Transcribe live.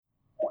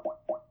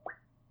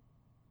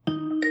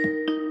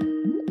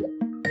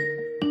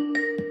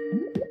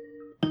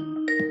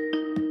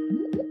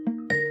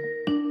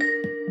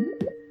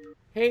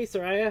Hey,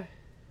 Soraya.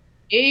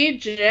 Hey,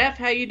 Jeff,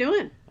 how you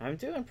doing? I'm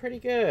doing pretty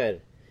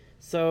good.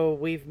 So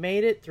we've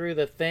made it through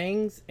the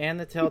Things and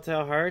the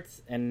Telltale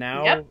Hearts, and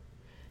Yep.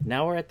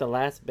 now we're at the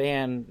last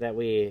band that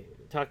we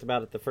talked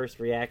about at the first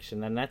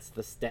reaction, and that's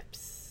the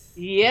Steps.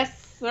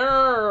 Yes,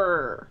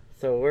 sir.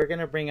 So we're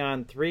gonna bring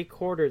on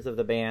 3/4 of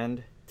the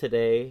band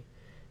today,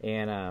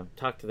 and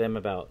talk to them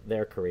about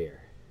their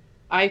career.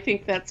 I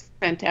think that's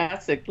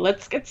fantastic.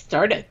 Let's get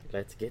started.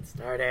 Let's get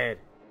started.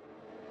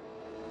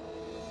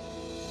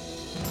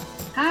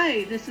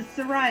 Hi, this is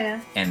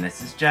Soraya. And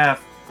this is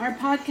Jeff, Our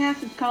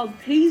podcast is called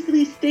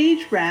Paisley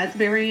Stage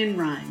Raspberry and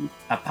Rhyme.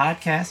 a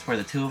podcast where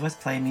the two of us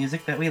play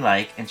music that we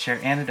like and share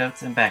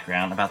anecdotes and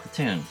background about the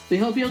tunes. We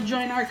hope you'll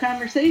join our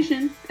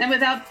conversation. And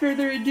without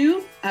further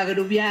ado,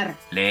 agruviar.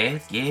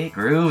 Let's get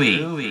groovy.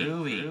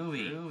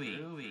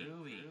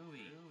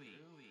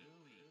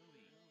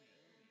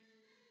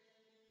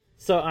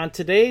 So on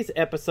today's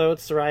episode,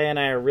 Soraya and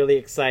I are really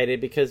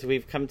excited because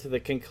we've come to the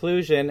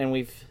conclusion and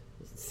we've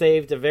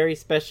saved a very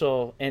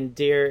special and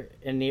dear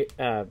and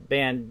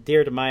band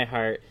dear to my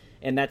heart,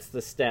 and that's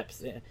the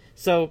Steps.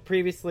 So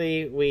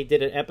previously we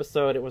did an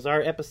episode. It was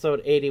our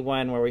episode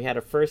 81 where we had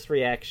our first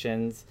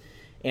reactions,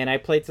 and I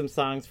played some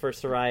songs for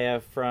Soraya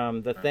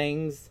from the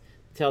Things,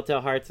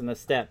 Telltale Hearts, and the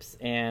Steps.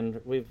 And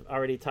we've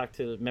already talked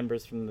to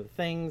members from the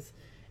Things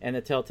and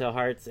the Telltale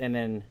Hearts, and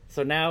then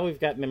so now we've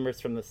got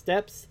members from the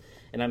Steps,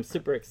 and I'm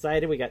super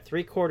excited. We got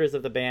 3/4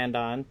 of the band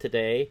on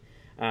today.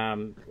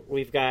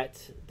 We've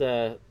got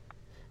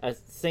a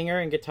singer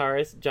and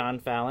guitarist, John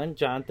Fallon.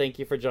 John, thank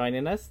you for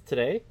joining us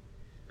today.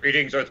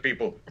 Greetings, Earth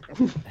people.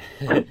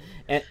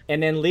 and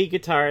then lead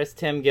guitarist,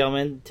 Tim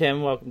Gilman.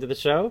 Tim, welcome to the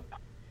show.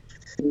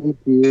 Thank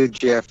you,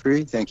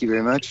 Jeffrey. Thank you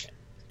very much.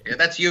 Yeah,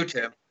 that's you,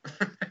 Tim.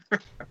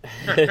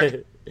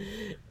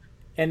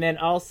 And then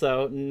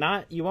also,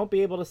 you won't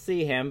be able to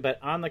see him, but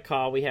on the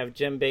call we have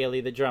Jim Bailey,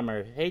 the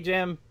drummer. Hey,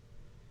 Jim.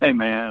 Hey,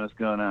 man, what's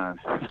going on?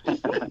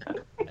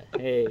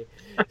 Hey.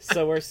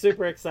 So we're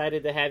super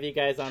excited to have you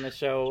guys on the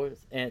show.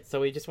 And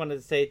so we just wanted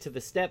to say to the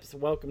Steps,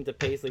 welcome to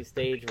Paisley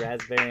Stage,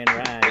 Raspberry and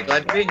Rhyme.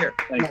 Glad to be here.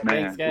 Thanks,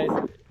 man. Thanks,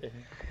 guys.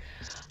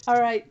 All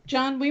right,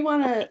 John, we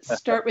want to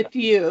start with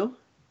you.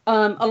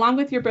 Along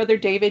with your brother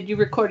David, you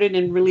recorded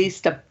and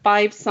released a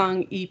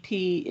 5-song EP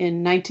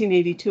in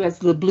 1982 as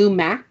the Blue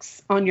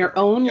Max on your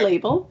own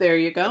label. There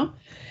you go.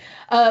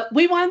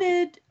 We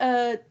wanted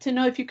to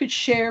know if you could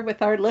share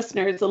with our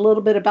listeners a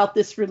little bit about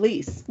this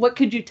release. What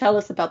could you tell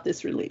us about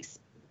this release?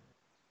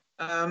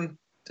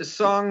 The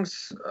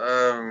songs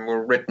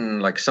were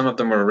written, like some of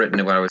them were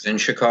written when I was in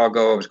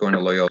Chicago. I was going to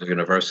Loyola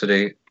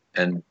University,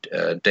 and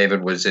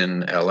David was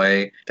in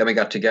LA. Then we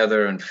got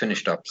together and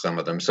finished up some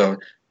of them. So,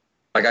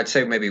 like I'd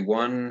say maybe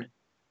one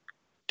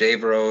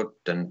Dave wrote,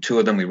 then 2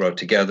 of them we wrote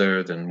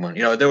together, then one.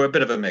 They were a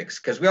bit of a mix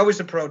because we always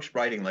approached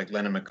writing like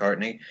Lennon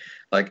McCartney,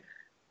 like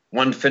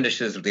one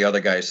finishes with the other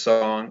guy's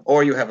song,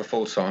 or you have a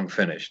full song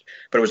finished.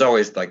 But it was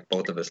always like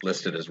both of us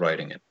listed as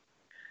writing it.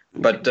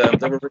 But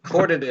they were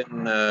recorded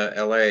in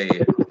LA,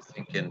 I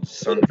think in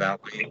Sun Valley.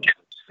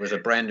 It was a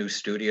brand new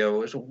studio. It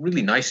was a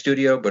really nice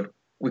studio, but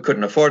we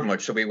couldn't afford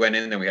much. So we went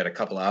in and we had a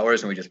couple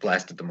hours and we just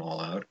blasted them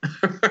all out.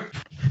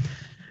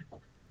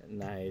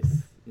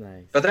 Nice.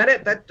 But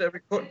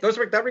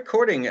that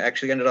recording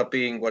actually ended up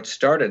being what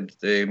started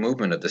the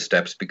movement of the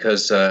Steps,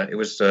 because it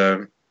was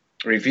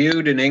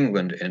reviewed in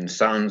England in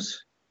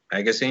Sounds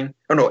magazine.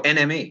 Oh no,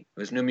 NME. It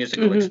was New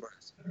Musical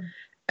Express.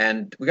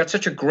 And we got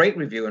such a great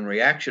review and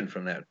reaction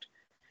from that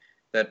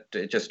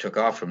it just took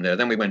off from there.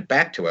 Then we went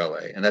back to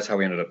LA, and that's how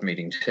we ended up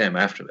meeting Tim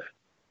after that.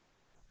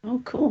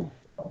 Oh, cool.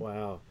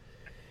 Wow.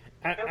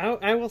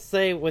 I will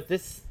say with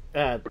this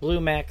Blue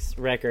Max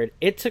record,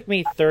 it took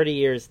me 30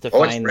 years to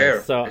find it's rare.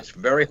 this. So it's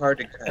very hard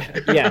to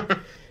get. Yeah.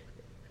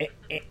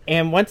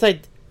 And once I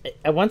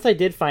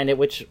did find it,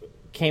 which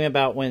came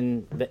about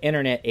when the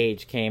internet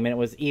age came, and it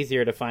was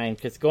easier to find,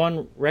 because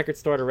going record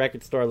store to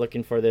record store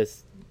looking for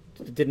this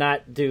did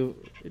not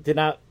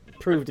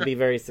prove to be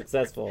very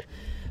successful.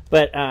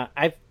 But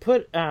I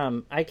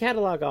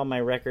catalog all my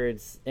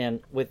records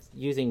and with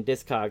using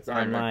Discogs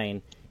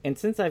online. And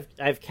since I've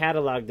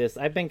cataloged this,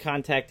 I've been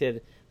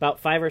contacted about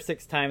 5 or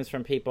 6 times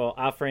from people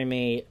offering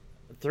me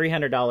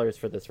 $300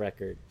 for this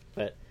record.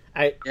 But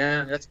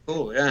yeah, that's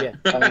cool. Yeah.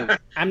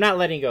 I'm not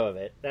letting go of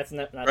it. That's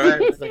not going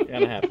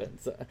to happen.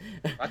 So.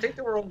 I think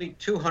there were only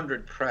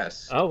 200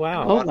 press. Oh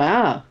wow! Oh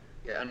wow!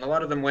 Yeah, and a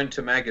lot of them went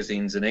to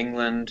magazines in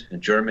England, in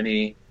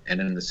Germany,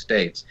 and in the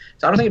States.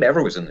 So I don't think it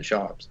ever was in the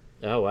shops.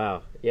 Oh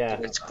wow! Yeah,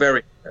 it's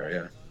very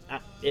rare. Yeah.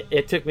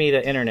 It took me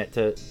the internet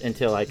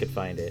until I could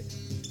find it.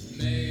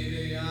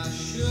 Maybe I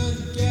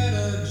should get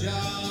a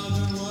job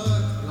and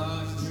work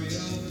like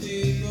real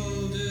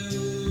people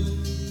do.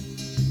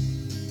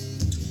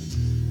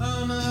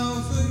 Oh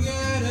no,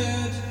 forget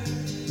it.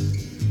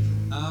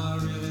 I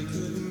really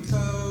couldn't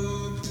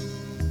cope.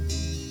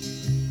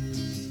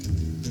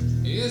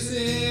 You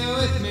see,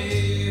 with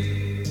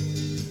me,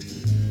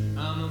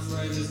 I'm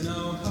afraid there's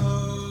no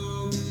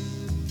hope.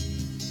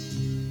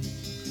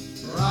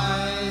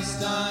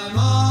 Christ, I'm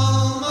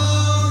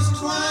almost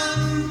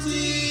 21.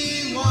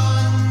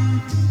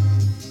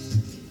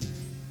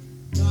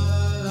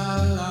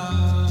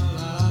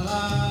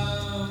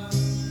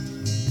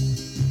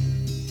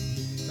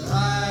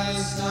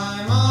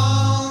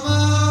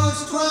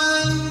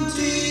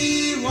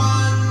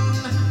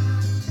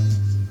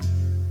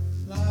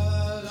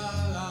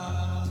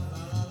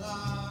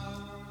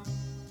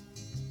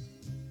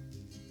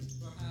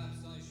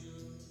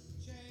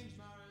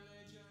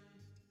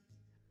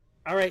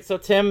 All right, so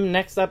Tim,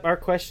 next up, our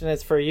question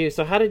is for you.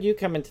 So how did you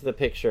come into the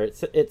picture?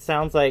 It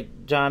sounds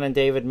like John and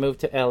David moved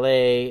to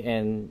L.A.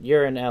 and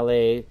you're in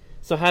L.A.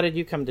 So how did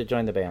you come to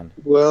join the band?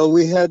 Well,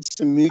 we had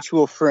some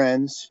mutual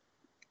friends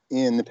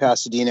in the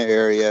Pasadena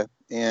area,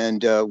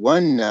 and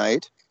one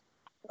night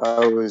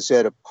I was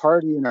at a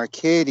party in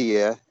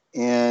Arcadia,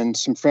 and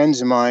some friends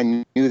of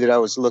mine knew that I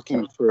was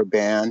looking for a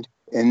band,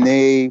 and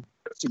they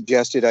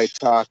suggested I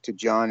talk to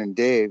John and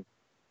Dave,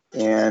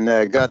 and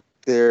I got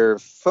their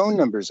phone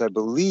numbers, I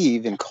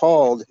believe, and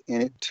called,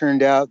 and it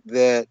turned out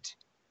that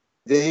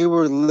they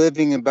were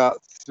living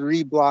about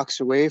 3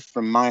 blocks away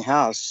from my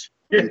house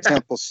in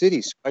Temple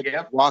City. So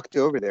I walked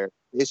over there,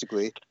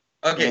 basically.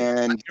 Okay,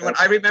 and you know what?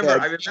 I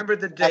remember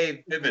the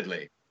day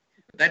vividly.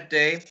 That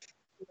day,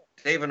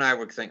 Dave and I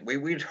were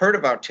thinking, we'd heard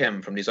about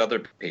Tim from these other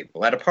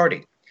people at a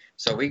party.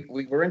 So we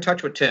were in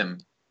touch with Tim.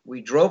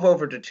 We drove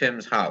over to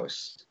Tim's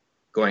house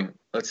going,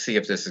 let's see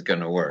if this is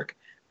going to work.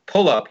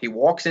 Pull up, he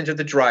walks into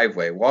the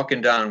driveway,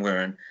 walking down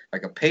wearing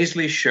like a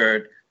paisley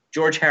shirt,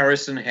 George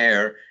Harrison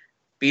hair,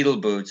 Beatle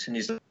boots, and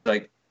he's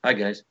like, hi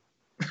guys.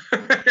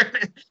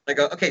 I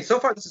go, okay, so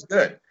far this is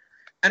good.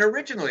 And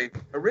originally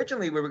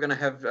we were going to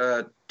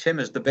have Tim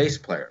as the bass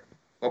player.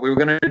 What we were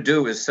going to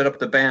do is set up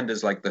the band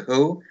as like The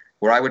Who,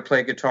 where I would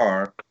play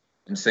guitar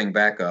and sing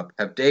backup,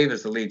 have Dave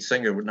as the lead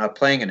singer, not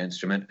playing an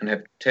instrument, and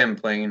have Tim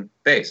playing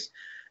bass.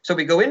 So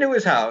we go into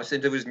his house,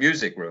 into his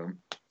music room,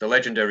 the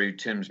legendary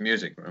Tim's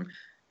music room.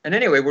 And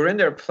anyway, we're in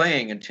there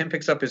playing, and Tim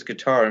picks up his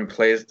guitar and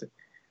plays the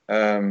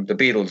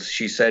Beatles,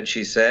 She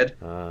Said.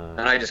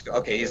 And I just go,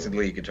 okay, he's the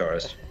lead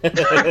guitarist.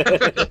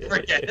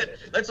 Forget it.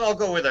 Let's all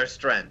go with our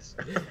strengths.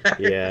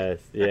 Yes.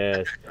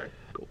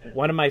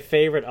 One of my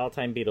favorite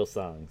all-time Beatles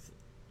songs.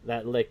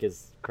 That lick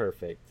is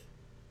perfect.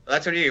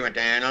 That's what you went,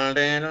 Dan.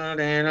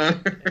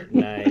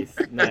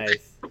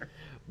 Nice.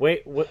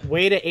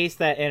 Way to ace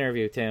that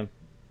interview, Tim.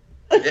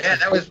 Yeah,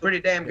 that was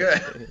pretty damn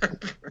good.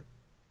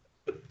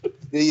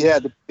 Yeah,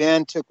 the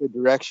band took a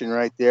direction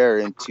right there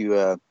into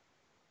a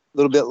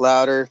little bit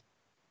louder,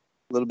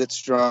 a little bit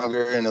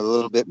stronger, and a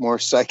little bit more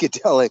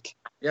psychedelic,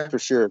 for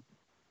sure.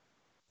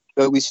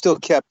 But we still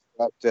kept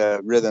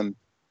that rhythm,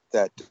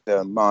 that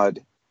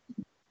mod.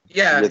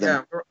 Yeah,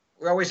 rhythm. yeah.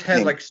 We always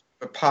had like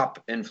a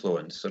pop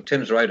influence, so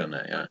Tim's right on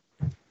that, yeah.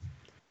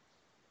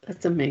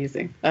 That's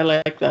amazing. I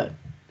like that.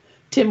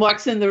 Tim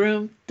walks in the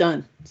room,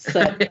 done.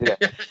 So,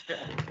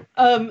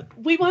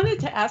 we wanted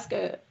to ask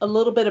a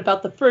little bit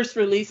about the first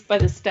release by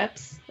the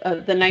Steps, the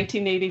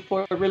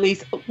 1984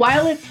 release.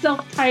 While it's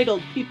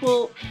self-titled,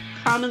 people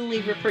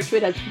commonly refer to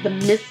it as the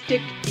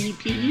Mystic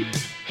EP.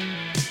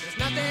 There's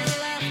nothing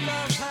left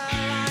of her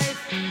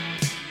life,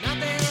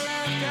 nothing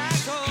left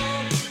at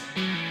all.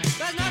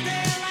 There's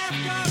nothing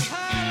left of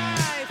her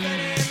life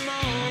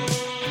anymore.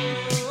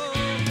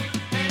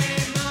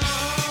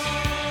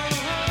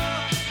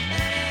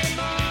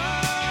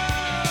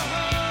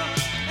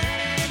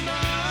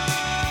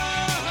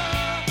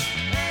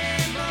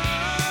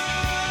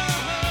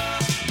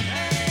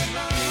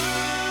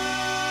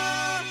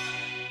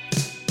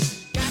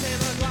 Kathy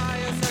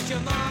McGuire's such a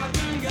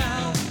modern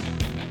girl.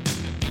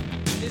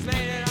 She's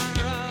made it on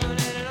her own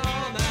in an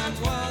old man's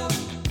world.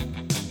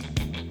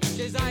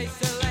 She's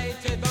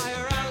isolated by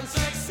her own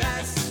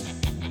success,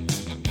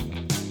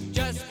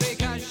 just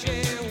because she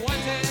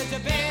wanted to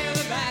be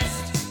the best.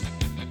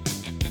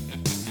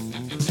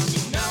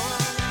 No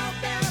one out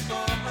there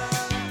for her.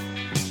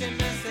 She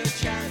missed a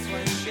chance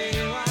when she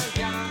was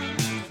young.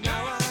 No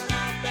one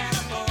out there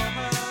for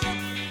her.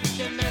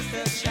 She missed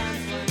a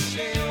chance when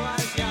she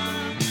was young.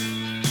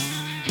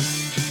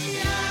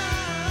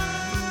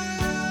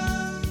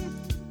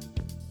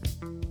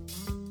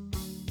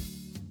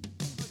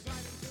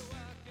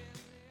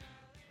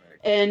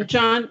 And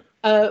John,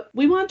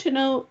 we want to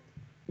know,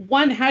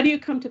 one, how do you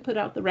come to put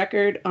out the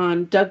record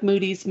on Doug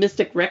Moody's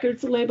Mystic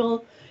Records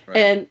label? Right.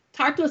 And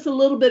talk to us a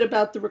little bit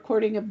about the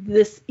recording of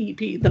this EP,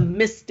 the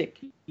Mystic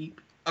EP.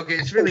 Okay,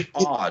 it's really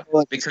odd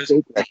because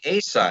the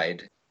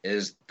A-side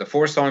is, the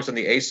 4 songs on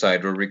the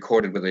A-side were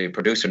recorded with a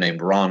producer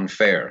named Ron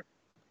Fair,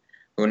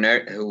 who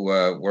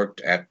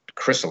worked at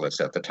Chrysalis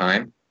at the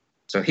time.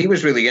 So he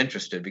was really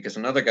interested because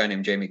another guy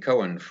named Jamie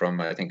Cohen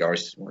from, I think,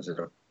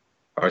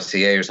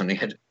 RCA or something,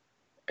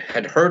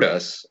 had heard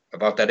us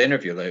about that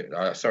interview,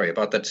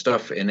 about that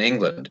stuff in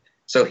England.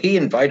 So he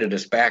invited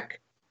us back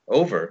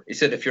over. He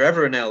said, if you're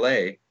ever in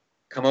LA,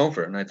 come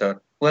over. And I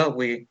thought, well,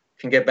 we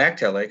can get back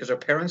to LA because our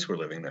parents were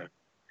living there.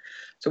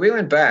 So we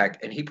went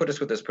back and he put us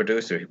with this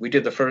producer. We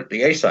did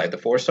the A-side, the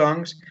 4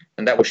 songs,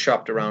 and that was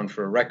shopped around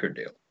for a record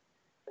deal.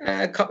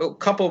 A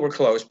couple were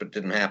close, but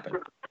didn't happen.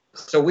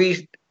 So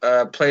we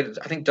played it.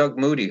 I think Doug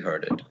Moody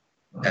heard it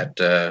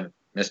at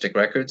Mystic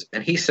Records.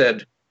 And he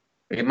said,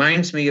 it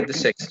reminds me of the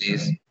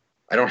 60s.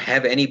 I don't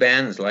have any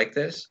bands like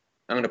this.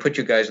 I'm going to put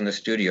you guys in the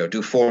studio,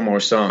 do 4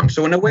 more songs.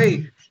 So in a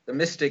way, the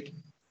Mystic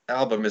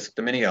album,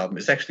 the mini album,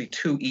 is actually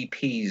 2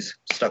 EPs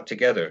stuck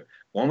together.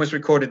 One was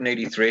recorded in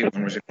 83,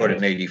 one was recorded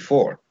in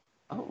 84.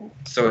 Oh.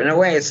 So in a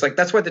way, it's like,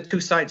 that's why the 2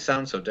 sides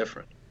sound so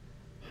different.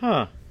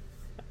 Huh.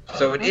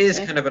 So it is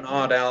kind of an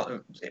odd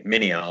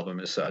mini album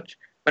as such.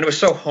 And it was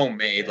so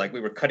homemade. Like we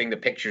were cutting the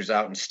pictures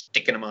out and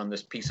sticking them on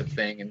this piece of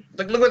thing, and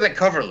look what that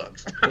cover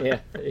looks. Yeah.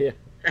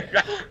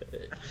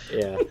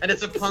 And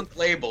it's a punk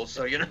label,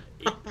 so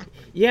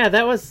Yeah,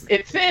 that was.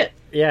 It fit.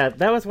 Yeah,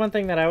 that was one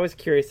thing that I was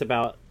curious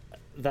about.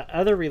 The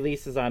other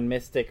releases on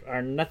Mystic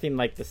are nothing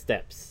like the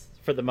Steps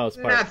for the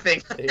most part.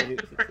 Nothing.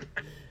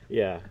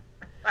 Yeah.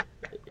 I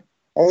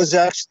was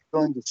actually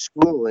going to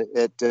school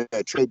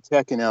at Trade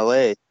Tech in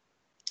LA,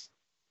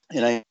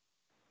 and I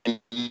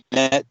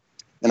met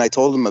and I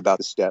told him about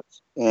the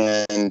Steps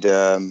and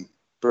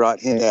brought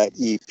him that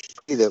EP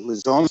that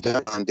was almost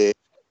done on Dave.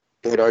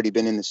 He had already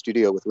been in the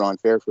studio with Ron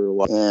Fair for a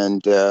while,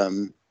 and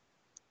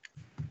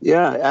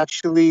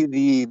actually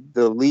the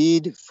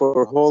lead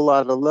for A Whole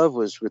Lot of Love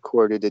was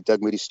recorded at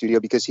Doug Moody's studio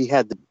because he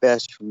had the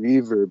best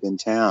reverb in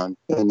town,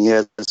 and he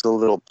has a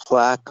little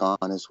plaque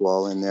on his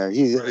wall in there.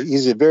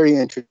 He's a very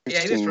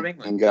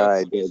interesting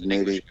guy, Doug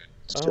Moody.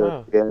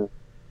 So, yeah.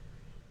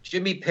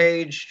 Jimmy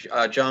Page,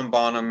 John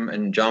Bonham,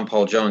 and John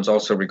Paul Jones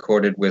also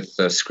recorded with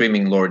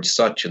Screaming Lord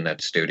Sutch in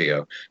that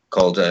studio,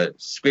 called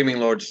Screaming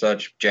Lord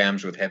Sutch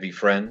Jams with Heavy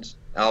Friends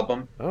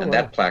album,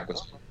 that plaque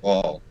was on the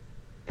wall.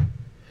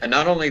 And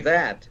not only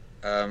that,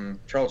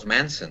 Charles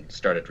Manson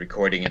started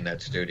recording in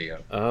that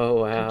studio.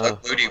 Oh, wow. And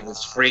Doug Moody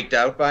was freaked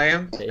out by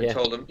him and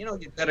told him,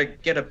 you've got to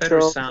get a better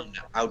sound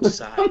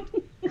outside.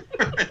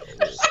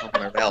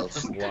 Somewhere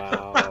else.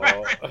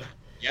 Wow.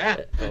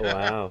 Yeah. Oh,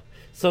 wow.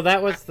 So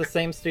that was the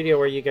same studio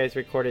where you guys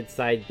recorded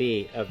side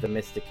B of the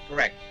Mystic.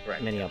 Correct.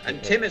 Mini LP.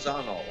 And Tim is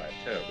on all that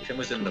too. Tim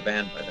was in the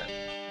band by then.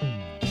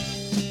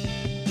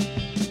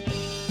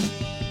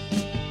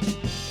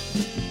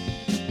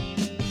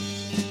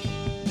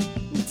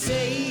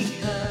 Take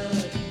her,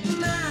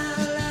 my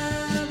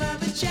love,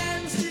 have a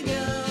chance to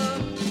go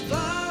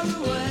far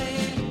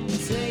away.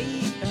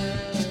 Take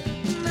her,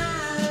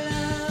 my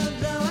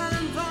love, though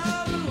I'm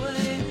far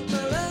away,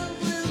 my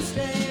love will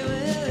stay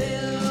with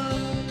you.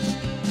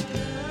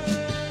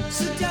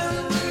 So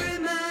don't worry,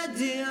 my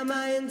dear,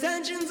 my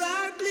intentions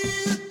are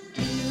clear.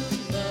 You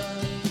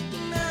are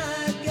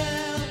my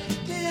girl,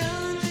 the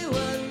only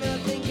one I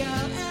think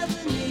I'll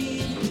ever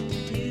need.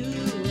 You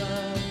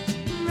are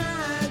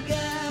my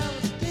girl,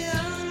 the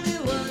only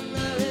one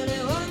I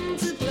really want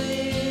to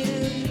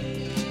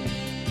please.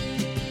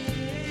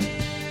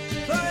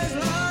 For as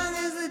long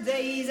as the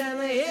days and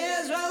the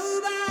years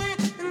roll by,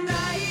 and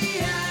I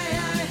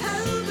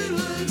hope it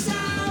works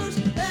out,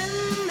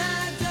 then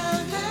I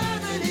don't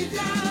have any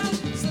doubt.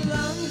 It's a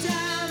long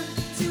time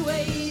to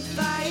wait,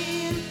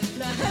 fine,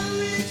 and I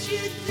hope that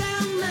you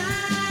don't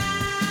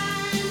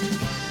mind.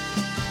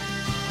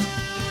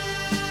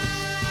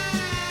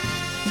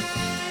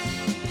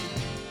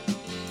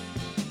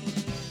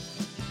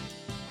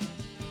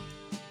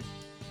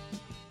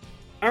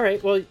 All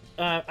right. Well,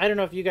 I don't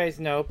know if you guys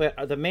know,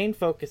 but the main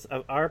focus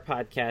of our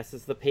podcast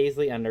is the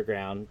Paisley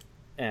Underground,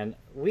 and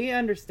we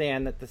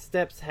understand that the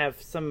Steps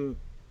have some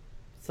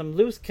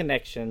loose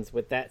connections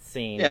with that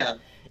scene. Yeah.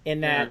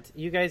 In that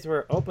you guys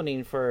were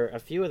opening for a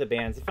few of the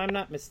bands. If I'm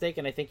not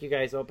mistaken, I think you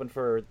guys opened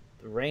for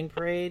the Rain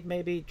Parade,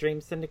 maybe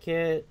Dream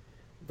Syndicate,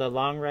 the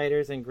Long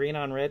Riders, and Green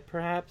on Red,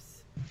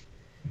 perhaps.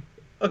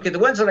 Okay, the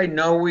ones that I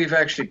know we've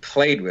actually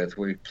played with,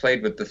 we've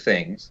played with The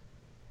Things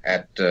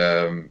at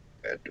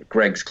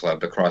Greg's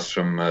Club across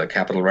from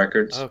Capitol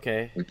Records.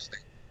 Okay.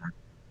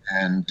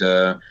 And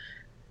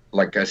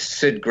like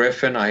Sid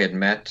Griffin I had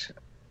met,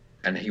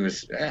 and he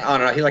was, I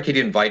don't know, he'd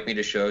invite me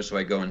to shows, so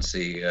I go and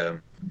see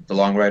the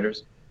Long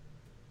Riders.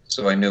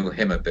 So I knew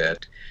him a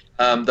bit.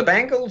 The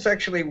Bangles,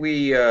 actually,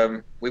 we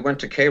went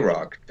to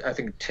K-Rock. I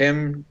think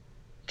Tim,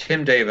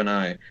 Dave, and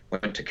I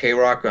went to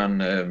K-Rock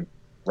on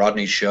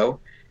Rodney's show,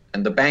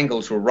 and the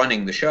Bangles were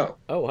running the show.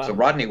 Oh, wow. So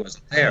Rodney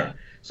wasn't there.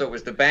 So it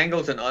was the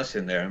Bangles and us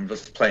in there and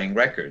just playing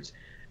records.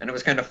 And it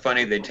was kind of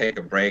funny. They'd take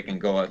a break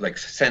and go, like,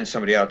 send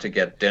somebody out to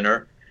get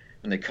dinner.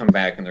 And they come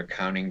back and they're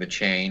counting the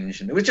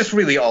change. And it was just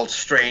really all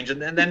strange.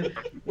 And then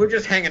we're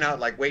just hanging out,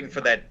 like, waiting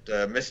for that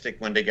Mystic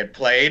when they get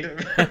played.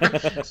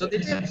 So they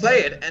did play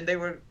it. And they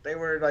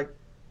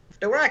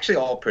were actually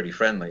all pretty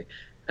friendly.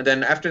 And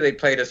then after they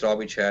played us all,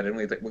 we chatted. And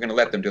we're going to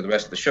let them do the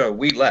rest of the show.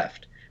 We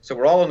left. So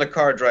we're all in the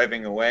car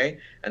driving away,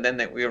 and then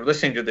we were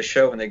listening to the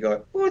show, and they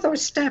go, "Oh,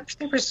 those Steps,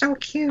 they were so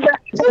cute."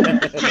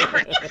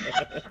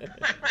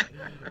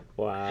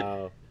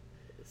 Wow.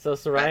 So,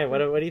 Soraya,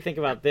 what do you think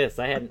about this?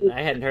 I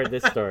hadn't heard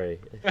this story.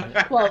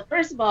 Well,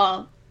 first of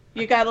all,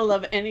 you gotta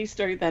love any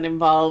story that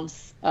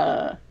involves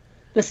the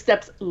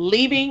Steps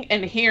leaving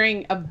and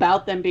hearing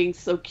about them being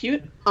so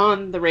cute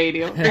on the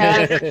radio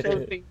as the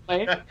show's being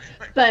played.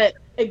 But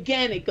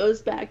again, it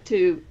goes back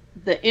to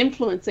the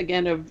influence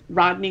again of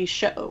Rodney's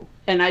show,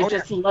 and I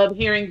just love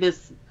hearing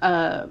this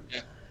meshing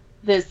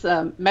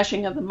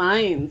of the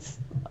minds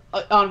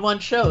on one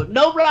show.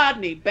 No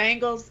Rodney,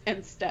 Bangles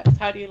and Steps.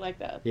 How do you like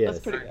that? Yes.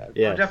 That's pretty good.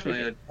 Yeah,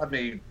 definitely.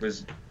 Rodney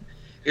was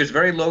a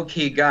very low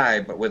key guy,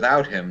 but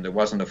without him, there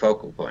wasn't a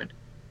focal point.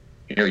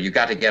 You know, you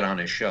got to get on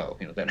his show.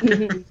 You know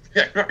that.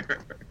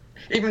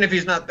 Even if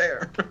he's not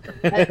there.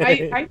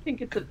 I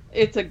think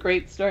it's a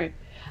great story.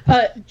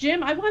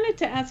 Jim, I wanted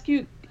to ask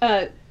you,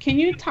 Can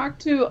you talk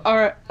to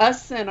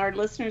us and our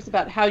listeners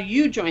about how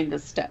you joined the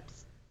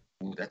Steps?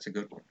 Ooh, that's a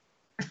good one.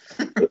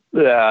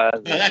 Yeah,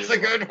 That's a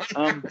good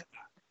one.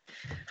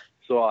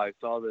 So I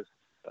saw this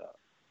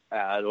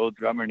ad, old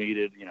drummer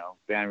needed,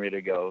 band ready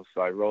to go.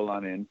 So I roll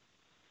on in,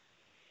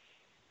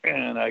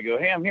 and I go,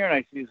 hey, I'm here, and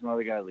I see some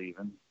other guy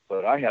leaving,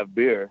 but I have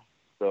beer,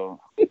 so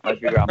I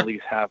figure I'm at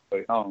least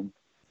halfway home.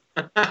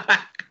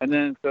 And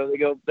then so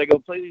they go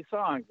play these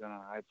songs, and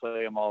I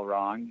play them all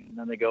wrong. And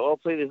then they go, oh,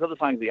 play these other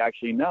songs you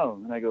actually know.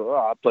 And I go, oh,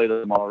 I play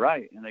them all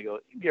right. And they go,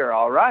 you're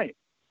all right.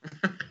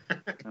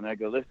 And I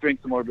go, let's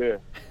drink some more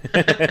beer.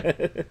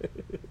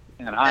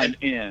 And I'm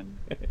in.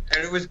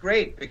 And it was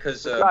great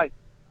because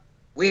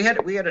we had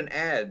an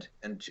ad,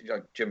 and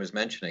like Jim was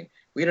mentioning,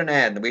 we had an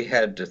ad, and we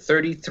had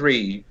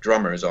 33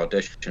 drummers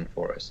audition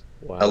for us.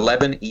 Wow.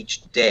 11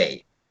 each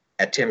day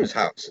at Tim's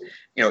house.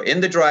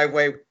 In the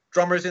driveway,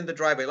 drummers in the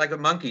driveway, like a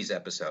Monkees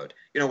episode,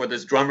 where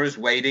there's drummers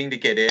waiting to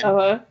get in.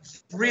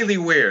 It's really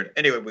weird.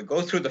 Anyway, we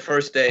go through the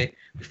first day,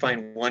 we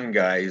find one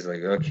guy, he's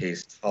like, okay,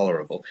 he's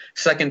tolerable.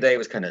 Second day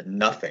was kind of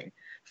nothing.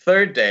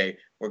 Third day,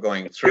 we're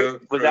going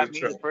through. Was that me,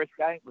 the first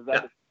guy? Was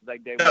that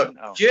like day one?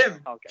 Oh.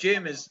 Jim. Okay.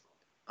 Jim is,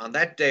 on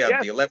that day of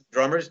the 11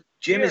 drummers,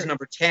 Jim is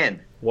number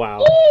 10.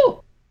 Wow.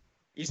 Ooh!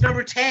 He's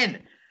number 10.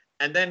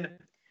 And then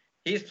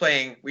he's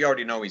playing, we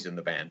already know he's in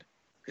the band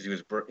because he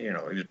was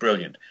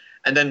brilliant.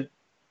 And then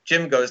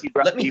Jim goes,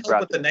 let me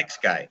help with the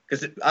next guy,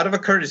 because out of a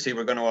courtesy,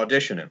 we're going to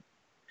audition him.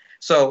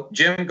 So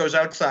Jim goes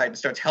outside and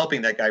starts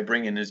helping that guy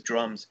bring in his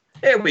drums.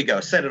 Here we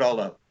go, set it all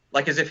up.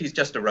 Like as if he's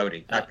just a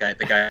roadie, not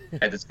the guy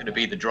that's going to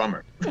be the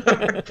drummer.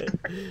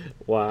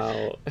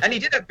 Wow. And he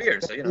did have beer,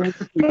 so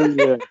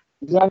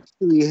We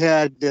actually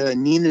had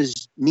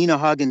Nina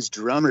Hagen's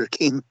drummer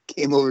came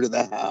over to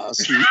the house.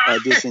 He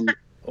auditioned.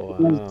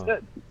 Wow.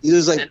 He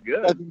was like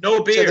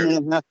no beer.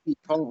 7.5 feet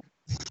tall.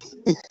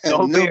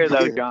 No beer,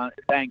 though, John.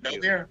 Thank you.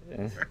 No beer.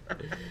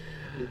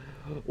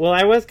 Well,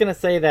 I was going to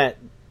say that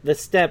the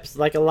Steps,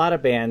 like a lot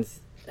of bands,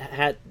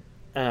 had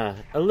a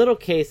little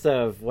case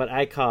of what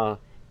I call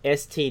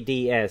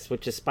STDS,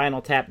 which is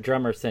spinal tap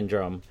drummer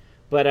syndrome.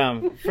 But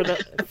for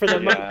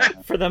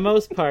the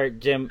most part,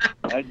 Jim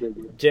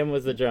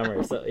was the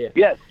drummer. So yeah.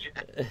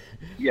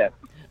 Yes.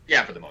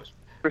 Yeah, for the most.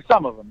 For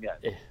some of them, yes.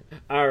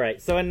 All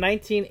right. So in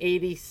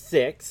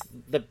 1986,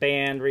 the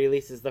band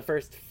releases the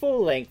first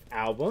full-length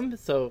album.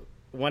 So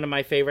one of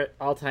my favorite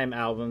all-time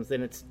albums,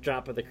 and it's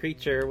Drop of the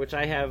Creature, which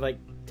I have like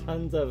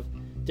tons of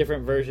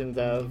different versions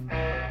of.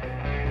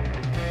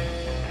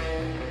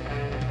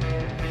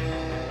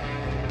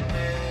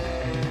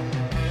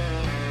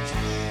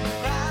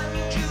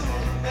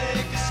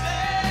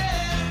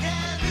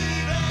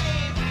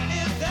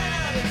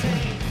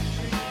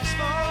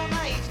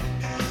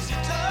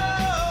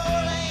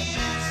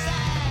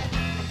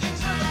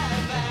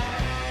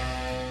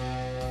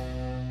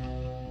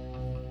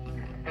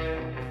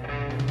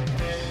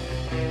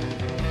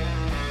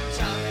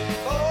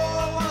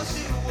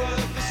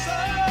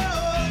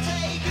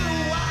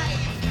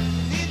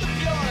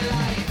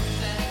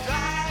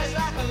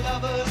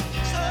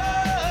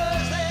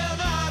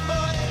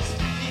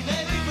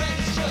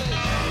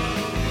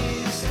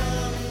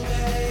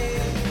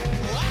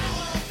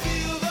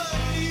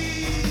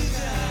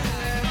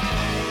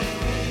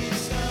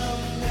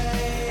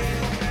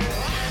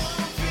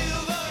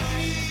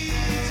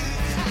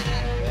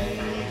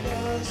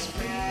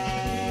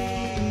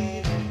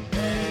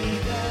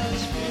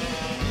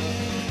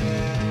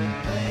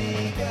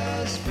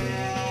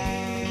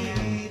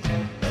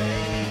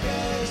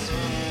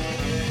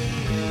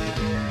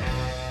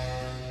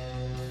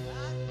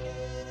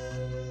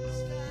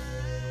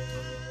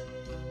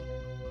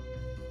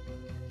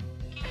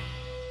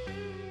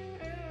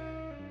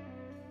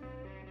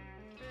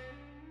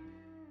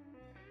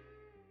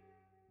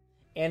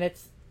 And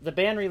the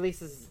band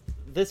releases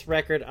this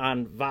record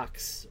on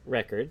Vox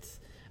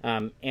Records,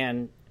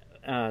 and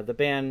the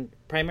band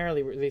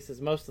primarily releases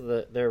most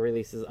of their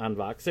releases on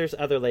Vox. There's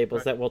other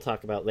labels that we'll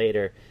talk about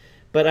later,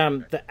 but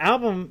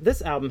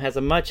this album has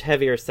a much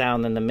heavier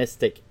sound than the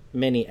Mystic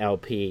Mini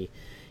LP.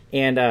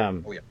 And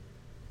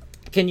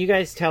can you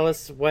guys tell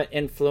us what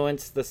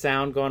influenced the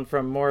sound, going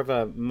from more of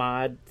a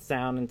mod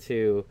sound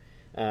into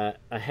a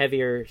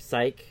heavier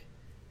psych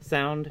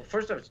sound? Well,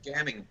 first, I was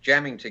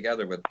jamming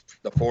together with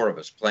the four of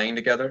us, playing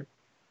together,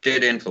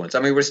 did influence. I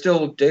mean,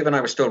 Dave and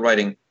I were still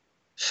writing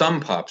some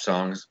pop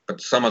songs,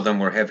 but some of them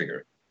were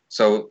heavier.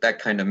 So that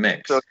kind of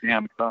mix.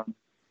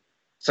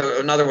 So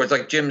in other words,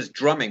 like Jim's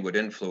drumming would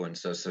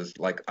influence us as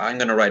like, I'm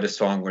going to write a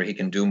song where he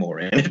can do more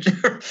in it.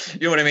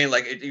 You know what I mean?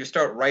 Like you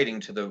start writing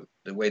to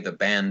the way the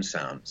band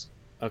sounds.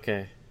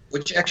 Okay.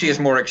 Which actually is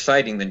more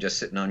exciting than just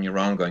sitting on your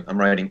own going, I'm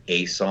writing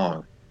a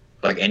song.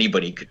 Like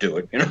anybody could do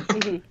it, you know?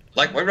 Mm-hmm.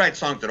 Like we write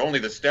songs that only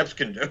the Steps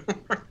can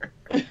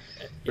do.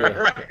 Yeah.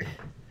 Right.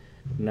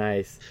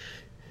 Nice.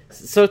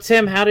 So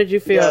Tim, how did you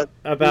feel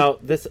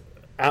about this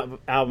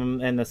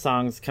album and the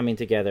songs coming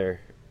together?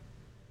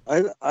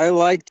 I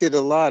liked it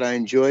a lot. I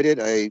enjoyed it.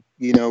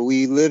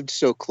 We lived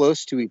so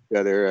close to each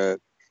other.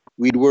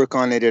 We'd work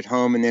on it at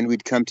home, and then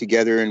we'd come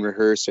together and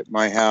rehearse at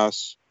my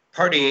house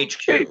Party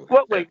HQ. Hey,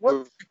 what year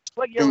was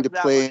To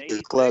that play one? at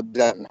 86? clubs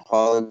out in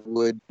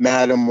Hollywood,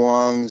 Madame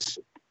Wong's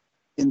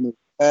in the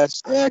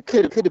West. Yeah, it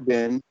could have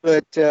been,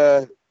 but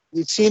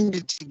it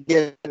seemed to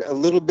get a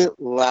little bit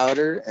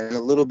louder and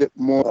a little bit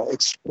more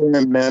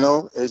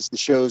experimental as the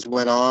shows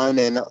went on,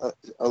 and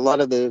a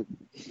lot of the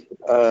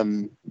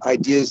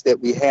ideas that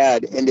we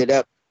had ended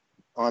up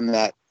on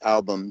that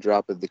album,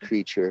 Drop of the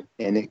Creature,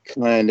 and it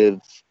kind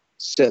of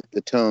set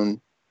the tone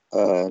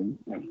for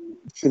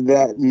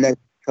that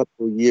next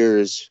couple of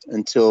years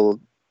until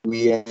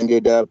we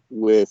ended up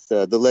with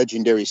the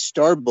legendary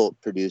Starbolt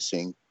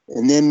producing.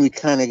 And then we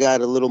kind of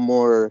got a little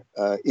more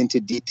into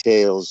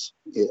details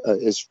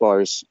as far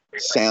as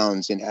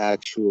sounds and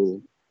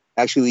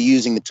actually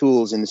using the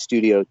tools in the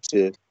studio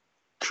to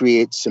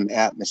create some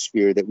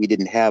atmosphere that we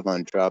didn't have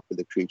on Drop of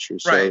the Creature.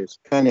 So Right. it's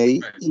kind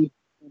of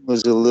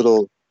was a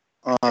little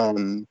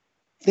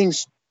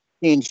things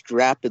changed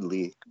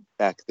rapidly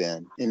back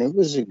then, and it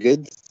was a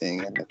good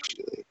thing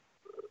actually.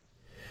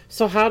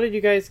 So how did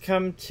you guys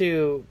come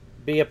to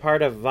be a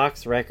part of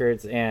Vox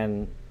Records,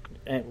 and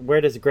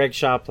where does Greg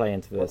Shaw play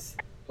into this?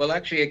 Well,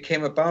 actually, it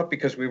came about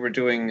because we were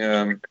doing.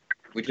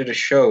 We did a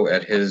show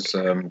at his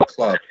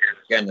club.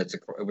 Again, it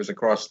was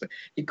across the.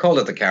 He called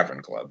it the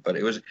Cavern Club, but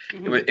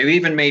it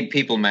even made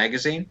People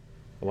magazine.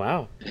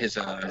 Wow. His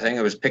thing.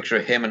 It was a picture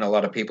of him and a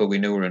lot of people we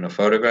knew were in a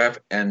photograph,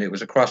 and it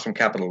was across from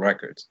Capitol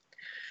Records.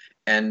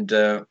 And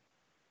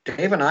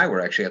Dave and I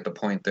were actually at the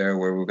point there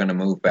where we were going to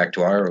move back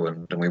to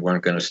Ireland, and we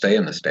weren't going to stay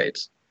in the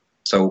States.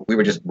 So we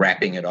were just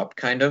wrapping it up,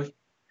 kind of.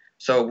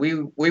 So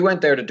we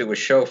went there to do a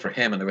show for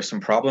him, and there were some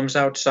problems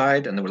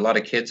outside, and there were a lot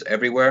of kids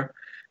everywhere.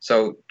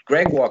 So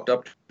Greg walked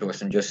up to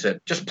us and just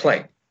said, just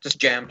play, just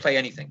jam, play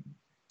anything.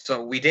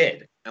 So we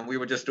did, and we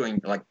were just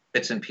doing like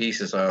bits and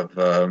pieces of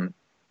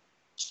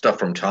stuff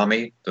from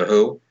Tommy, The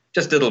Who,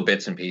 just little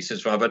bits and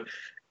pieces of it.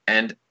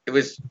 And it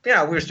was,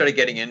 we started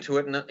getting into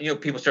it,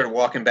 and people started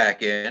walking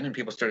back in, and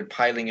people started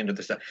piling into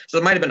the stuff. So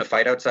there might have been a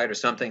fight outside or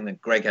something that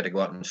Greg had to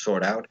go out and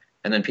sort out,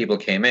 and then people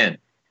came in.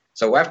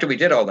 So after we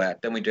did all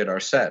that, then we did our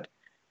set.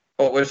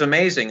 What was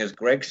amazing is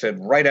Greg said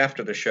right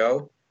after the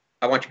show,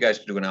 I want you guys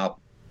to do an album.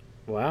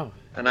 Wow.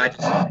 And I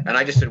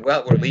just said,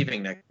 well, we're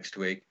leaving next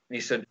week. And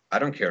he said, I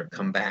don't care,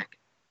 come back.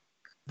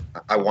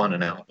 I want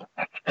an album.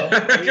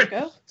 There you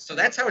go. So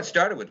that's how it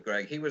started with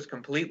Greg. He was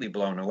completely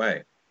blown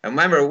away. And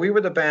remember, we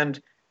were the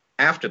band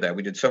after that.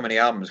 We did so many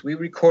albums. We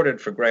recorded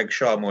for Greg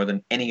Shaw more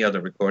than any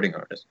other recording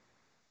artist.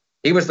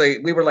 We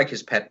were like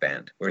his pet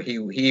band, where he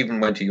even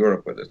went to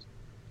Europe with us.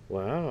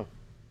 Wow.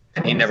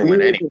 And he never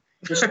went anywhere.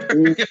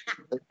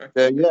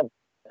 Yeah,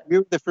 we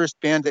were the first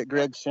band that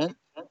Greg sent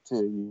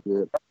to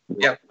Europe.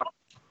 Yeah.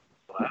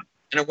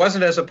 And it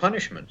wasn't as a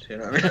punishment, He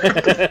or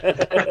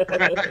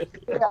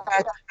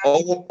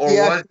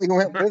actually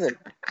went with it.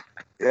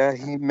 Yeah,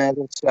 he met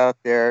us out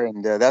there,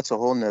 and that's a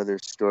whole nother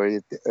story.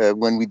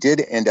 When we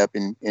did end up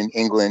in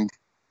England,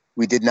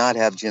 we did not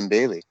have Jim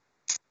Bailey.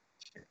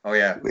 Oh,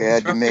 yeah. We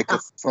had to make a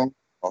phone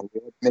call.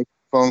 We had to make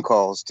phone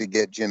calls to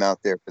get Jim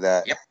out there for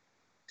that. Yep.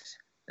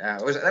 Yeah,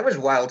 that was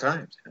wild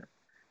times.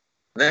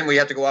 Then we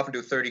had to go off and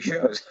do 30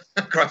 shows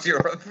across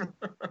Europe.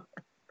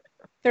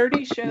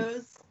 30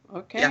 shows.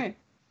 Okay.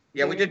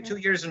 Yeah, we did 2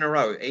 years in a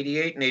row,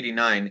 88 and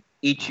 89.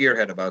 Each year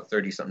had about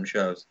 30-something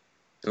shows.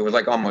 So it was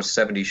like almost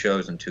 70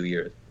 shows in 2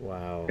 years.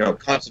 Wow.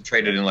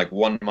 Concentrated in like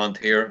 1 month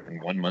here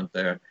and 1 month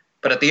there.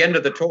 But at the end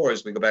of the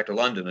tours, we go back to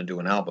London and do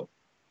an album.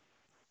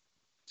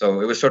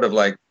 So it was sort of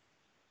like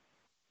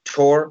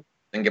tour,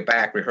 then get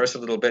back, rehearse a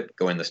little bit,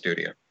 go in the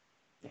studio.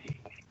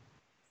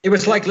 It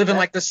was like living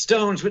like the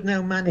Stones with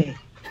no money.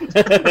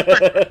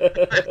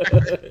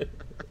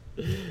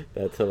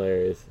 That's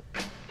hilarious.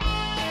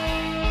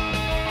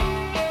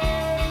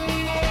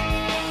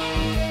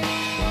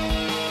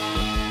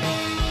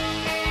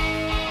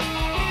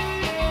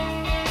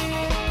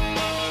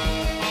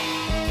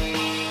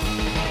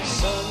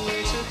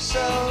 Sun took so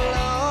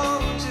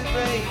long to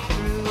break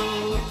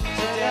through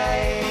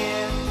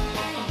today.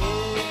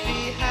 Moved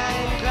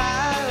behind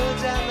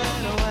clouds and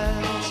then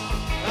went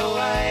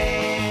away.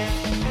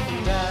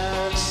 And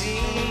I've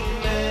seen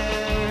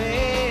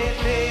Mary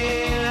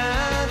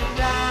feeling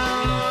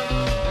down.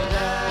 And I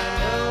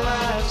know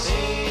I've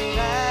seen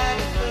that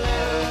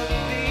look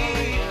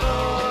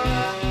before.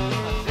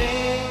 I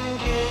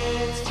think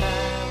it's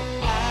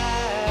time I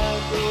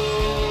go.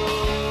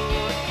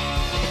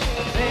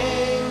 I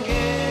think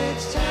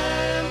it's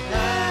time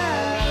I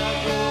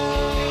go.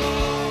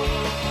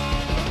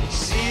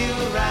 See you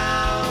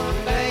around,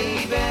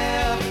 baby.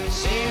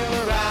 See you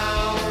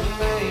around,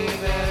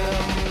 baby.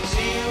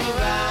 See you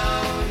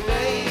around,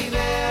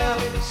 baby.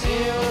 See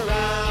you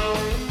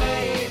around,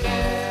 baby.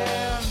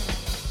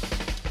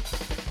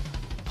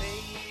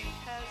 Faith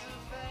has a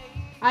faith.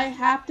 I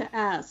have to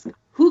ask,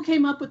 who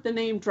came up with the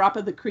name Drop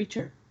of the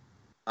Creature?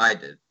 I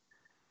did.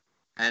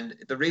 And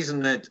the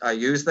reason that I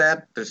use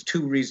that, there's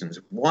two reasons.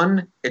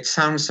 One, it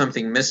sounds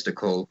something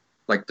mystical,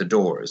 like the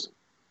Doors,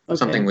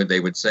 something what they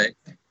would say.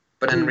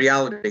 But in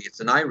reality, it's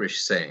an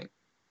Irish saying.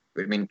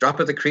 I mean, drop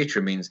of the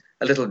creature means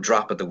a little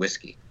drop of the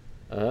whiskey.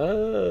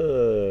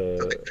 Oh.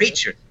 So the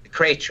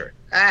creature.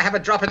 Have a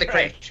drop of the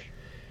creature.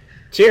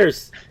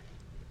 Cheers.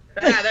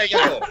 There you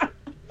go.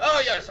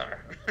 Oh, yes, sir.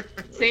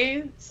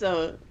 See,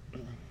 so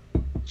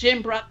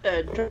Jim brought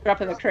the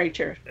drop of the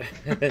creature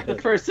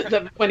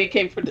when he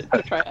came to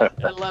try it.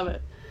 I love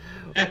it.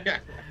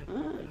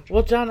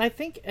 Well, John, I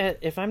think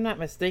if I'm not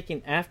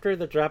mistaken, after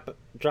the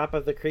drop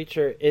of the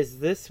creature, is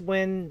this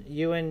when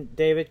you and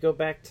David go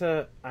back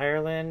to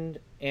Ireland?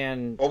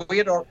 And well, we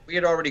had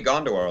already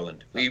gone to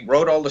Ireland. We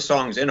wrote all the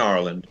songs in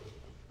Ireland,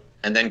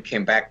 and then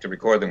came back to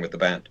record them with the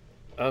band.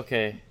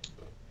 Okay.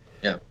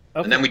 Yeah.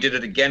 Okay. And then we did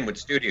it again with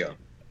studio.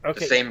 Okay.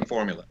 The same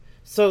formula.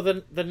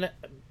 So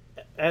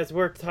as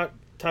we're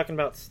talking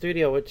about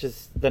studio, which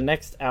is the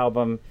next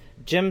album,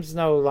 Jim's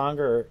no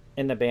longer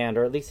in the band,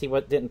 or at least he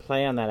didn't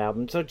play on that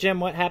album. So, Jim,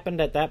 what happened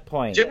at that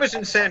point? Jim was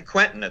in San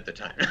Quentin at the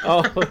time.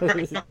 Oh.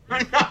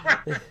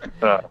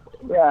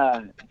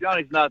 Yeah,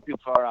 Johnny's not too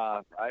far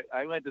off.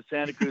 I went to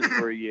Santa Cruz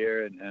for a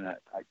year,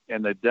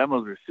 and the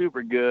demos were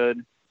super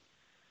good,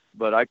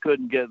 but I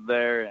couldn't get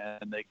there,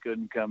 and they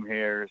couldn't come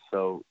here,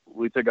 so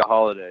we took a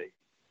holiday.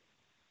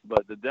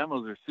 But the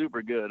demos are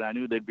super good. I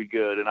knew they'd be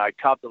good, and I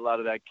copped a lot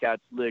of that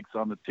cat's licks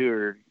on the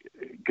tour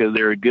because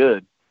they were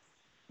good.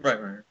 Right.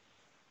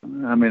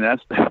 I mean,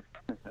 that's...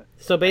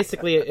 So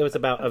basically, it was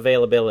about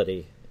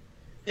availability.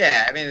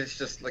 Yeah, I mean, it's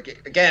just like,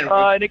 again...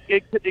 And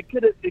it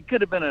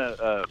could have been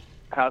a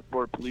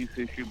passport police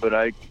issue, but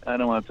I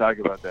don't want to talk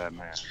about that,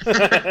 man.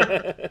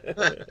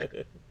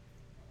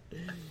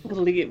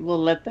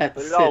 We'll let that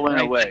But it sit. all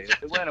went away.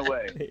 It went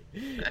away.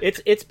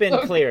 It's been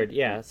cleared,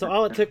 yeah. So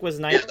all it took was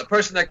Yeah, the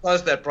person that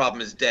caused that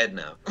problem is dead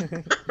now.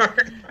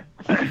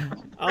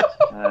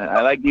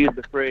 I like to use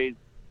the phrase,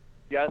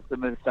 just a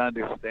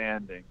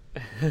misunderstanding.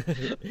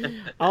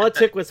 All it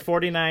took was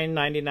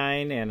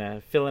 $49.99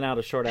 and filling out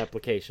a short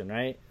application,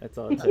 right? That's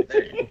all it took.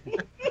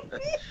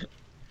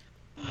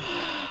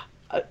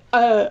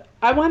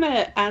 I want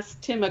to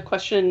ask Tim a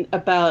question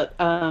about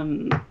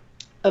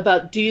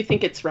do you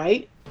think it's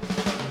right?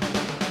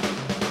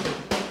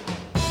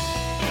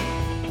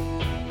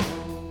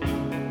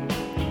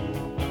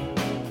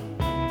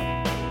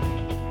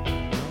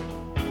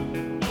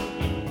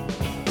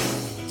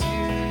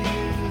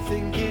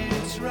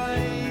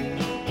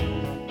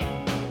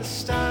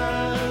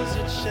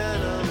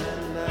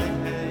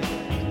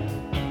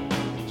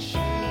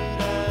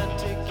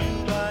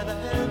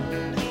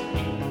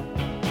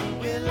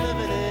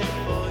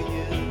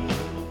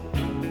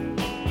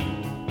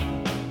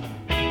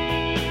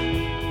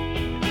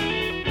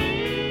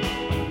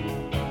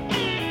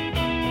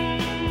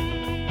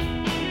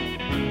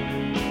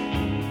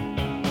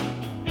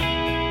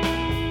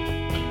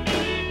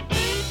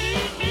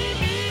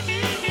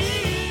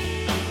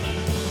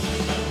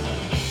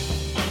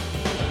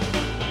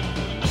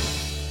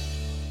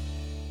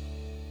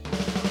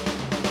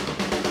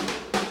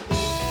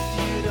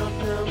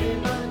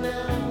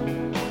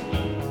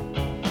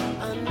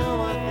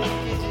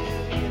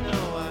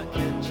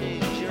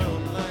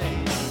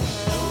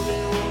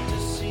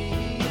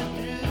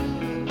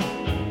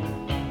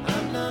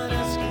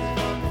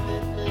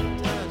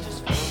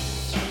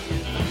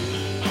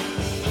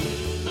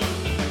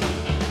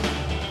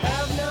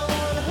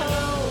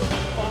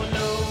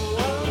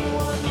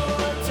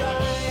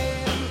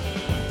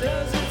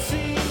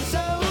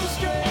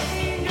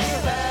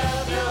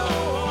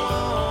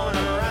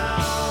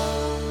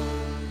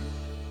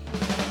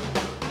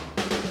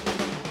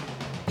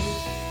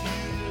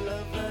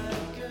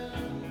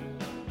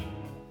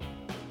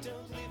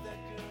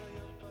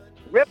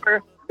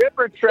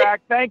 Ripper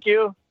track, thank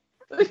you.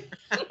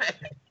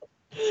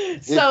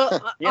 So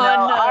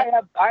I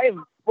have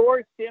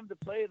forced him to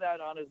play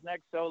that on his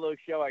next solo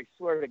show. I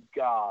swear to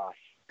gosh.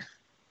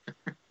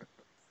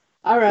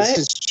 All right. This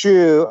is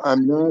true.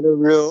 I'm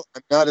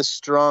not a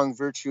strong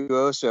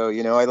virtuoso.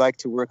 You know, I like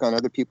to work on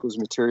other people's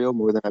material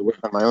more than I work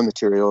on my own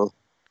material.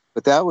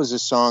 But that was a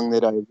song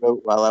that I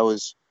wrote while I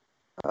was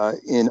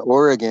in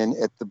Oregon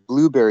at the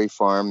blueberry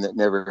farm that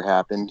never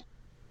happened.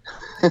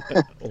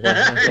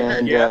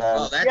 And,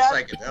 that's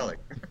psychedelic.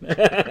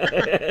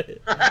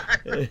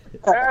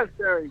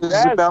 Raspberry. This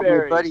is about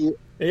my buddy,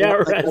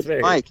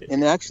 raspberry. Mike,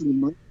 and actually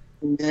Mike's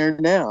in there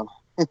now.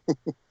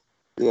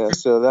 Yeah,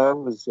 so that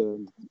was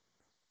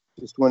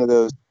just one of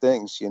those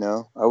things, you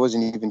know. I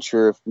wasn't even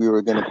sure if we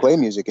were going to play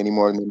music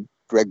anymore, and then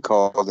Greg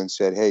called and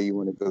said, "Hey, you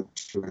want to go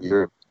to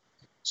Europe?"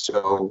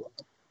 So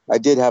I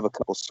did have a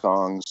couple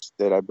songs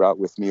that I brought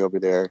with me over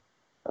there,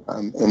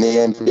 and they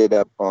ended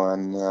up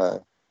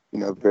on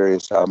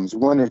various albums,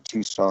 1 or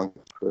 2 songs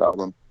per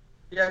album.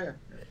 Yeah.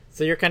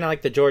 So you're kind of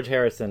like the George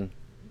Harrison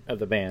of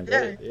the band. Yeah.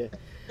 Right?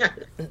 Yeah.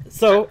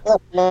 So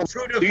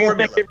True to You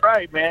formula. think it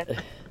right, man.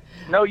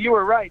 No, you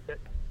were right.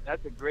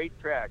 That's a great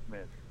track,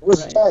 man. I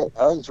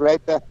was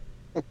right back.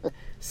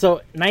 So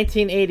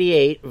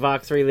 1988,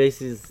 Vox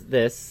releases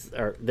this.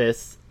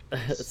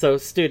 So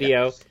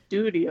Studio.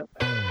 Studio.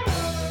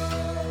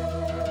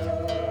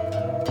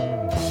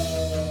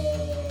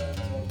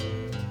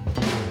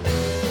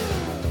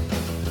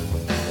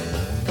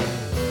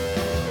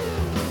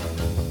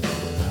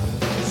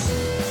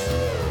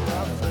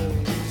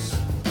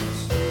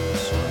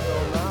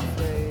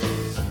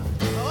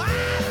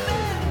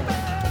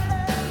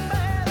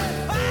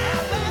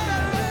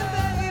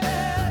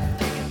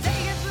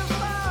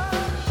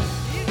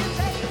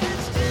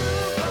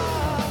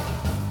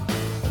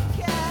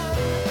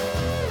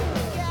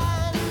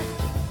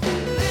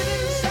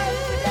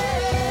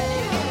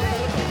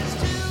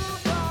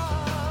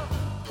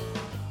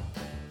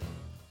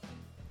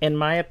 in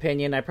my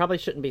opinion, I probably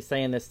shouldn't be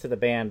saying this to the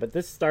band, but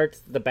this starts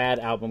the bad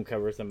album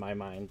covers in my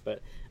mind.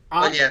 But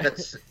Oh yeah,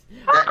 that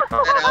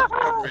album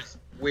cover is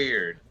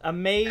weird.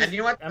 amazing, And you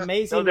know what?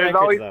 amazing So there's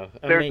records always though.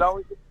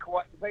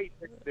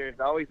 there's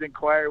always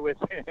inquire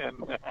within.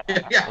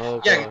 Yeah,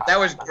 Oh, yeah, God. that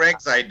was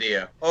Greg's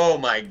idea. Oh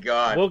my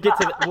God. We'll get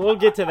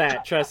to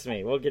that. Trust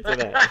me, we'll get to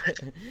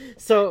that.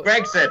 So,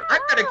 Greg said,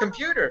 "I've got a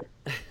computer."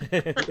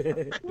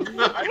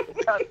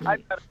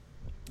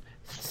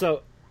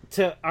 so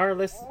to our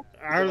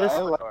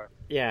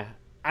yeah,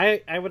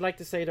 I would like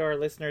to say to our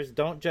listeners,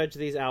 don't judge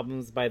these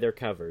albums by their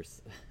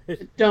covers.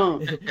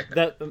 Don't.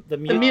 The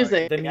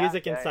music. the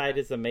music Yeah, inside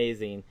is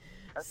amazing.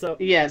 So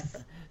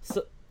Yes.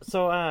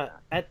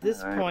 at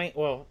this point,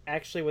 well,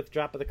 actually with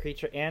Drop of the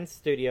Creature and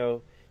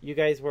Studio, you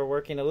guys were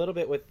working a little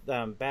bit with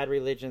Bad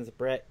Religion's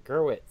Brett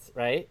Gurwitz,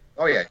 right?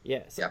 Oh yeah,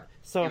 Yeah. yeah.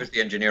 So He was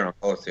the engineer on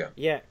both. Yeah.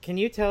 yeah, can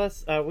you tell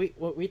us?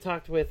 We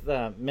talked with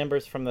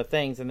members from the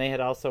Things, and they had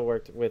also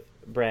worked with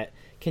Brett.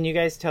 Can you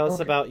guys tell us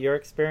about your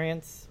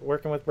experience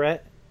working with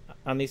Brett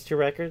on these two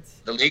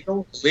records? The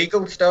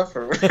legal stuff,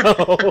 or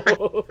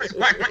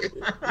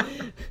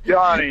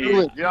Johnny.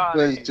 Was,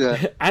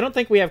 I don't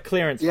think we have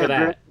clearance for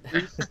that.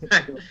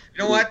 You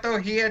know what though?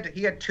 He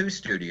had two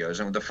studios,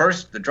 and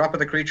the Drop of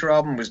the Creature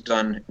album was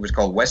done. It was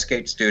called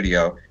Westgate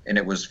Studio, and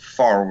it was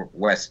far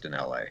west in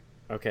L.A.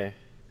 Okay.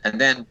 And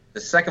then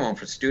the second one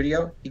for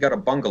studio, he got a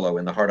bungalow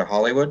in the heart of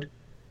Hollywood,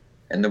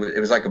 and it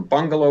was like a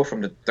bungalow from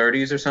the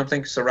 30s or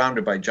something,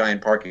 surrounded by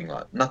giant parking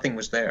lot. Nothing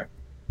was there.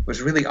 It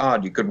was really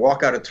odd. You could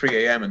walk out at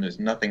 3 a.m. and there's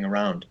nothing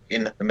around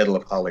in the middle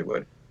of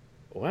Hollywood.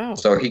 Wow.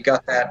 So he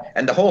got that,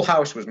 and the whole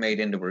house was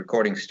made into a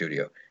recording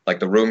studio. Like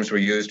the rooms were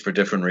used for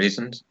different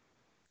reasons.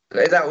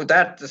 Like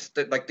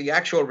the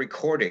actual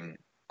recording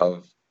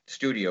of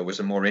studio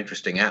was a more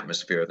interesting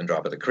atmosphere than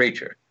Drop of the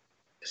Creature,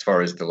 as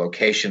far as the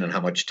location and how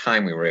much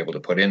time we were able to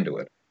put into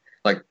it.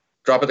 Like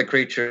Drop of the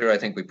Creature, I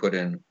think we put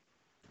in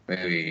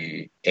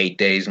maybe 8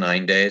 days,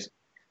 9 days.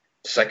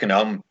 Second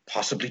album,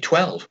 possibly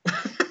 12.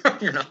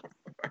 You know.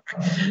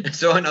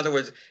 So in other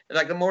words,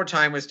 like the more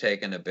time was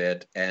taken a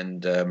bit,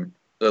 and a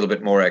little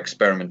bit more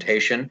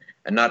experimentation,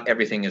 and not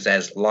everything is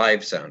as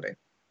live sounding.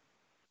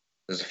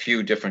 There's a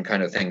few different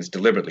kind of things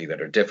deliberately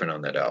that are different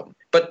on that album.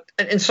 But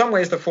in some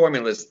ways, the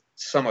formula is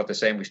somewhat the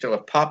same. We still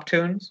have pop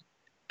tunes,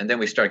 and then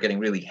we start getting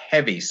really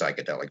heavy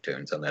psychedelic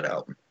tunes on that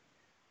album.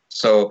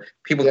 So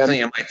people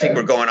might think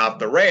we're going off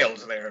the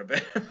rails there a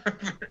bit.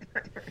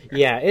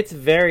 Yeah, it's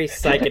very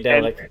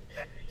psychedelic.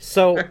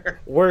 So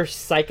were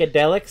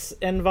psychedelics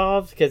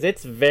involved? Because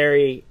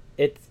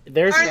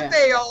there's Aren't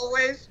they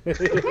always?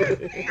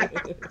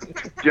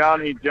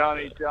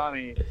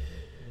 Johnny.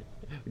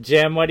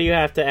 Jim, what do you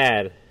have to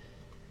add?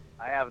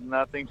 I have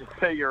nothing to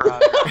say, Your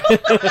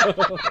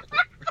Honor.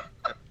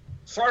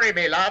 Sorry,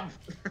 me love.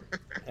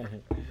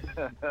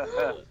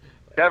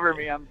 Cover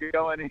me, I'm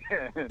going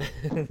in.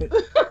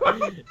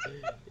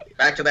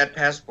 Back to that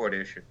passport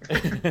issue.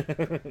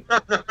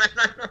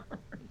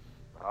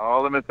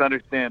 All the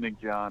misunderstanding,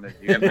 John, as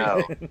you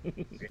know.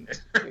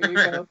 There you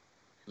go.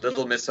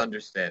 Little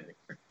misunderstanding.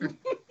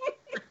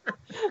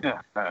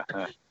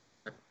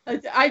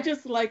 I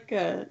just like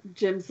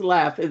Jim's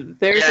laugh.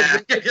 There's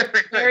a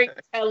very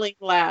telling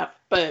laugh,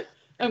 but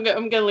I'm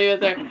going to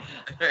leave it there.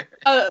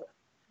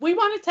 We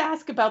wanted to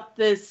ask about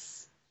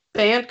this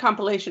band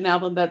compilation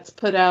album that's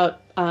put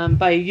out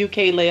by a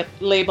UK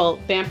label,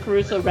 Bam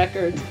Caruso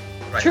Records.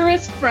 Right.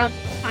 Tourist from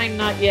Time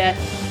Not Yet.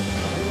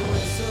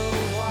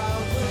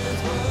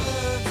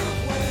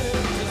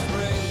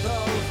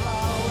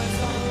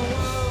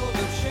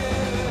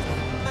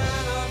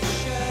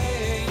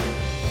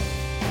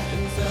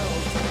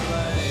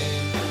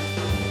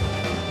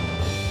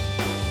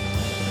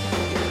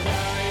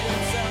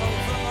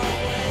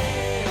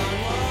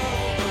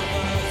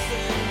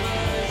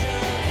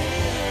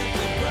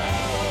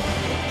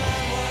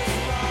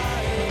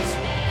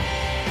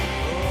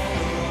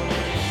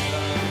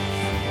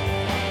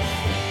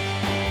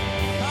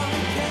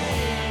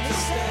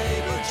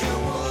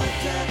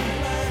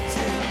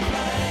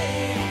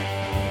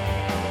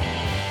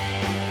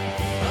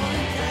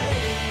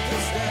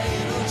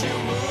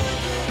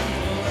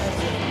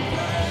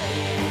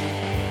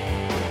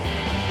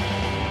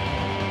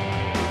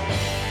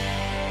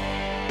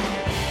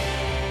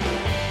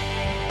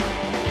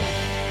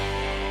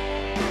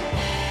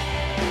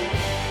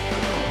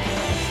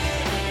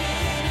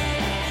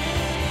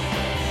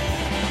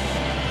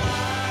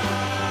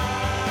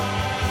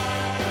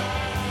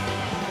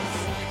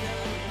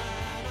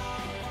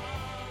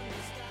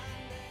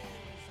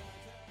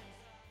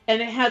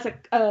 And it has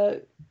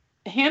a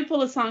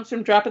handful of songs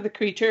from Drop of the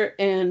Creature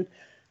and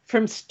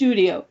from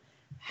Studio. Right.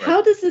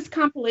 How does this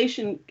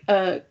compilation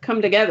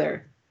come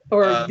together,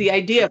 or the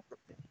idea?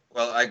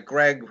 Well,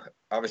 Greg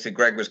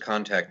was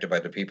contacted by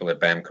the people at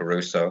Bam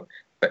Caruso,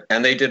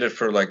 and they did it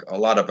for like a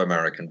lot of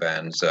American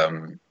bands.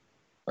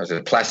 Was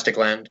it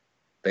Plasticland?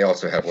 They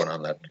also have one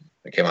on that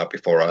came out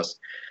before us.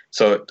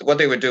 So what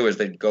they would do is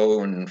they'd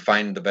go and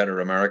find the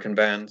better American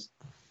bands,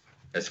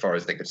 as far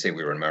as they could see.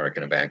 We were an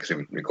American band because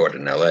we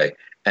recorded in L.A.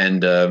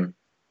 And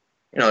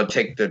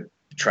take the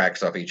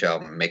tracks off each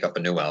album and make up a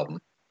new album.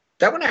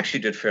 That one actually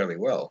did fairly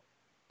well.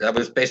 That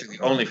was basically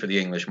only for the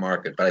English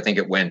market, but I think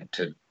it went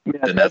to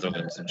the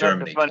Netherlands and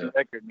Germany. That's a funny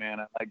record, man.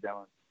 I like that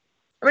one.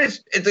 I mean,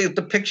 it's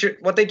the picture,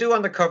 what they do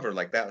on the cover,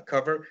 like that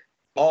cover,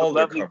 all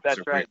their covers That's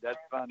are right. great. That's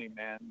funny,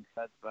 man.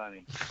 That's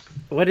funny.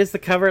 What is the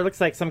cover? It looks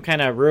like some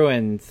kind of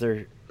ruins or...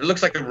 It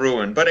looks like a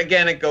ruin, but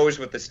again, it goes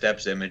with the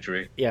Steps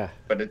imagery. Yeah.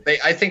 But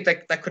I think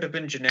that could have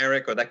been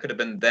generic, or that could have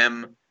been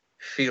them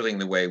feeling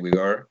the way we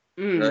are.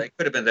 It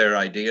could have been their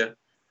idea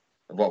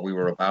of what we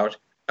were about.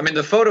 I mean,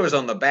 the photos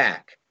on the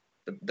back,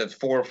 the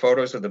 4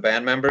 photos of the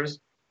band members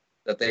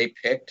that they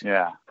picked.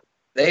 Yeah.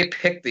 They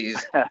picked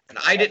these, and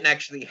I didn't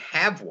actually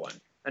have one.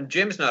 And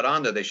Jim's not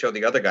on there. They show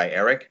the other guy,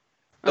 Eric.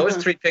 Those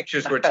 3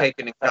 pictures were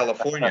taken in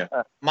California.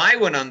 My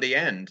one on the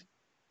end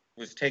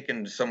was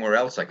taken somewhere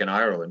else, like in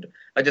Ireland.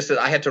 I just said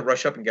I had to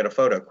rush up and get a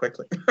photo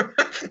quickly.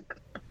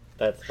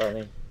 That's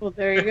funny. Well,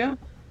 there you go.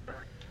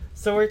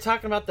 So we're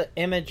talking about the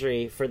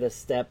imagery for the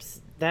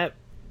Steps. That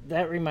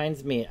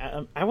reminds me.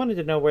 I wanted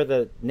to know where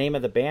the name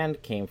of the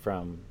band came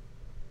from.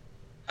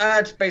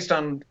 It's based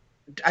on...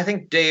 I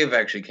think Dave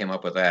actually came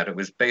up with that. It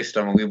was based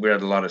on... We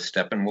read a lot of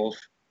Steppenwolf,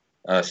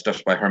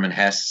 stuff by Herman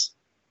Hesse.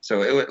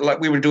 So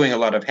we were doing a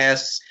lot of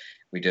Hesse.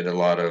 We did a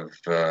lot of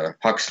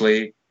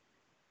Huxley.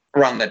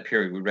 Around that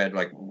period, we read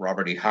like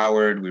Robert E.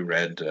 Howard. We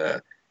read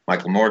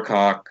Michael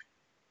Moorcock.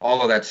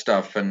 All of that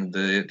stuff. And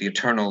the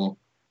eternal...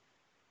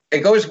 It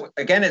goes...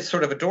 Again, it's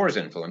sort of a Doors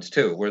influence,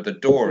 too, where the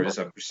door is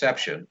a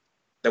perception.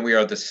 Then we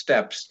are the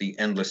steps, the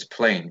endless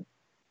plain.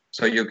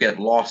 So you get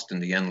lost in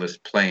the endless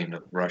plain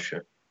of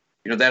Russia.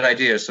 That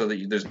idea, so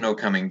that there's no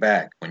coming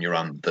back when you're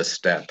on the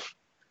step.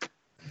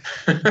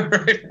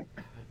 Right?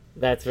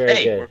 That's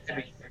very good.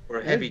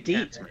 We're heavy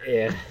cats.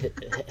 Yeah,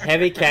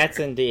 heavy cats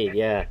indeed.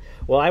 Yeah.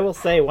 Well, I will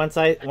say once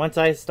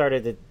I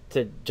started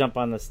to jump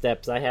on the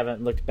steps, I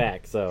haven't looked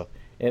back, so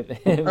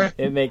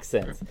it makes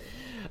sense.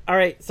 All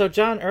right. So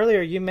John,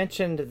 earlier you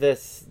mentioned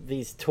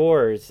these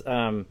tours,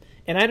 and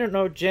I don't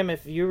know, Jim,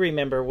 if you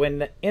remember when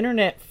the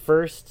internet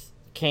first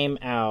came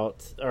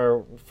out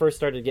or first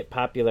started to get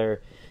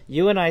popular.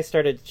 You and I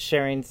started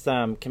sharing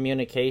some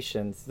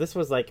communications. This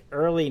was like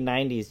early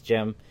 90s,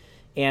 Jim.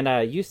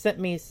 And you sent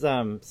me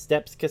some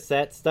Steps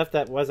cassettes, stuff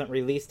that wasn't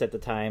released at the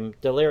time.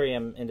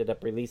 Delirium ended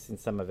up releasing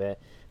some of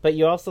it. But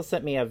you also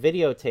sent me a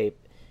videotape.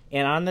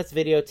 And on this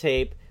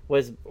videotape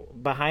was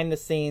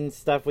behind-the-scenes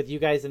stuff with you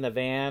guys in the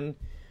van,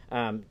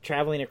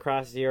 traveling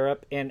across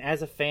Europe. And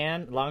as a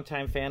fan,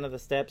 longtime fan of the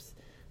Steps,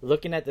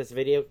 looking at this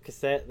video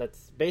cassette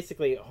that's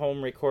basically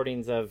home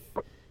recordings of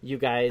you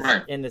guys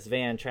in this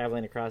van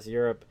traveling across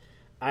Europe.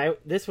 I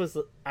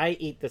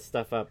eat this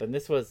stuff up, and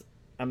this was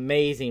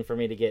amazing for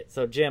me to get.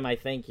 So Jim, I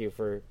thank you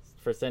for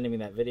sending me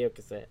that video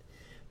cassette.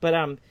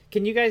 But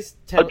can you guys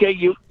tell?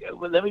 Okay,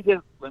 let me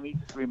just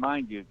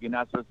remind you, you're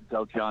not supposed to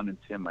tell John and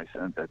Tim I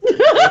sent that.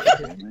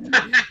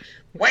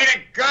 Way to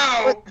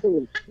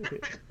go!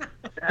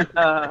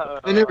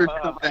 I never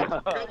come back.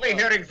 You'll be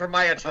hearing from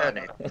my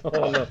attorney.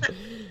 Oh, no.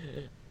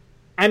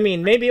 I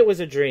mean, maybe it was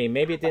a dream.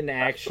 Maybe it didn't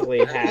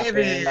actually happen.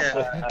 Maybe,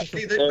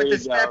 see, with the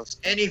Steps,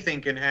 anything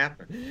can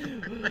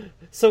happen.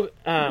 So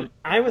I'm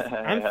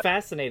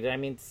fascinated. I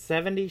mean,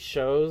 70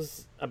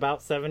 shows,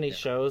 about 70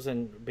 shows,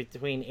 and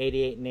between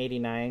 88 and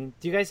 89.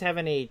 Do you guys have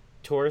any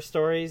tour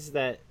stories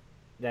that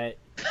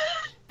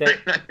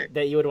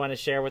you would want to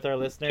share with our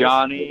listeners?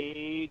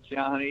 Johnny.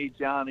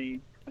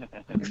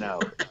 No.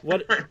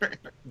 What,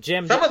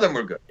 Jim? Some of them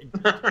were good.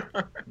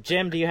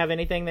 Jim, do you have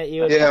anything that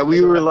you? Yeah,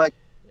 we were like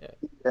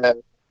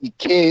the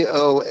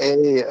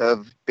KOA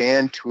of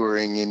band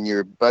touring in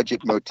your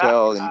budget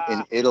motel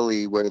in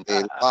Italy, where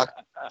they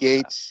locked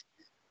gates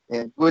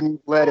and wouldn't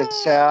let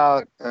us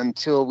out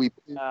until we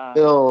paid the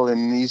bill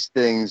and these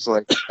things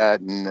like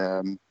that.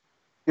 And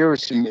there were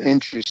some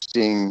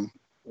interesting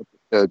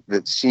episodes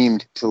that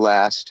seemed to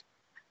last,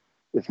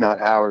 if not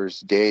hours,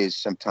 days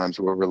sometimes,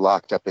 where we're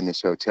locked up in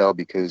this hotel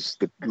because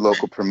the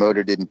local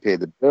promoter didn't pay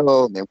the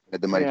bill and they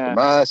wanted the money from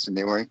us, and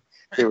they were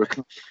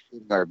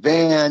confiscating our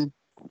van.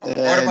 What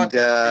And about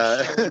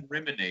the show in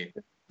Rimini?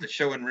 The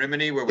show in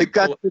Rimini where we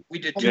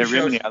did 2 shows.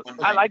 Rimini.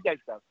 I like that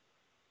stuff.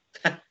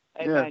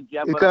 Hey, yeah, man,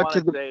 Jeff, it got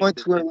to the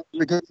point where we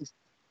were getting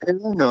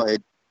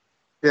paranoid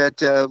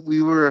that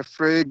we were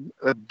afraid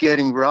of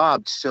getting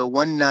robbed. So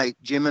one night,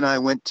 Jim and I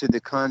went to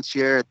the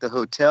concierge at the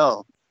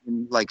hotel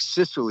in like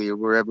Sicily or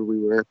wherever we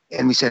were,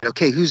 and we said,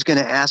 "Okay, who's going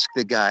to ask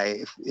the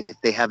guy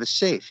if they have a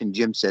safe?" And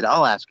Jim said,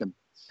 "I'll ask him."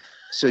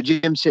 So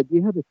Jim said, "Do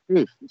you have a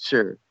safe,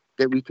 sir,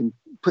 that we can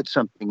put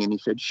something in?" He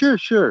said, "Sure,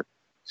 sure."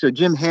 So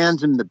Jim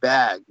hands him the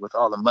bag with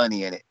all the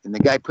money in it, and the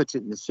guy puts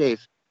it in the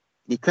safe.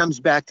 He comes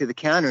back to the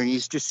counter, and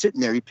he's just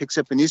sitting there. He picks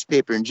up a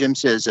newspaper, and Jim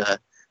says,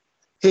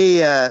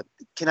 "Hey,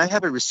 can I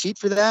have a receipt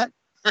for that?"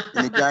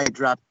 And the guy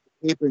dropped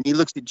the paper, and he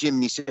looks at Jim,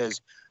 and he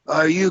says,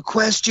 "Are you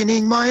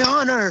questioning my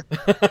honor?"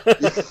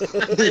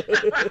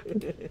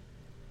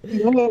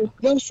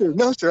 No,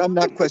 sir, I'm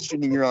not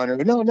questioning your honor.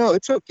 No,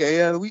 it's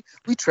okay. We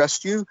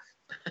trust you.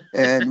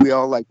 And we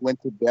all like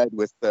went to bed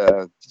with,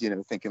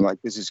 thinking like,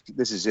 this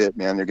is it,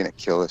 man. They're going to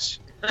kill us.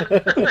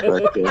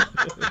 But,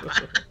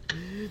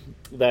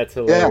 That's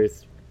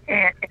hilarious.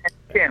 And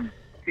Tim,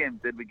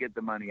 did we get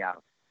the money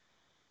out?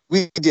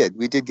 we did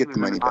get the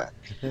money back.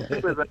 He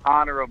was an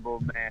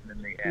honorable man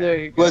in the end. There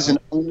you He go. was an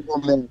honorable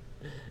man.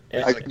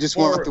 I just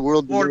want the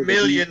world to know 4 that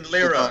million he-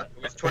 lira.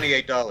 It was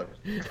 $28.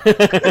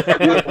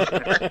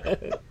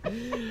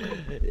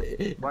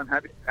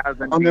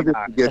 100,000 I'll never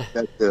dinar. forget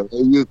that. Are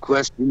you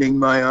questioning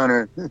my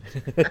honor?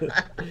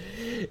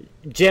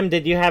 Jim,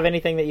 did you have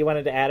anything that you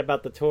wanted to add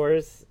about the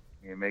tours?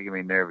 You're making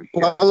me nervous.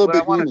 Follow What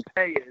I want Beguini.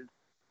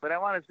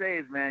 to say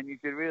is, man, you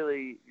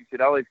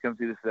should always come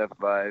see the Step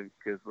 5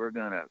 because we're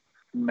gonna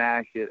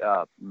smash it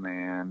up,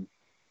 man.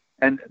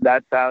 And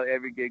that's how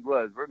every gig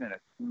was. We're gonna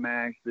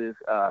smash this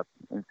up,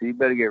 and so you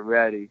better get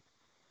ready.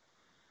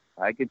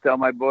 I can tell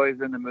my boys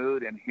are in the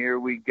mood, and here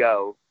we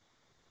go.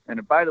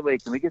 And by the way,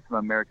 can we get some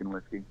American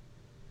whiskey?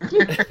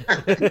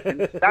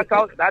 And that's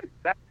all. That's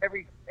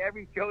every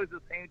show is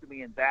the same to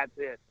me, and that's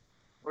it.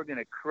 We're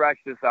gonna crush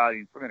this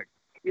audience. We're gonna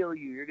kill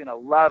you. You're gonna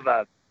love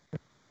us.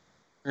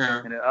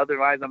 Yeah. And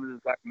otherwise, I'm gonna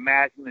start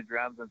mashing the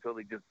drums until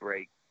they just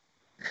break.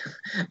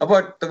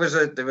 But there was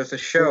a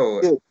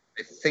show.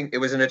 I think it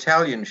was an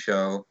Italian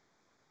show,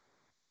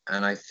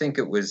 and I think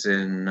it was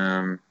in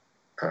I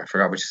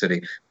forgot which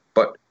city,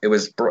 but there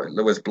was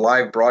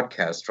live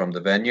broadcast from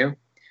the venue,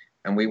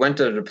 and we went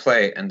to the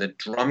play, and the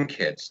drum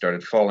kit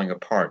started falling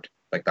apart.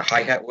 Like the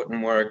hi-hat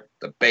wouldn't work,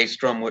 the bass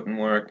drum wouldn't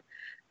work,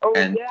 Oh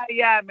and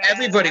yeah, man.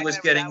 everybody I was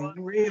remember that getting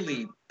one.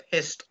 really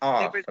pissed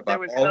off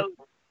about all.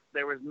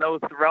 There was no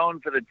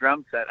throne for the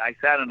drum set. I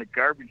sat on a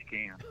garbage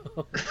can.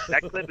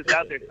 That clip is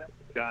out there,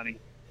 Johnny.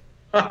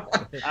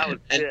 I was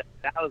pissed.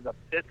 That was a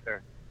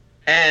pisser.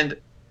 And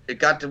it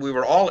got to, we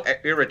were all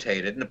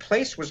irritated, and the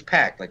place was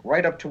packed, like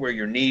right up to where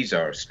your knees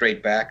are,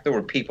 straight back. There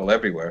were people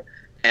everywhere.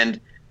 And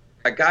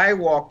a guy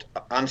walked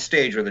on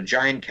stage with a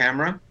giant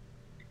camera,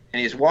 and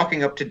he's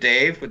walking up to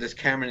Dave with his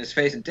camera in his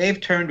face, and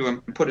Dave turned to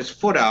him and put his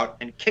foot out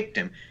and kicked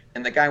him.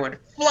 And the guy went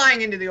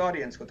flying into the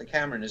audience with the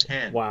camera in his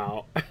hand.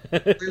 Wow.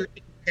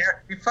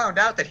 We found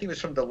out that he was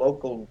from the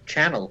local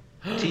channel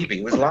TV.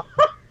 It was live.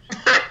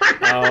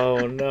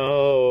 Oh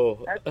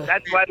no.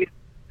 That's why we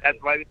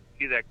didn't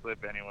see that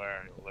clip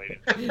anywhere,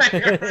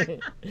 ladies.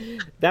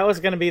 That was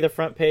going to be the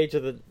front page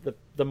of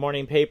the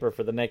morning paper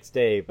for the next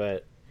day,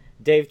 but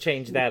Dave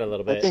changed that a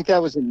little bit. I think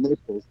that was in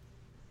Naples.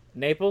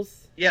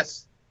 Naples?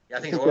 Yes. I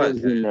think it that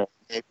was. in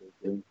Naples.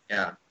 Yeah.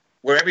 Yeah.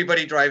 Where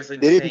everybody drives They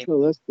didn't insane.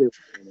 tell us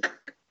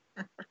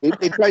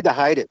they tried to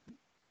hide it.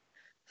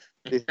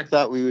 They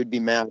thought we would be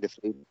mad if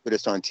they put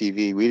us on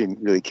TV. We didn't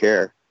really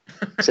care.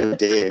 So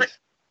Dave.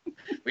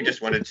 We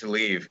just wanted to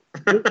leave.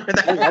 I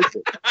liked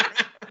it.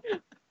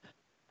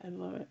 I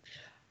love it.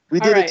 We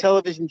All did right. a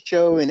television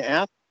show in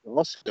Athens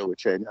also,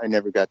 which I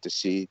never got to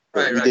see. But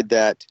Right, we right. did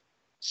that.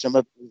 Some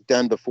of it was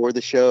done before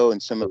the show,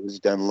 and some of it was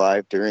done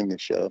live during the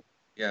show.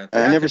 Yeah.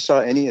 I never saw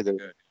any of those.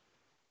 Good.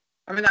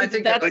 I mean, I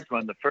think That's- Which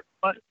one? The first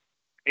one?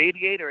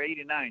 88 or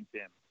 89,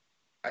 Tim?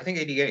 I think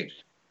 88.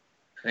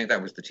 I think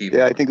that was the TV.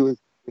 Yeah, I think it was.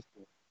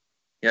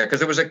 Yeah, because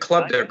there was a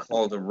club there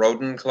called the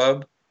Rodin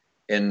Club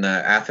in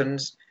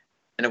Athens,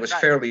 and it was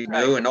Right, fairly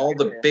right. new, and all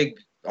the big,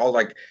 Bo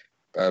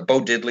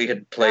Diddley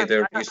had played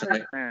there Yeah,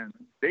 recently. man.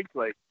 Big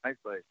place, nice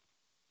place.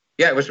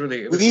 Yeah, it was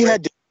really. It was We great.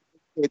 had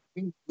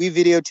we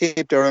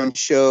videotaped our own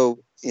show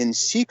in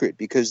secret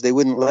because they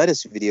wouldn't let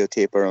us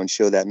videotape our own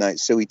show that night.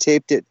 So we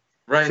taped it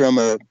right. from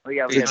a Oh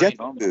yeah, we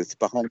projection had booth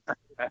behind.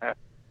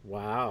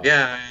 Wow.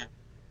 Yeah.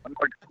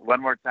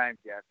 One more time,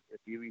 Jeff. If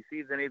you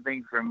received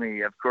anything from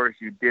me, of course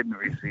you didn't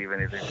receive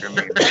anything from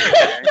me.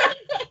 Okay?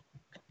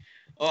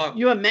 Oh,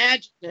 You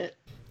imagined it.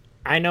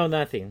 I know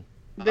nothing.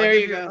 There I'll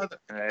you give you go.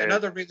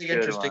 Another really Good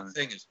interesting one.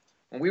 thing is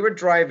when we were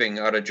driving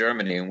out of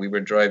Germany and we were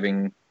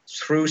driving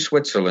through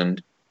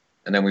Switzerland,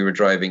 and then we were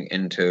driving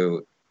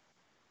into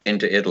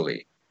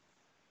Italy.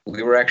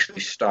 We were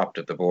actually stopped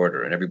at the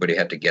border, and everybody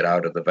had to get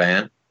out of the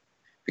van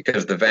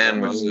because the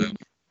van was.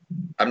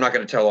 I'm not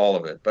going to tell all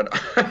of it, but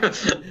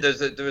there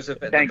was a.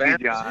 Thank you,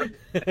 John.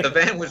 The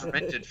van was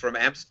rented from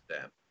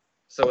Amsterdam,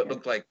 so it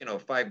looked like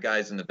 5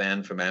 guys in the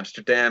van from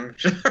Amsterdam.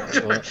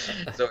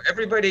 So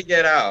everybody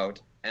get out,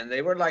 and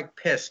they were like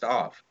pissed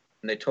off,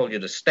 and they told you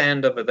to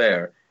stand over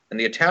there. And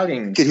the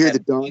Italians You could hear had the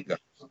dog. machine guns.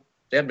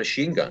 They had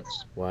machine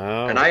guns,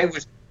 Wow. and I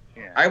was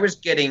Yeah.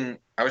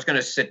 going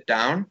to sit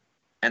down,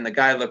 and the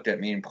guy looked at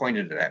me and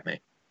pointed it at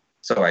me.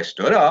 So I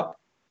stood up,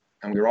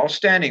 and we were all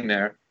standing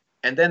there.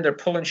 And then they're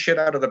pulling shit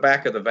out of the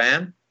back of the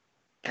van,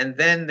 and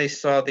then they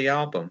saw the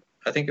album.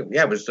 I think it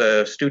was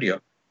the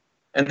studio,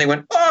 and they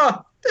went,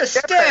 "Oh, the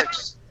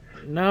Steps!"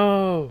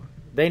 No.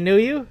 They knew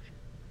you?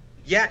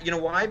 Yeah, you know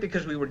why?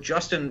 Because we were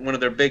just in one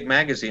of their big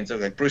magazines. It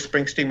was like Bruce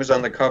Springsteen was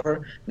on the cover,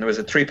 and there was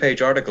a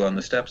 3-page article on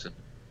the Steps.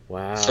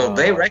 Wow. So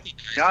they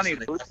recognized Johnny,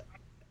 us.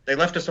 They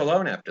left us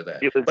alone after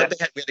that. It was But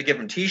that- we had to give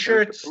them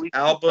T-shirts, police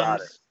got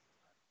albums.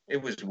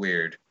 It was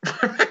weird.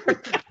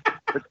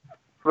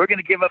 We're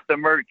gonna give up the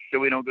merch so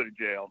we don't go to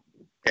jail.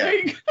 There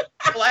you go.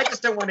 Well, Well, I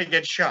just don't want to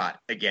get shot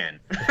again.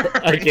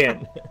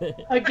 Again.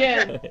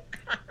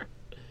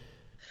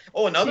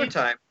 Oh, another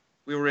time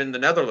we were in the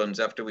Netherlands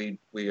after we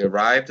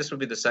arrived. This would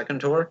be the second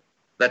tour,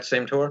 that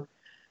same tour,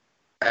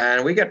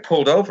 and we got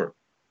pulled over,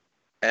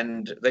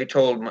 and they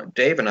told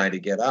Dave and I to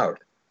get out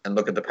and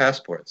look at the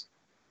passports.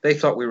 They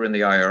thought we were in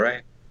the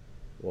IRA.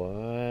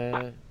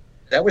 What?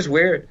 That was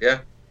weird. Yeah.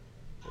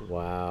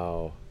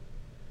 Wow.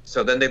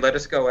 So then they let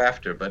us go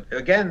after, but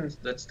again,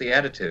 that's the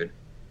attitude.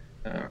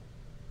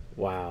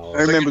 Wow.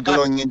 I remember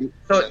going into.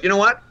 So you know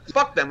what?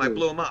 Fuck them. I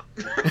blew them up.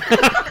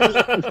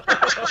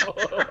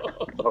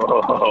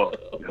 Oh,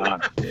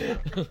 God.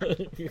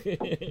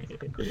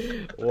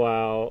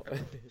 Wow.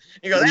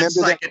 You go, that's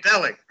Remember that-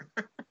 psychedelic.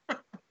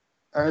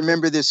 I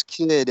remember this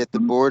kid at the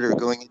border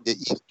going into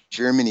East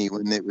Germany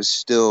when it was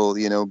still,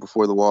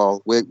 before the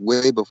wall,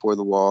 way before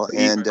the wall,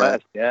 and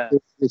Yeah.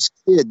 this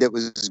kid that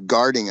was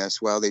guarding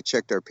us while they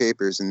checked our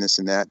papers and this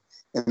and that,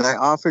 and I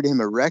offered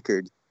him a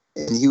record,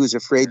 and he was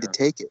afraid to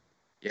take it.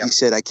 Yep. He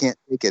said, "I can't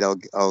take it. I'll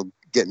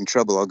get in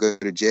trouble. I'll go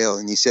to jail."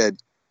 And he said,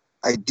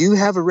 "I do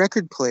have a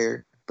record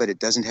player, but it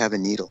doesn't have a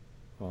needle."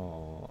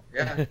 Oh.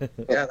 Yeah,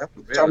 that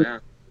was real. Yeah.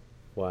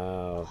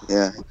 Wow.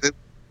 Yeah,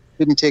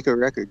 couldn't take a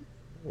record.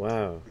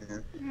 Wow.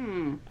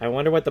 I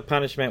wonder what the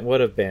punishment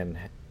would have been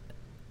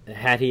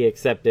had he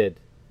accepted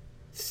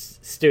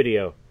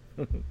studio.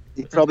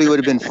 He probably would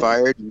have been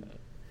fired and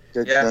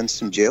Yeah. done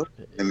some jail,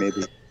 and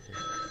maybe.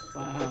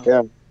 Wow.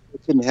 Yeah, we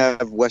couldn't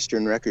have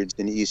Western records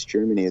in East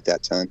Germany at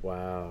that time.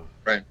 Wow.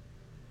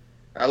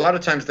 A lot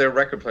of times their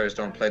record players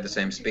don't play the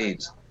same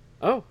speeds.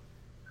 Oh.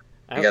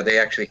 Yeah, they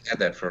actually had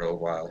that for a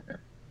while. Yeah.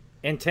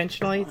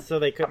 Intentionally, so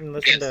they couldn't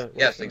listen to.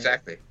 Yes,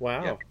 exactly.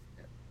 Wow. Yeah.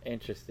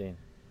 Interesting.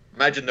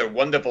 Imagine the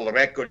wonderful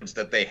records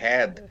that they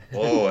had.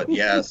 Oh,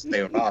 yes,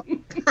 they rock.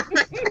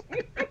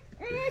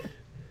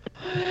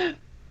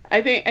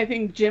 I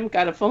think Jim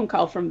got a phone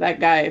call from that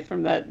guy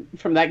from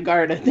that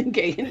guard. I think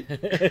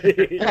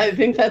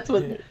that's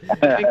what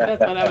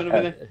happened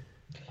over there.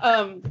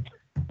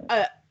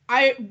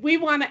 We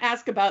want to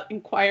ask about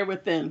Inquire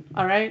Within.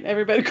 All right,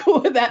 everybody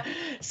cool with that?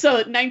 So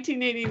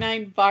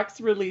 1989,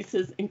 Vox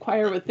releases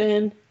Inquire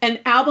Within, an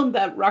album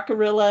that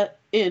Rockarilla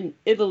in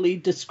Italy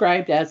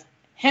described as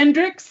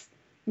Hendrix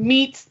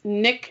meets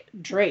Nick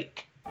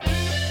Drake.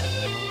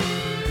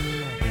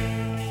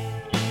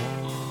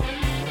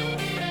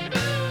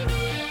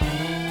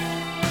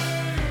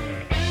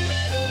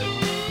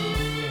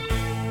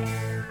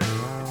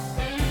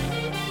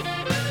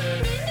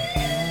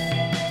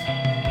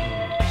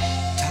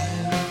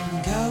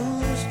 Time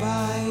goes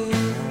by,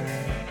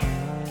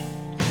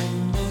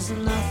 and there's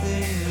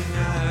nothing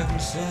I can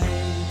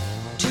say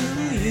to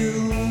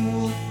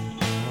you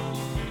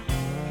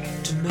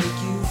to make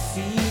you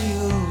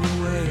feel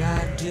the way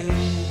I do.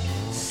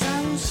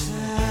 So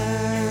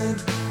sad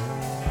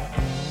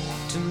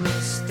to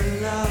miss the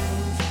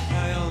love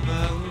I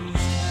almost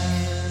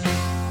had.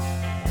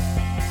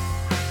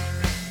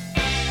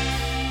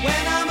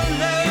 When I'm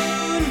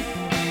alone,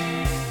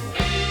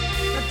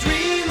 I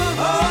dream of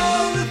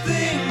all the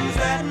things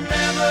that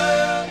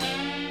never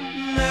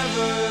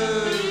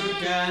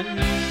can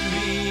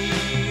be.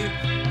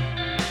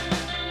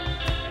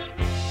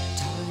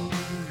 Time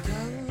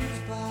goes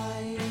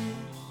by.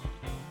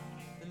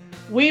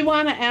 We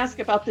want to ask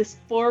about this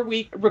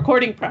 4-week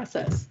recording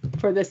process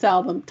for this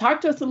album.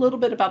 Talk to us a little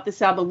bit about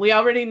this album. We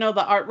already know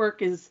the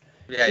artwork is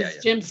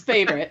Jim's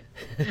favorite.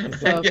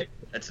 So. Yeah,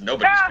 that's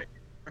nobody's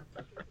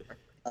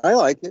I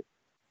like it.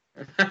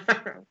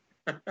 favorite.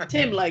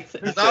 Tim likes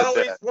it. There's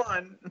always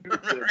one.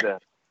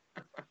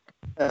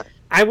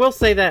 I will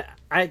say that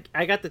I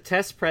got the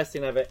test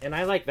pressing of it, and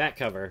I like that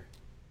cover.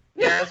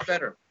 Yeah, that's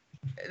better.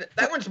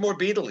 That one's more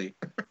Beatley.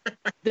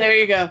 There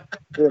you go.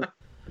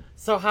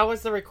 So how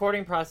was the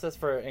recording process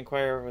for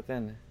Inquire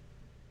Within?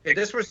 Yeah,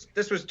 this was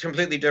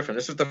completely different.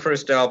 This was the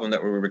first album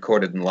that we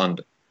recorded in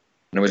London,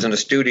 and it was in a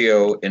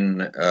studio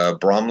in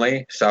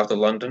Bromley, south of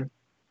London.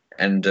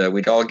 And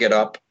we'd all get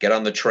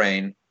on the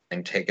train,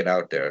 and take it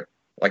out there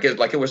like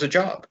it was a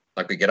job.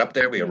 Like we get up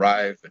there, we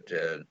arrive at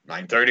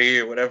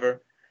 9:30 or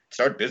whatever,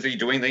 start busy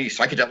doing the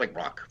psychedelic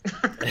rock.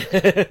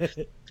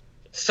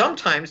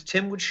 Sometimes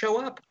Tim would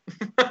show up.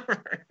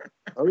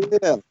 Oh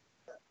yeah,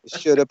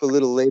 showed up a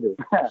little later.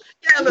 Yeah,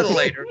 a little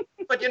later.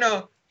 But,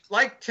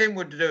 like Tim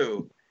would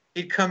do,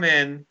 he'd come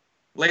in,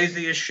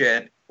 lazy as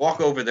shit,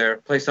 walk over there,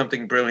 play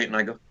something brilliant, and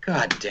I go,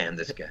 God damn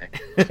this guy.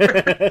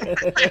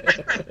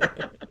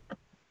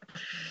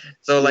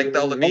 So, like,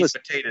 all the meat and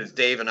potatoes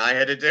Dave and I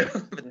had to do,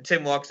 and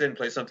Tim walks in and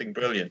plays something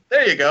brilliant.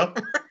 There you go.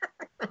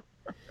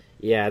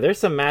 Yeah, there's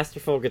some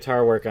masterful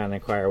guitar work on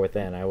Inquire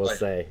Within, I will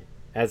say.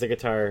 As a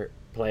guitar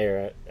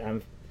player,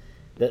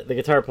 the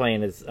guitar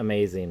playing is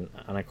amazing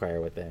on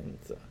Inquire Within.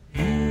 So.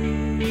 You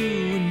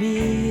and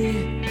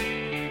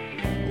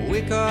me,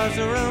 we cause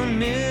our own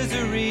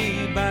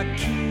misery by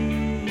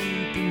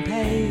keeping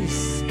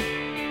pace.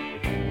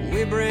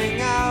 We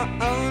bring our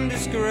own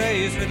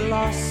disgrace with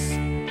loss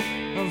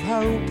of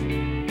hope.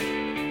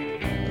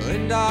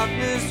 In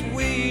darkness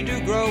we do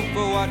grope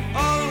for what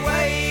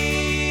always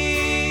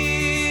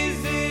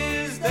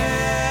is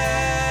there.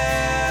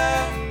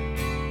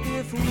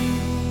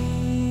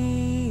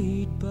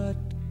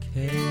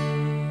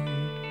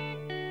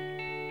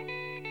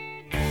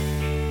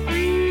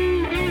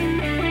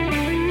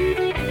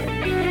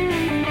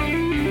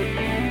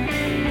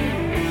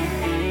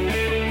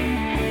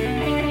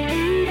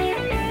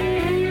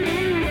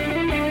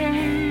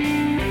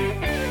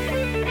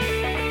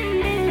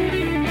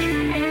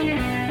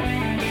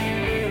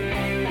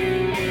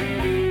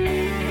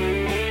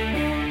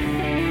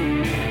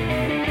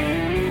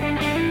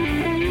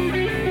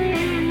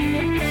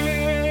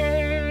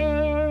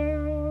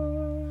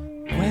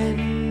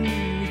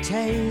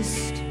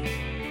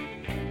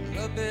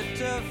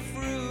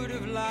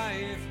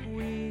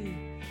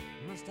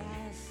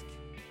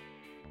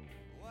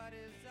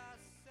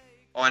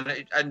 Oh,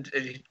 and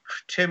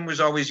Tim was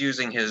always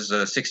using his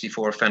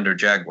 64 Fender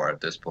Jaguar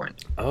at this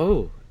point.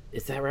 Oh,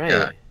 is that right?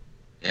 Yeah.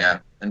 Yeah,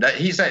 and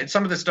he's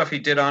some of the stuff he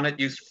did on it.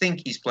 You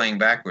think he's playing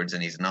backwards,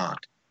 and he's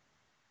not.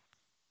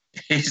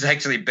 He's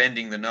actually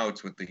bending the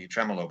notes with the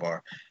tremolo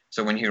bar.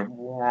 So when you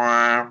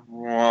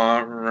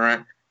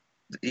hear,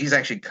 he's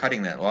actually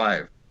cutting that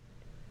live.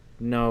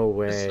 No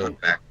way. It's not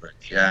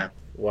backwards. Yeah.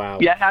 Wow.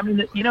 Yeah, I mean,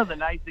 the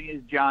nice thing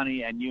is,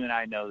 Johnny, and you and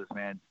I know this,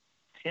 man.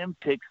 Tim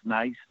picks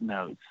nice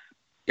notes.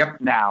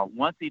 Yep. Now,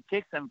 once he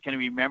picks them, can he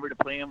remember to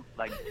play them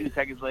like 2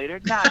 seconds later?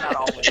 Nah, not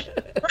always.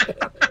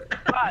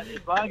 But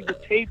as long as the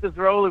tape is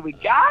rolling, we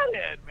got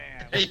it,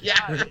 man.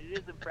 Yeah. It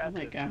is Oh impressive.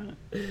 my God.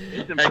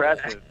 It's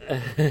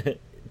impressive.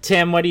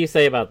 Tim, what do you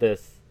say about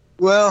this?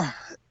 Well,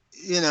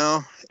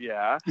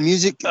 Yeah.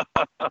 music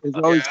has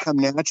always come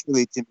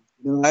naturally to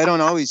me. I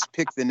don't always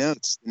pick the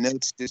notes. The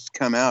notes just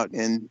come out.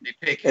 And They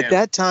pick at him.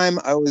 that time,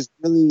 I was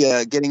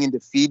really getting into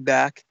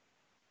feedback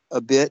a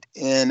bit,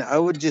 and I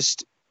would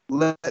just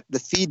let the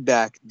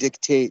feedback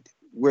dictate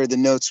where the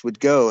notes would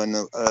go.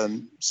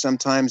 And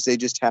sometimes they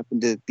just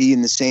happened to be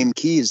in the same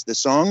key as the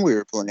song we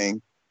were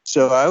playing.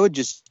 So I would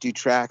just do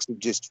tracks of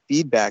just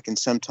feedback, and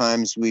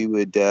sometimes we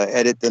would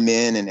edit them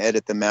in and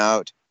edit them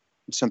out.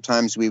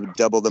 Sometimes we would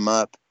double them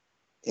up.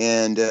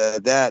 And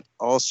that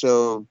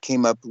also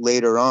came up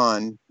later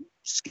on,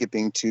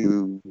 skipping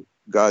to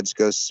Gods,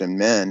 Ghosts, and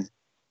Men.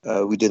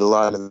 We did a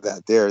lot of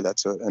that there.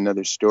 That's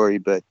another story.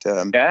 But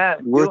Yeah.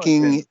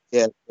 working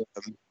at,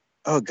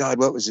 oh God,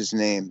 what was his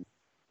name?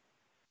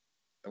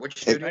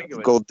 Which At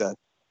studio? Gold Dust.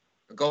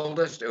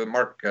 Goldust,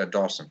 Mark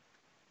Dawson.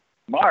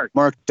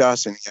 Mark.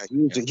 Dawson.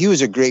 Yeah, he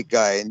was a great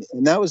guy, and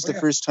that was the yeah.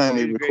 first time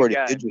we He's a great recorded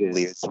guy.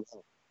 digitally as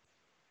well.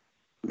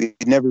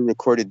 We'd never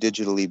recorded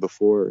digitally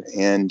before,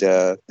 and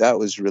that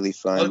was really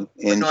fun.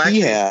 Well, and no, he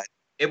actually, had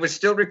It was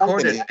still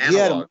recorded He had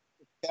analog.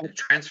 It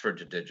transferred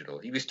to digital.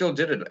 He still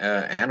did it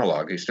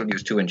analog. He still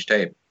used 2-inch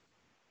tape.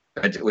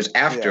 But it was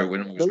after, Yeah.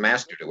 when it was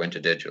mastered, it went to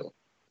digital.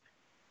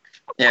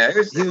 Yeah,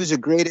 he was a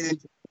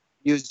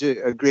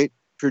great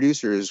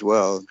producer as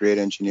well, a great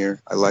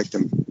engineer. I liked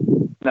him.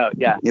 No,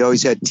 yeah. He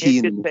always had tea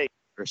in Good the tape.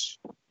 verse.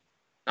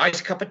 nice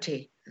cup of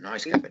tea.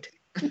 Nice cup of tea.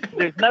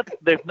 There's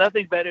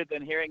nothing better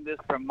than hearing this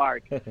from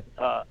Mark.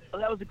 Well,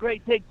 that was a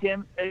great take,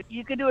 Tim.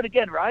 You can do it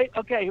again, right?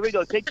 Okay, here we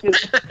go. Take 2.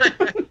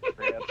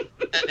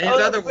 And his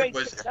Oh, other great.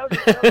 one was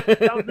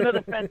That was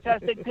another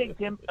fantastic take,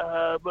 Tim.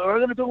 But we're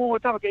going to do one more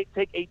time. Okay,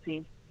 take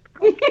 18.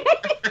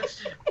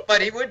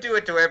 but he would do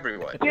it to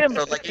everyone. Jim,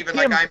 So like even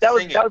Jim, like I'm that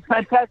was singing.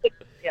 fantastic.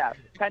 Yeah,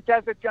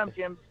 fantastic jump,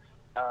 Jim.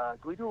 Can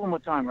we do it one more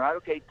time, right?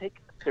 Okay, take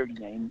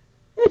 39.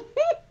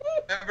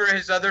 Remember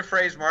his other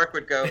phrase, Mark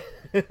would go,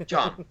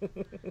 John,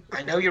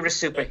 I know you're a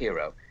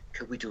superhero.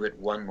 Could we do it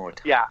one more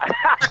time? Yeah.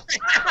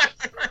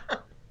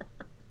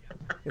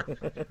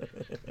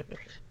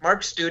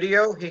 Mark's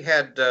studio, he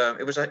had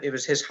it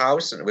was his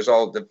house, and it was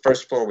all, the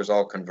first floor was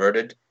all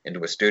converted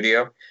into a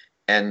studio,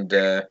 and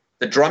the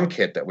drum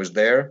kit that was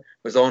there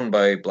was owned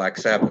by Black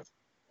Sabbath.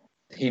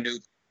 He knew,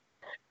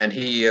 and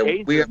he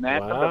Cases,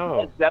 man. Wow.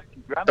 Led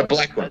Zeppelin drummer. The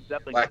black one. Led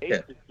Zeppelin Black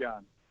cases, kit.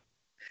 John.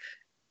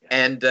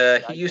 and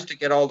he used to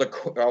get all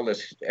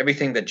this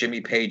everything that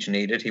Jimmy Page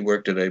needed. He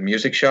worked at a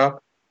music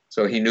shop,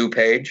 so he knew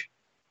Page,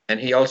 and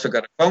he also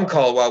got a phone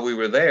call while we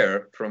were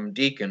there from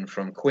Deacon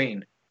from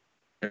Queen.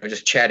 We were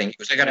just chatting. He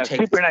goes, "I got to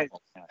take super this nice.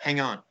 call. Hang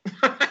on."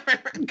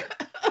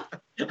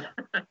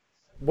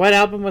 What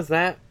album was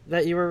that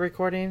you were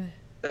recording?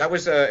 That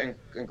was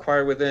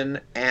Inquire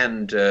Within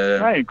and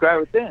Right, Inquire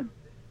Within.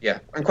 yeah,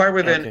 Inquire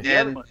Within Okay.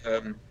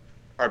 and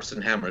Harps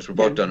and Hammers were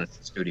both done in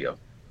the studio.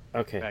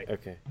 Okay, Right.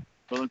 okay.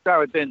 Well, Inquire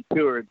Within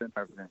tour than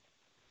Inquire Within.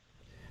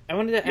 I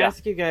wanted to Yeah.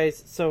 ask you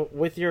guys, so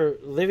with your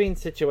living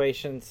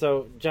situation,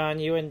 so John,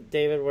 you and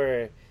David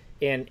were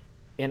in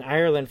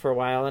Ireland for a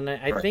while, and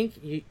I Right. think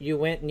you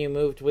went and you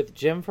moved with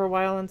Jim for a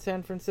while in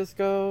San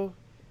Francisco.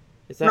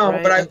 Is that No,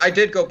 right? but I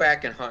did go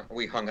back and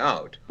we hung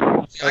out.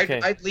 Okay.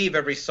 I'd leave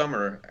every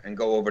summer and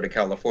go over to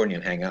California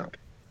and hang out.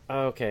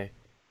 Oh, okay.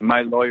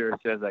 My lawyer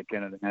says I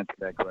cannot answer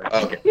that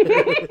question.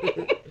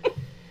 Okay.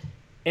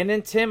 And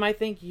then Tim, I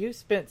think you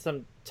spent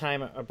some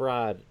time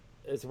abroad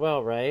as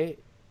well, right?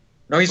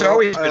 No, he's Well,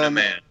 always been a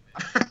man.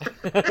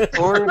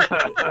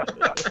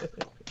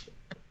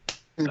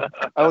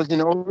 I was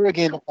in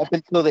Oregon up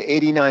until the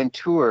 89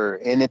 tour.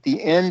 And at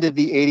the end of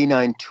the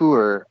 89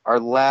 tour, our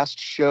last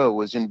show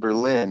was in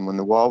Berlin when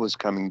the wall was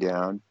coming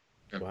down.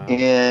 Wow.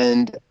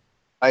 And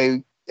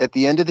at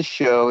the end of the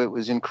show, it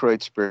was in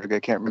Kreuzberg. I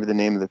can't remember the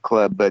name of the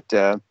club, but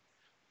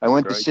I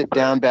went to sit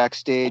down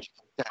backstage,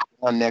 sat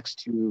down next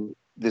to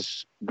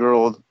this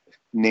girl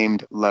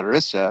named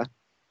Larissa,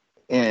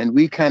 and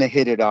we kind of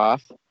hit it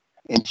off.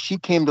 And she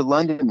came to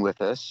London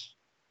with us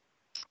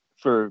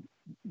for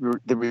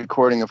the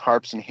recording of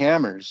Harps and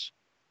Hammers.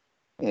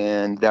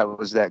 And that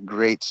was that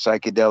great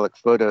psychedelic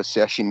photo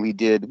session we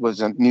did.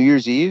 Was on New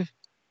Year's Eve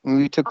when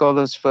we took all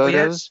those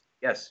photos.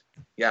 Yes.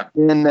 Yeah.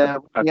 And I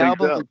the think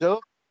album so.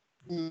 was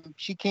over.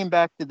 She came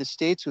back to the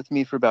States with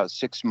me for about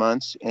 6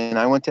 months, and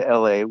I went to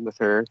LA with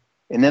her.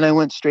 And then I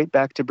went straight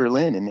back to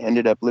Berlin and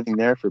ended up living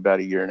there for about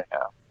a year and a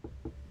half.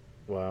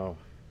 Wow.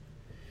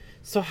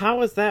 So how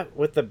was that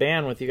with the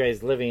band, with you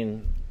guys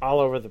living all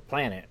over the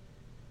planet?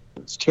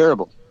 It's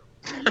terrible.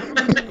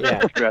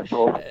 Yeah.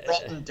 Stressful.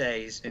 Rotten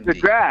days, It's a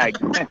indeed. drag.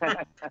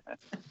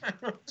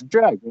 It's a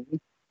drag. Man.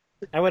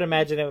 I would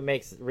imagine it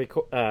makes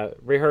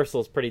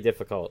rehearsals pretty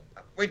difficult.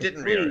 We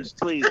didn't Please, realize.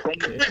 please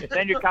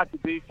send your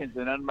contributions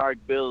and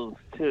unmarked bills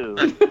too.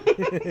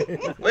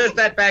 Where's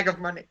that bag of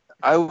money?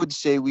 I would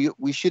say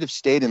we should have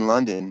stayed in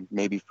London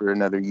maybe for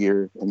another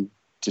year and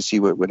to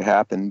see what would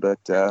happen. But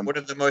One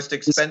of the most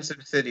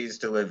expensive cities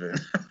to live in.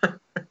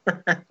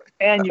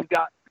 And you've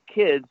got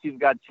kids, you've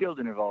got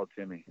children involved,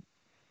 Timmy.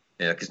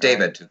 Yeah, because Dave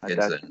had 2 kids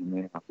That's, then.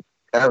 you know,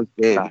 that was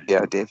Dave.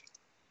 Yeah, Dave.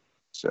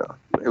 So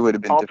it would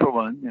have been all different. for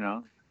one, you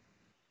know.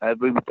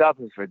 We would stop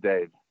this for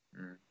Dave.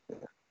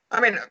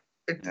 I mean,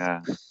 Yeah.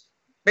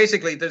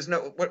 basically, there's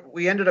no. What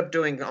we ended up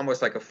doing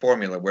almost like a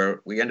formula where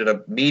we ended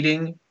up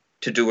meeting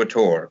to do a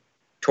tour.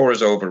 Tour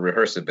is over,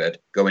 rehearse a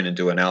bit, go in and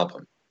do an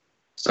album.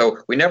 So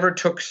we never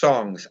took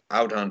songs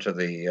out onto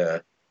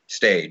the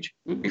stage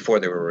before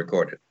they were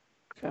recorded.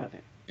 Got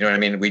it. You know what I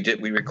mean?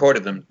 We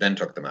recorded them, then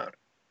took them out.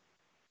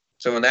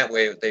 So in that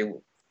way, they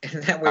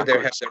have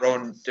their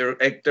own.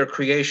 They're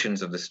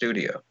creations of the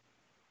studio,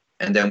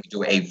 and then we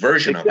do a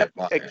version of it.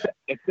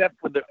 Except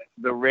for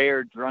the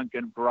rare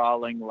drunken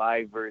brawling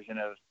live version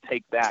of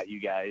Take That, you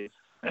guys.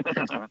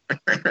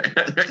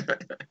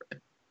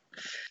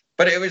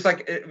 But it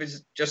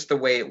was just the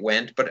way it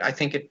went. But I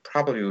think it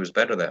probably was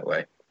better that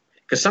way,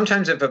 because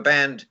sometimes if a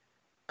band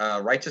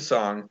writes a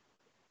song,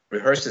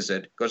 rehearses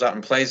it, goes out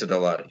and plays it a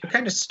lot, you're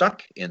kind of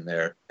stuck in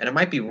there, and it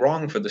might be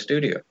wrong for the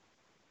studio.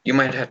 You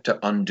might have to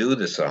undo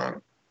the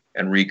song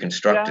and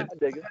reconstruct Yeah, it. I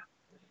dig it.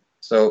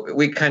 So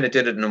we kind of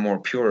did it in a more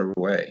pure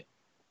way.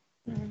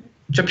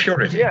 To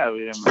purity. Yeah,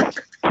 we didn't.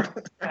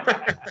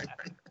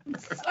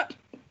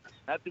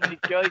 Not too many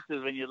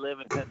choices when you live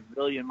in 10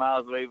 billion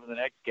miles away from the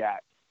next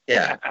cat.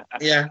 Yeah.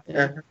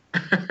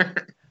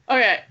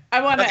 Okay,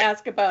 I want to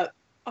ask about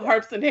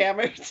Harps and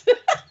Hammers.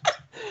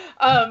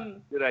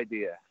 Good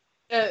idea.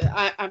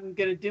 I'm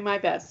going to do my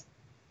best.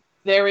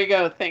 There we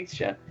go. Thanks,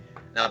 Chef.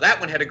 Now that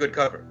one had a good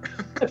cover.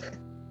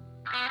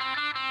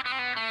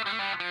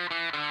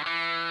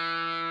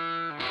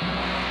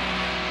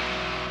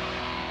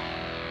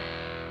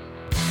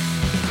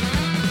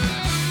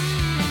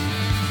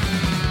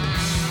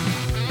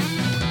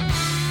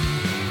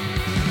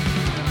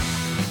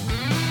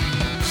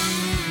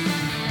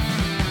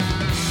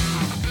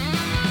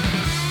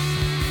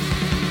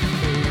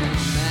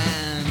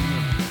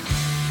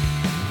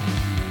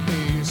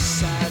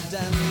 Sad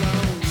and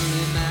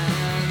lonely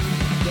man,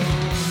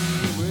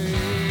 don't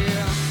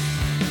wear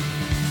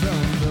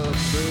from the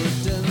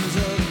burdens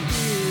of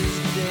his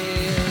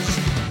days,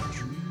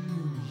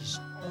 dreams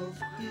of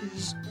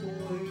his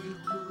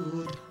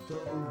boyhood,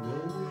 the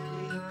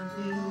rolling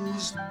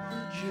hills,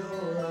 the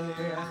joy,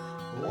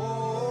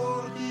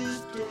 all his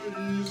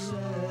days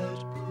at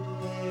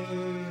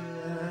play.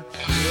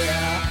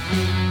 Yeah,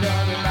 in the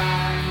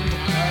land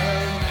of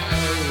hope,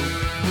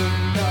 in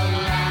the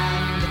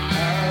land of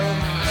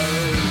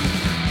hope.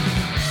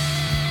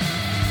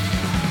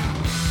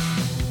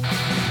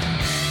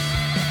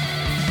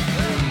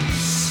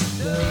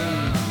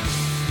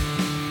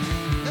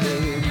 A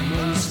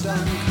most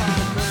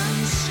uncommon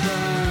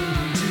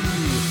stone to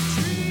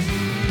dream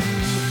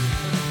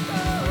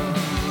of,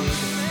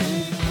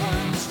 make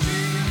one's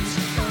dreams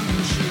come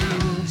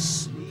true.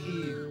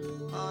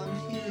 Sleep on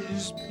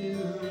his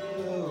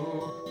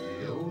pillow.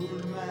 The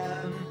old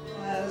man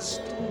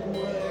passed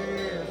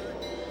away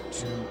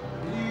to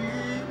be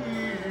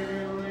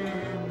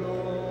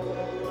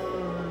reborn.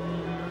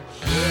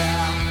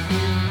 Yeah,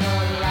 in the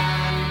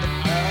land of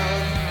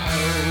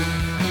hope,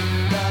 in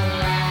the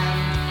land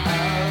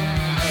of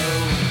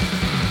hope.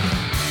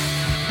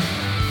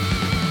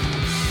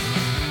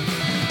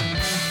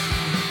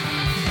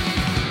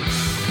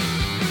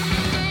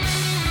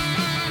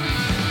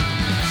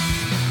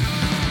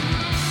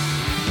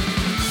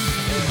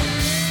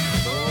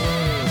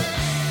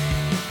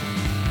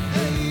 A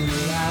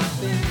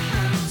laughing,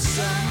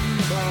 handsome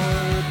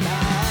boy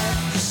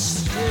back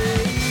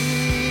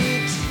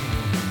straight.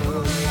 For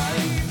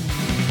life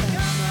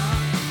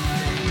cannot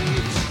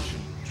wait.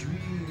 He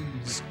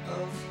dreams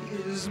of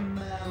his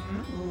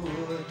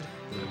manhood,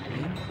 the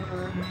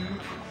woman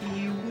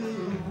he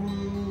will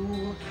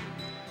woo,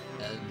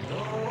 and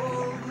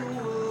all the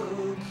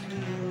world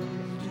he'll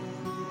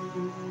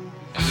do.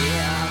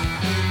 Yeah,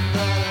 in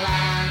the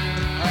land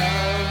of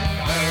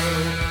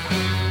hope,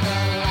 in the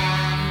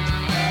land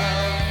of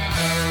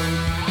hope,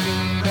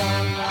 in the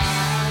land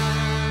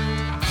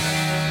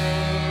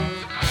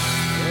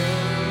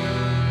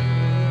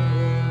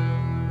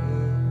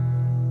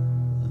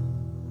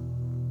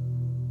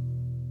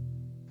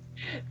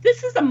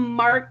This is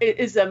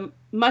a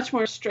much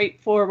more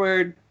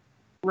straightforward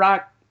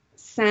rock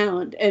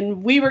sound,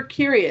 and we were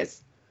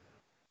curious,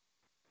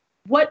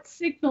 what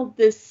signaled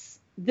this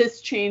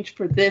change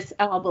for this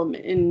album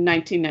in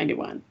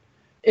 1991?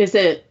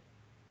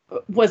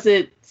 Was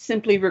it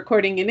simply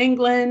recording in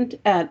England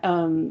at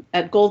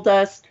Gold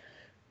Dust?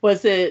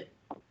 Was it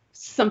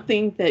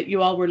something that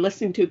you all were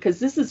listening to? Because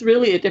this is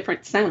really a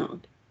different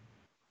sound.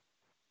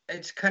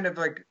 It's kind of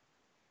like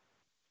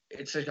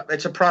it's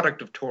a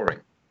product of touring.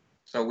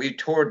 So we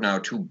toured now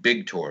 2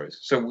 big tours.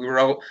 So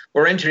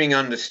we're entering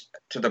on this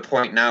to the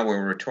point now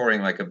where we're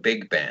touring like a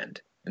big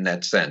band in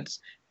that sense.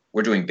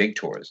 We're doing big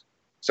tours.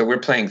 So we're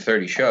playing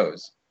 30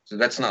 shows. So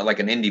that's not like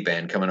an indie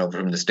band coming over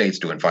from the States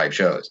doing 5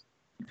 shows.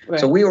 Right.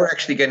 So we were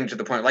actually getting to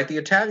the point, like the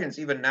Italians,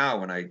 even now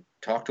when I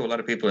talk to a lot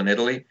of people in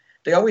Italy,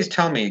 they always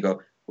tell me,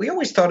 we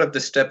always thought of the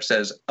Steps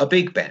as a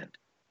big band.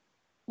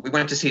 We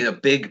went to see a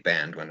big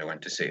band when they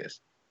went to see us.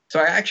 So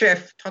I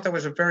thought that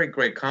was a very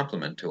great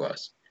compliment to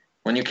us.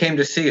 When you came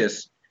to see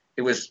us,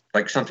 it was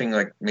like something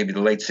like maybe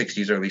the late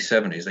 60s, early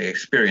 70s. They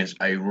experienced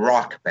a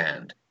rock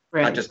band,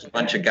 Right. not just a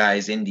bunch of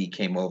guys indie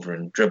came over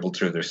and dribbled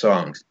through their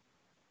songs.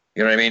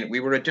 You know what I mean? We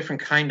were a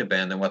different kind of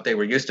band than what they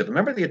were used to.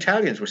 Remember, the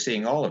Italians were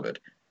seeing all of it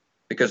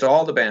because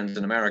all the bands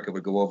in America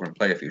would go over and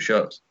play a few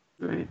shows.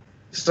 Right.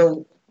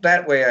 So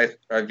that way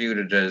I viewed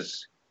it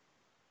as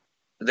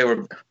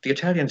the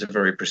Italians are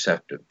very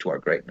perceptive to our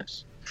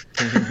greatness.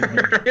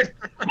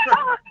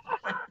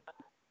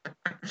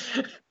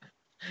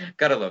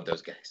 Gotta love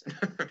those guys.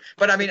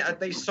 But I mean,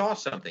 they saw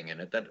something in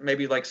it that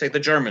maybe, like, say, the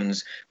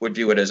Germans would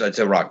view it as it's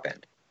a rock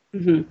band.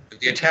 Mm-hmm.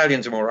 The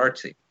Italians are more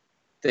artsy.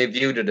 They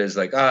viewed it as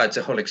like, it's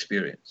a whole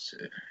experience.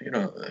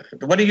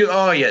 What do you?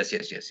 Oh, yes.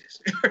 It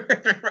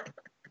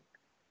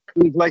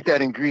was like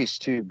that in Greece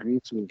too.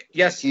 Greece was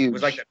Yes, huge. it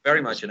was like that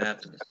very much in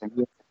Athens.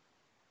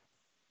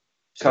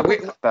 So Couple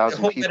the thousand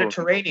whole people.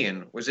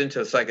 Mediterranean was into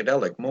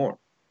psychedelic more.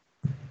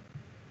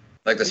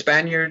 Like the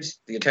Spaniards,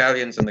 the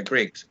Italians, and the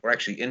Greeks were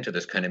actually into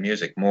this kind of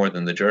music more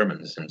than the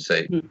Germans, and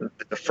say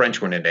the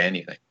French weren't into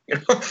anything.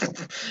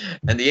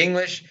 And the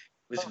English,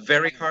 it was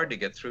very hard to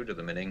get through to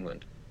them in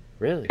England.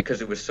 Really?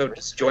 Because it was so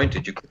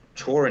disjointed, you couldn't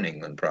tour in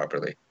England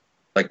properly.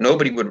 Like,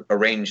 nobody would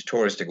arrange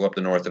tours to go up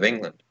the north of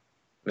England.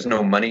 There was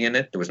no money in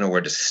it. There was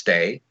nowhere to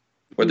stay.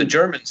 Where the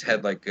Germans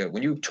had, like,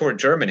 when you tour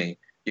Germany,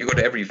 you go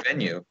to every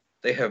venue,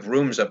 they have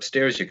rooms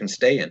upstairs you can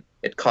stay in.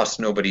 It costs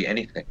nobody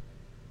anything.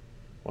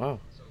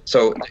 Wow.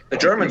 So the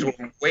Germans were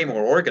way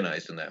more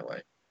organized in that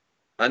way.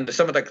 And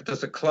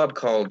there's a club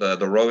called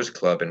the Rose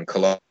Club in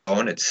Cologne.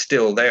 It's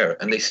still there,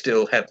 and they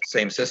still have the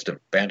same system.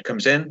 Band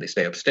comes in, they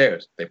stay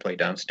upstairs. They play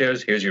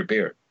downstairs, here's your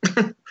beer.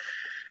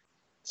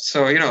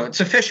 So, it's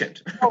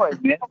efficient.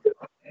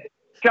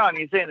 John,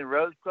 you saying the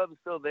Rose Club is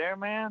still there,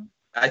 man?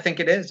 I think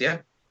it is, yeah.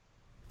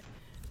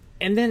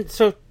 And then,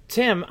 so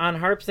Tim, on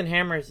Harps and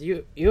Hammers,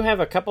 you have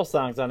a couple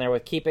songs on there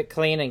with Keep It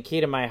Clean and Key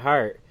to My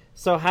Heart.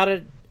 So how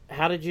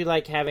did you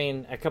like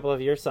having a couple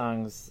of your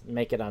songs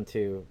make it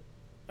onto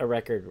a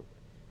record?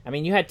 I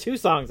mean, you had 2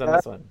 songs on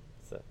this one.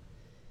 So.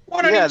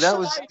 That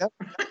was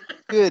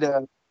good.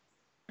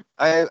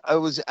 I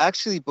was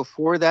actually,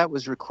 before that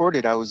was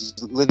recorded, I was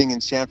living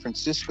in San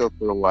Francisco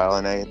for a while,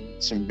 and I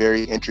had some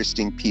very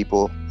interesting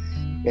people,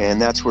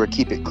 and that's where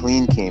Keep It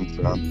Clean came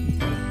from.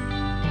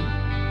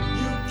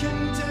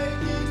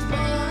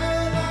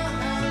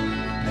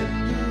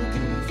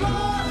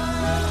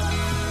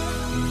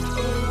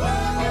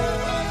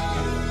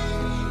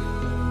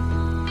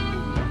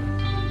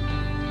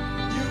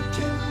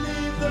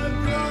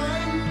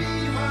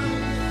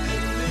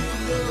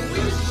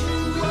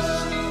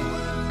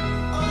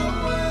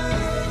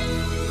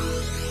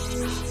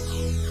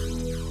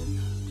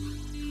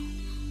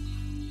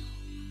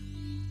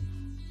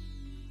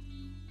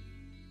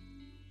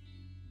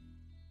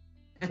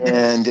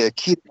 And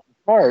Keep My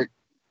Heart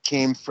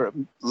came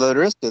from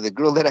Larissa, the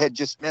girl that I had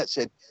just met,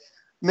 said,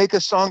 "Make a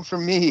song for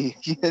me."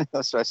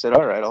 So I said,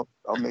 "All right, I'll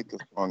make a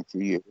song for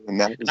you." And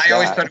that was I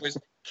always thought it was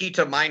Key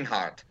to Mine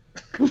Heart.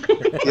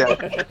 Yeah.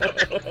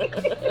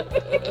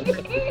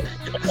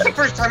 It's the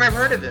first time I've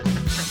heard of it.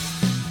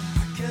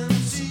 I can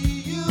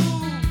see you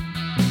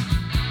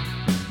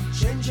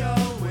change your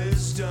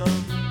wisdom.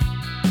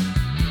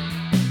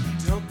 You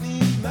don't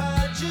need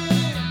magic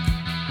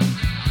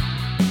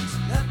to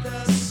let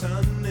the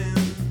sun in.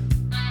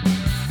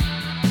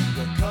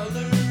 Your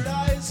colored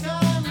eyes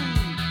can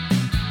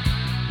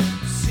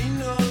see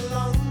no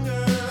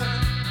longer.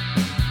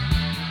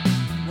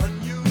 When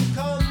you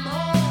come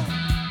home,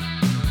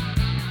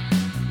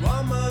 you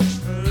are much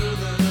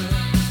further.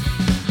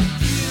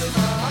 Key to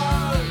my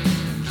heart,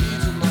 key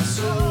to my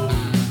soul.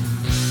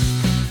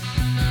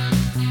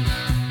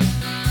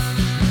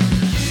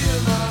 Key to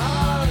my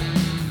heart,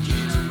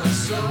 key to my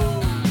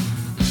soul.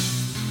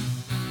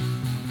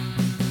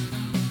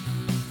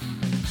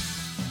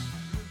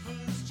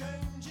 Rivers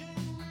changing.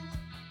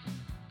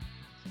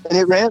 And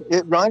it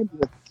rhymed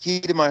with Key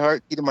to My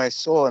Heart, Key to My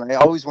Soul, and I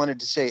always wanted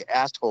to say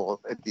asshole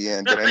at the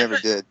end, but I never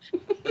did.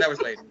 That was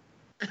later.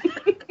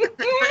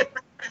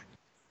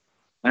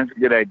 That's a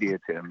good idea,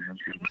 Tim.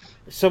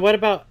 So what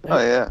about Oh,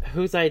 yeah.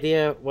 whose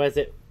idea was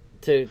it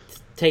to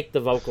take the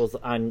vocals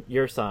on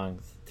your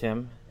songs,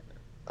 Tim?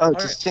 Oh,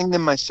 to sing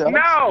them myself?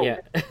 No! Yeah.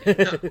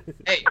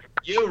 Hey,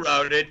 you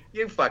wrote it.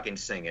 You fucking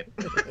sing it.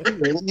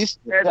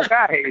 That's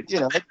right. You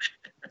know,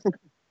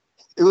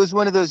 it was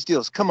one of those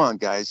deals. Come on,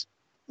 guys.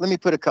 Let me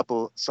put a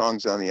couple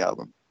songs on the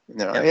album. And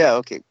they're like, yeah,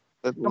 okay.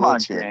 Come on,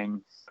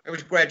 King. It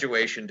was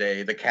graduation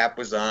day. The cap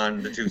was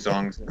on. The two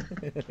songs.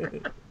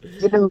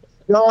 You know,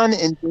 John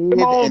and Dave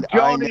Come on, and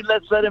Johnny,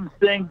 let's let him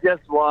sing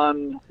just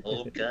one.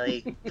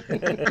 Okay.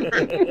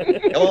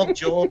 Go on,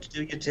 George,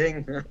 do your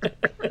thing.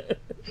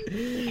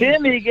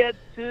 Timmy gets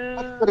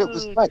But it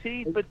was like-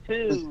 T for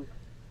two.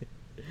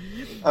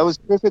 I was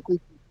perfectly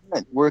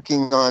content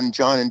working on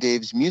John and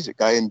Dave's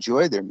music. I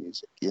enjoy their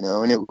music, you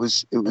know, and it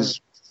was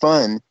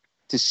fun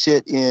to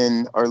sit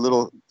in our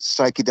little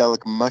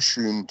psychedelic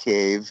mushroom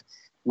cave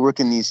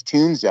working these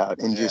tunes out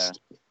and just,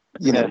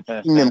 you know,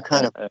 seeing them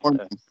kind of form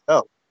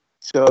themselves.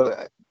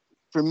 So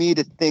for me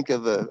to think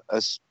of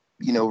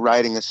you know,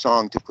 writing a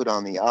song to put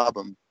on the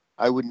album,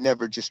 I would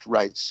never just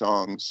write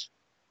songs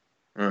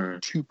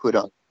to put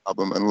on the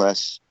album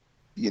unless,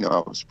 you know,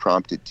 I was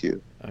prompted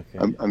to. Okay.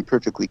 I'm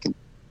perfectly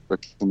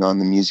working on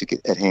the music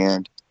at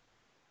hand.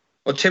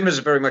 Well, Tim is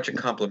very much a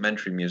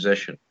complimentary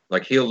musician.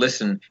 Like he'll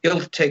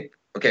take,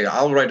 okay,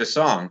 I'll write a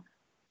song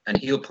and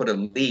he'll put a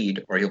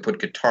lead or he'll put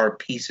guitar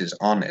pieces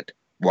on it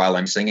while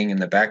I'm singing in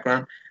the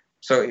background.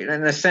 So in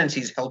a sense,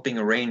 he's helping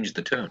arrange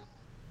the tune.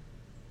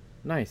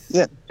 Nice.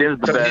 Yeah. Tim's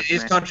the So best,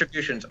 his man.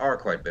 contributions are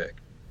quite big.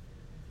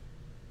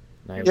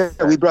 Nice. Yeah,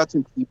 we brought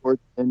some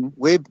keyboards in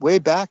way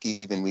back.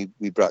 Even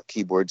we brought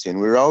keyboards in.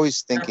 We were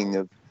always thinking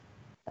of.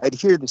 I'd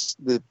hear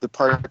the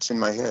parts in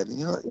my head.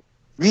 You know,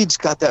 Reed's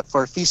got that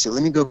Farfisa.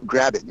 Let me go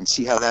grab it and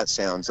see how that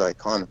sounds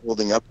like on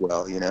holding up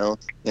well. You know,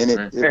 and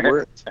it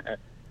worked.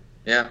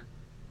 Yeah.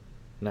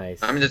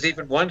 Nice. I mean, there's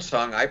even one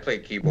song I play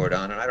keyboard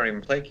on, and I don't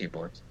even play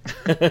keyboards.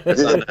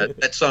 It's on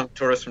that song,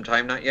 Tourist from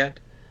Time Not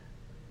Yet.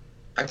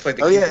 I play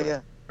the keyboard.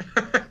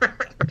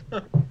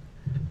 Yeah.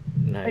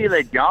 Nice. Hey, you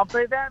let John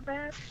play that,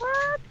 man?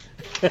 What?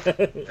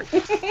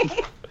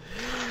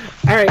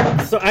 All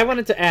right, so I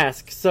wanted to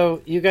ask.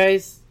 So you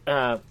guys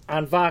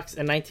on Vox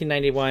in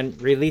 1991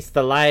 released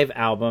the live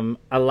album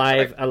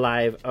Alive,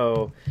 Alive,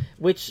 Oh,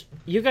 which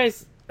you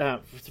guys,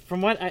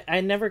 from what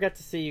I never got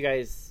to see you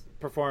guys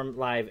perform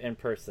live in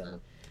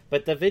person,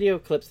 but the video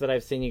clips that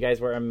I've seen you guys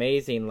were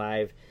amazing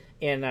live,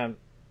 and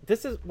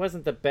this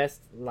wasn't the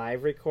best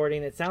live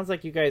recording. It sounds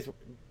like you guys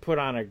put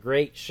on a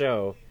great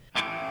show.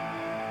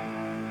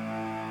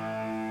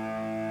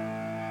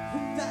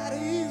 That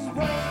is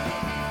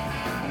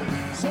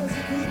why says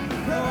it couldn't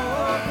go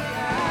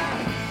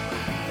back.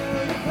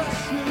 The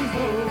questions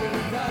over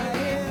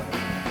him.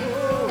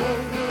 Oh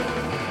no,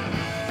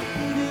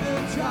 he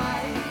didn't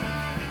try,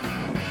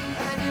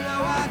 and you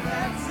know I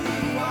can't see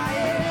why.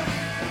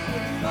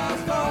 When he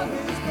lost all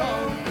his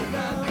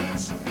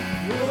confidence.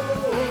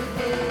 Oh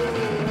no,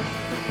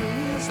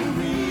 it's the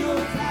real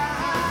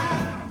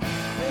time.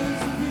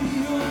 It's the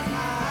real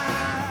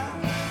time.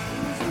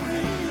 It's the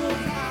real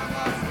time. I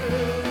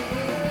swear.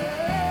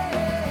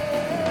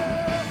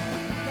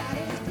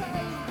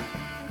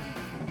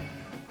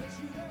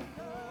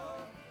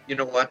 You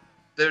know what?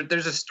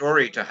 There's a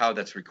story to how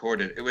that's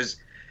recorded. It was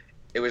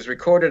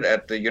recorded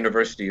at the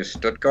University of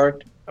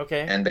Stuttgart,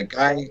 Okay. and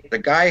the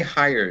guy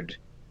hired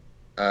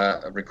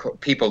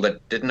people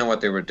that didn't know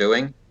what they were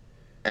doing,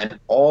 and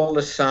all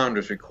the sound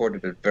was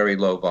recorded at very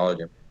low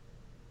volume.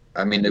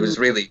 I mean, it was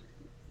really,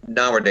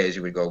 nowadays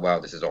you would go, wow,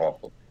 this is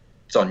awful.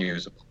 It's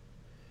unusable.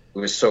 It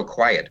was so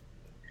quiet.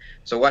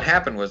 So what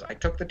happened was I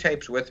took the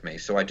tapes with me,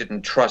 so I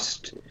didn't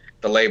trust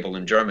the label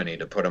in Germany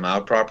to put them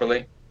out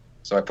properly.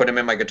 So I put them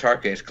in my guitar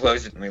case,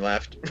 closed it, and we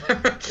left.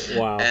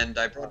 Wow. And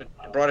I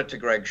brought it to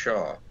Greg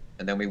Shaw,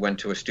 and then we went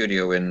to a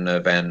studio in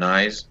Van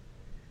Nuys.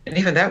 And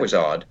even that was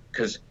odd,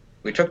 because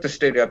we took the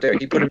studio up there,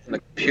 he put it on the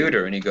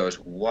computer, and he goes,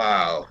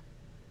 wow,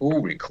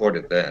 who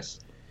recorded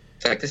this?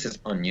 It's like, this is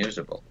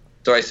unusable.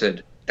 So I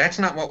said, that's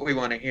not what we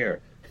want to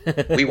hear.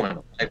 We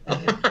want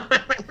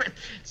to.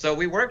 So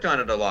we worked on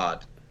it a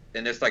lot.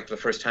 And it's like the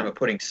first time of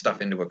putting stuff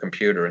into a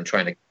computer and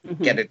trying to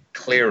get it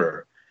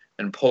clearer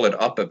and pull it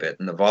up a bit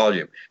in the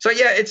volume. So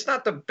yeah, it's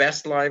not the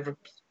best live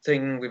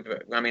thing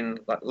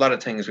a lot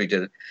of things we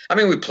did. I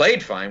mean, we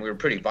played fine. We were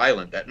pretty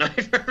violent that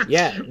night.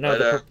 Yeah, no,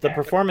 But, the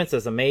performance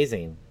is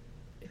amazing.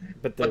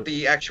 But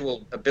the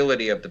actual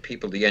ability of the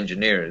people, the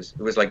engineers,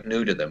 it was like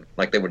new to them.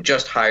 Like they were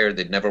just hired.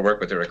 They'd never worked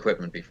with their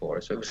equipment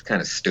before. So it was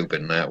kind of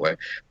stupid in that way.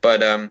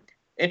 But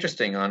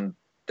interesting, on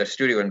the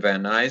studio in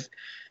Van Nuys,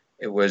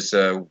 it was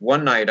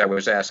one night I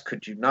was asked,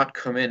 could you not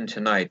come in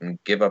tonight and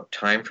give up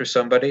time for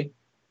somebody?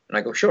 And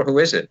I go, sure, who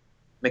is it?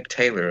 Mick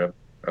Taylor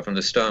from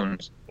the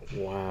Stones.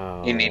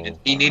 wow. He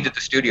needed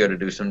the studio to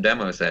do some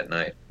demos that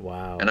night.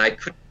 Wow. And I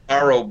couldn't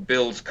borrow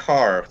Bill's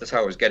car. That's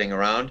how I was getting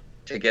around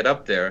to get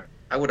up there.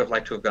 I would have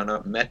liked to have gone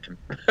up and met him.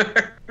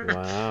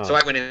 Wow. So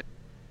I went in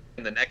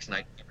the next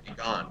night, already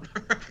gone.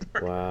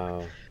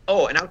 Wow.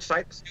 Oh, and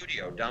outside the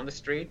studio, down the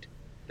street,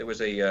 there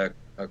was a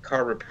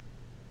car repair.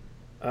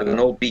 There was an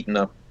Uh-oh. old beaten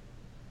up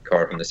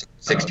car from the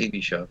Six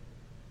TV show.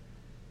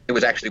 It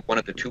was actually one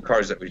of the two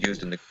cars that was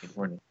used in the Green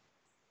Hornet.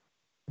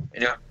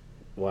 You know,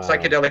 Wow.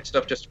 psychedelic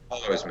stuff just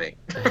follows me.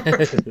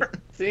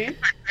 See?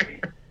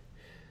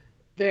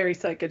 Very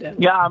psychedelic.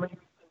 Yeah, I mean,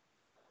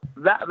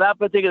 that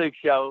particular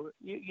show,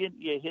 you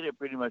hit it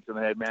pretty much on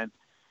the head, man.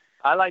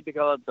 I like to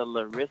call it the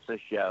Larissa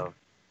show.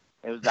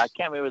 It was, I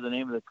can't remember the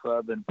name of the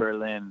club in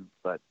Berlin,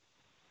 but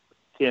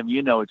Tim,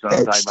 you know which one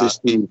I'm talking about.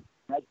 Ecstasy.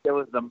 That shit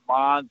was a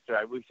monster.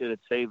 I wish I'd have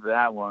saved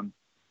that one.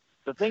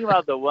 The thing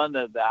about the one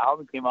that the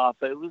album came off,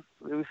 it was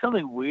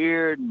something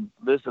weird and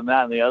this and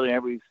that and the other.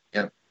 Everybody's,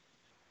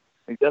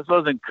 it just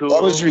wasn't cool.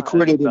 That was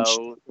recorded in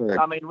so, Stuttgart.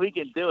 I mean, we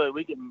can do it.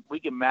 We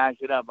can mash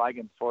it up. I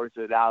can force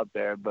it out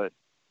there, but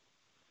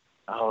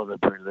the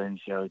Berlin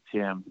show,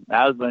 Tim.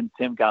 That was when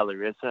Tim got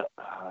Larissa.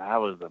 Oh, that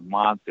was a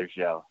monster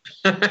show.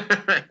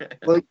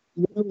 Well,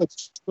 you know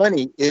what's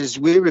funny is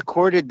we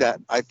recorded that.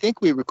 I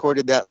think we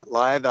recorded that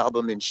live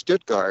album in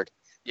Stuttgart.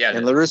 Yeah.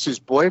 And Larissa's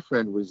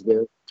boyfriend was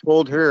there,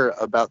 told her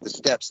about the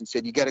Steps and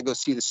said, "You got to go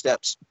see the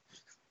Steps."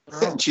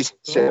 And she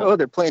said, "Oh,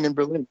 they're playing in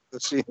Berlin. Go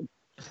see them."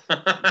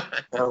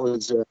 That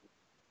was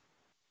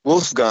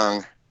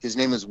Wolfgang. His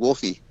name is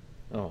Wolfie.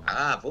 Oh.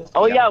 Wolfie.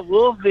 Oh, yeah,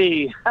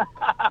 Wolfie.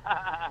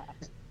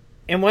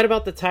 And what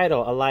about the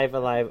title, Alive,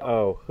 Alive,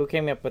 Oh? Who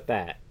came up with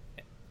that?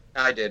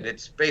 I did.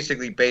 It's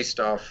basically based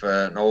off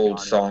an old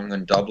song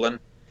in Dublin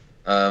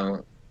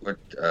with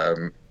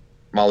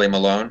Molly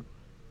Malone.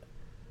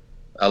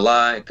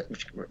 Alive,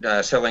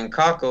 selling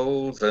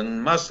cockles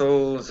and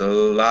mussels,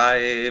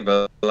 alive,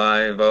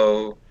 alive,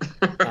 oh.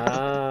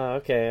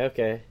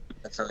 Okay.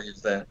 That's how I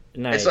use that.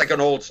 Nice. It's like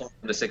an old song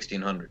from the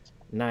 1600s.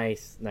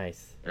 Nice.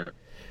 Yeah.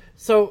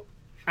 So,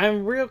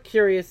 I'm real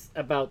curious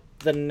about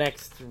the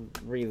next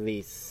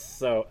release.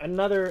 So,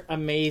 another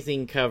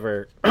amazing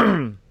cover.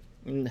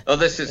 Oh,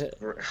 this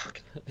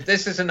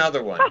is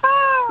another one.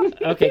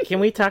 Okay, can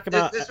we talk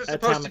about This was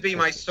supposed to be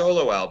my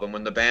solo album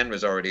when the band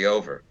was already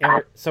over.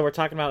 And we're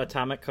talking about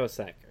Atomic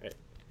Cossack, right?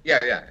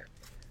 Yeah.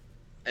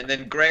 And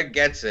then Greg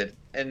gets it,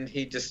 and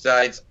he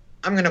decides,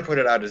 I'm going to put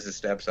it out as a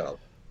Steps album.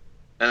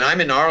 And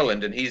I'm in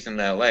Ireland, and he's in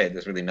L.A.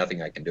 There's really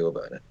nothing I can do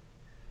about it.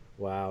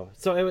 Wow.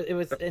 So it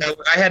was.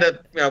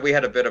 We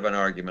had a bit of an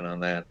argument on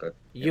that, but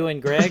you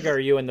and Greg, or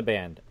you and the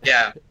band?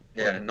 Yeah,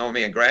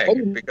 me and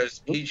Greg,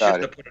 because he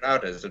shouldn't have put it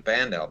out as a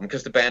band album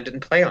because the band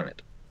didn't play on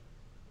it.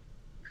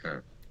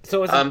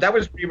 So that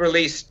was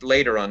re-released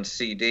later on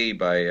CD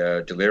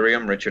by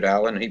Delirium, Richard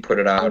Allen. He put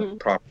it out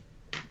properly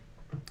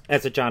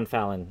as a John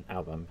Fallon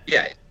album.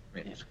 Yeah,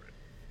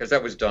 because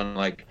that was done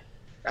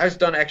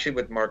actually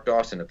with Mark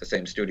Dawson at the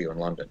same studio in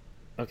London.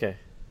 Okay.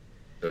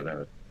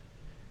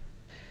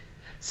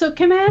 So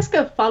can I ask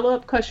a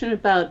follow-up question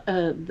about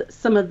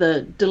some of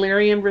the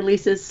Delirium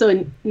releases? So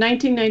in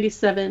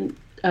 1997,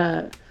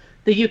 the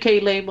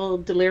UK label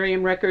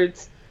Delirium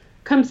Records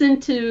comes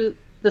into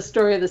the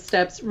story of the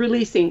Steps,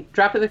 releasing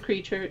Drop of the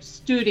Creature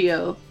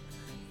Studio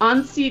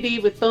on CD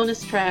with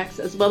bonus tracks,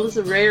 as well as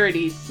a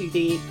rarities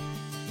CD.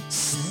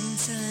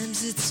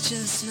 Sometimes it's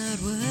just not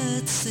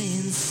worth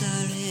saying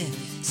sorry.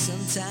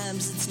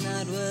 Sometimes it's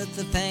not worth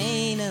the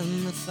pain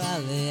and the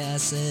folly. I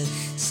said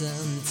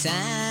sometimes,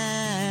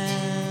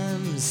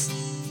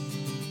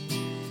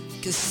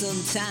 'cause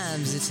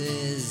sometimes it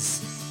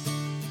is.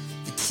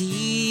 The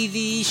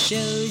TV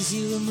shows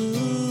you a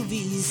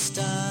movie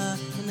star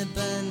in a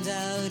burned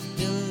out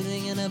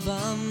building and a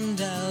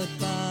bummed out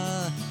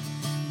bar.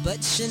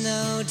 But you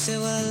know, to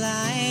a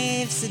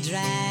life's a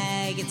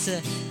drag. It's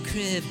a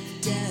crib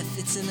death,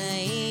 it's an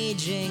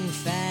aging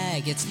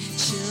fag. It's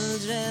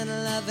children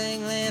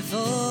lovingly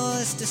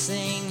forced to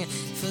sing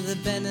for the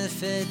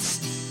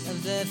benefits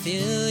of the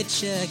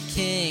future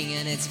king.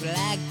 And it's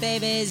black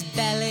babies'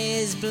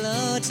 bellies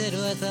bloated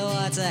with the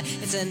water.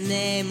 It's a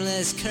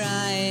nameless,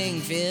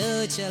 crying,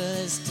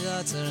 futureless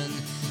daughter.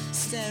 And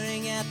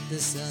staring at the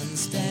sun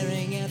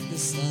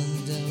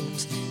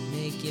don't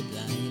make you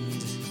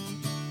blind.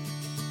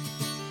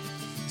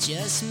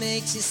 Just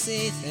makes you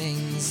see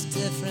things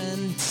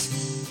different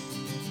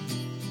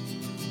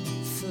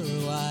for a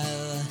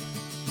while.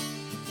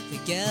 The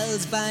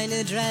girls buy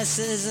new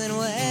dresses and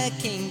wear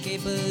kinky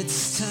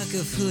boots, talk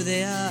of who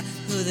they are,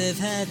 who they've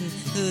had and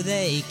who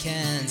they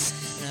can't.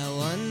 And I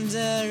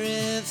wonder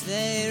if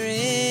they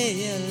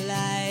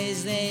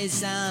realize they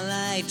sound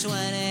like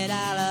 $20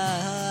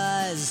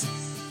 whores.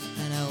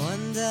 And I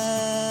wonder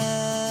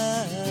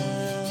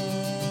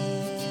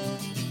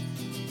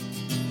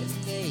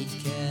if they'd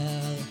care.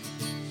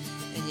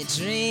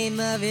 Dream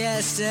of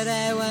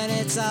yesterday when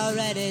it's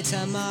already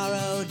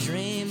tomorrow.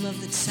 Dream of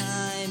the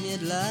time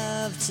you'd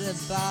love to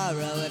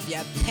borrow. If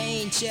you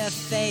paint your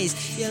face,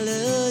 you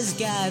lose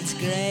God's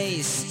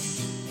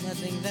grace.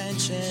 Nothing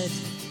ventured,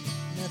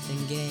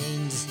 nothing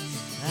gained.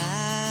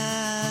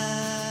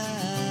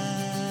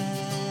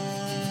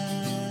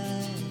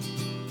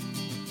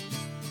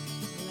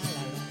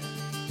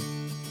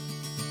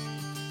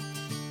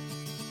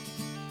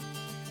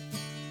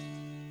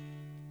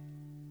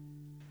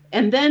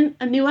 And then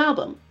a new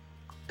album,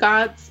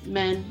 Gods,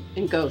 Men,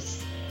 and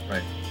Ghosts.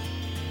 Right.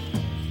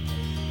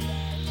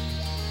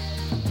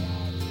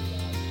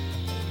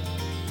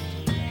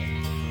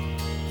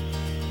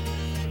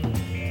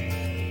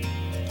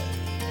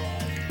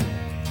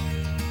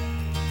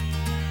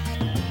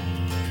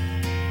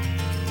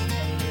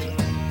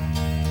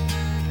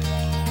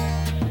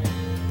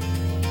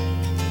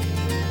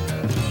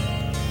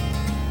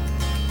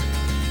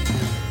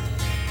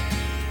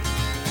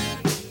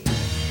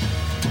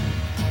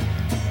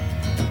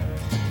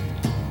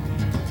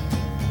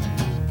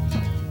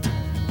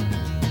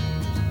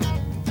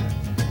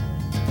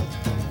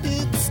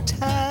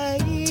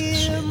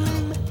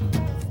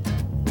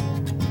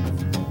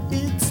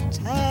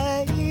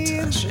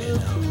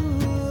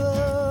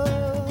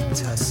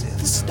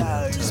 The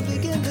stars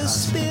begin to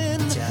spin,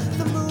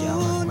 the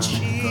moon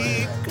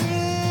she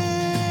grins.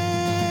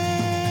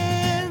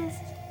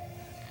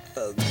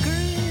 A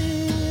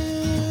grin.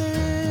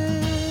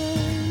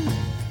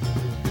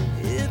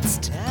 It's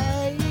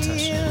time.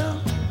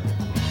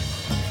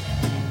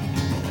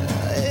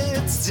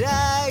 It's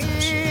time.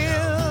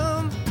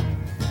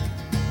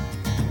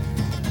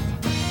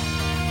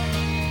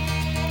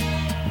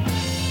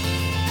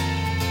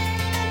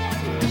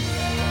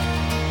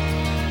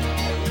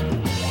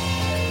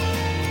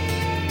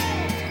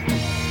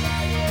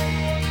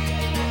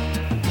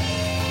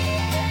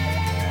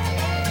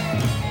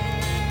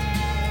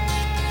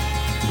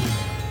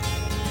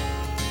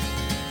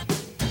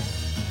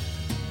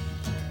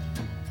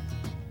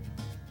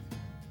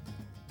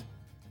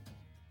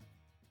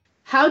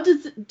 How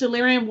does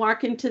Delirium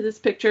walk into this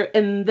picture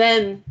and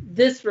then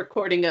this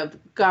recording of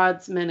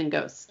Gods, Men, and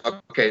Ghosts?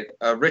 Okay,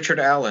 Richard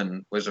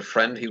Allen was a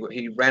friend.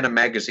 He ran a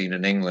magazine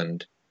in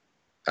England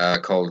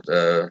called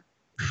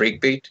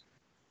Freakbeat,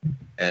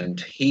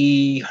 and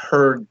he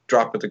heard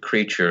Drop of the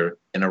Creature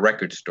in a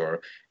record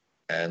store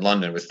in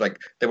London. It was like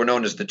they were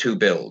known as the two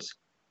Bills.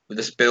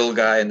 This Bill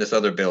guy and this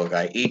other Bill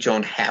guy each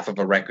owned half of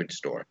a record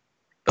store,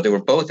 but they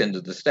were both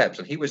into the Steps,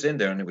 and he was in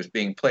there and it was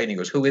being played. And he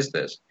goes, "Who is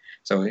this?"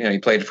 So he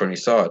played it for him and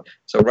he saw it.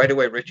 So right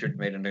away, Richard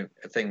made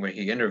a thing where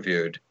he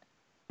interviewed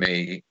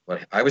me. Well,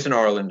 I was in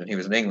Ireland and he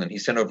was in England. He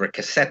sent over a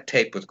cassette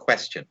tape with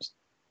questions.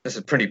 This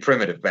is pretty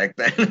primitive back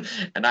then,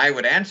 and I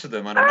would answer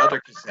them on another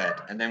cassette,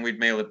 and then we'd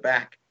mail it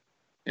back,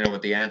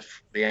 with the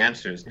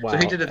answers. Wow. So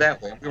he did it that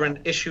way. We were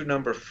in issue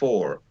number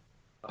 4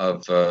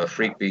 of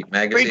Freakbeat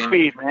magazine.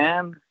 Freakbeat,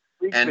 man.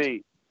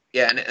 Freakbeat.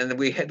 Yeah, and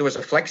there was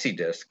a flexi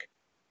disc,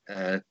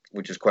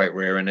 which is quite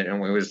rare, and it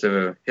was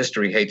the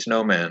History Hates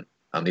No Man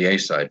on the A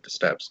side, the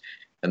Steps,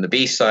 and the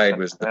B side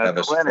was the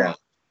Bevis Front.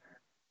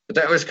 But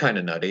that was kind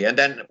of nutty. And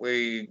then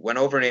we went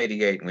over in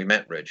 '88 and we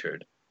met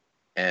Richard,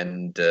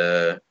 and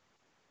he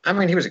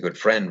was a good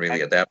friend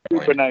really at that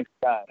point. Super nice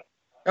guy.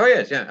 Oh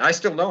yes, yeah. I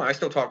still know him. I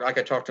still talk. Like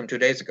I talked to him 2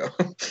 days ago,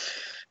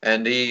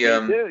 and he.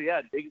 Me too.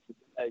 Yeah, big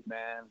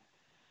man.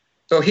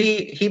 So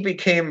he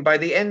became, by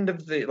the end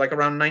of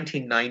around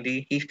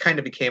 1990, he kind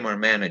of became our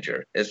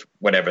manager, is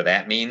whatever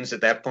that means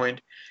at that point.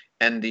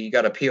 And he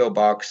got a P.O.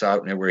 box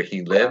out near where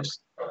he lives,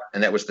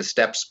 and that was the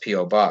Steps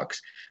P.O.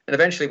 box. And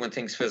eventually when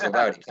things fizzled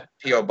out, he got a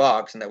P.O.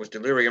 box, and that was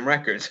Delirium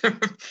Records.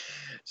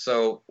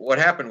 So what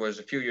happened was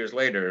a few years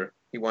later,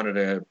 he wanted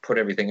to put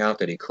everything out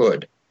that he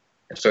could.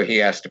 And so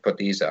he asked to put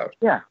these out.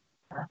 Yeah.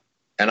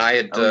 And I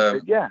had...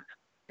 yeah,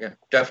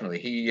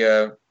 definitely.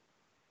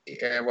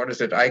 What is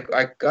it?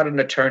 I got an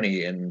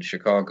attorney in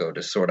Chicago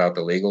to sort out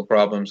the legal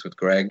problems with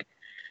Greg,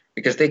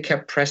 because they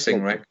kept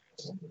pressing records.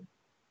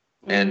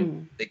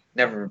 And they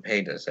never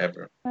paid us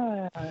ever.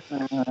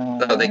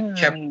 So they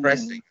kept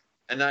pressing.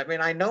 And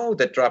I know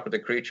that Drop of the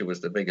Creature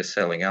was the biggest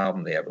selling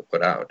album they ever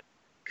put out,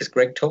 because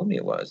Greg told me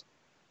it was.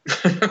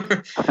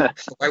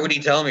 Why would he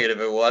tell me it if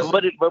it wasn't?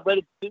 What did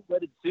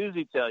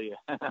Susie tell you?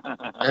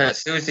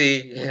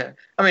 Susie, yeah.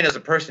 As a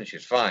person,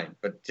 she's fine,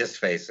 but just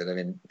face it.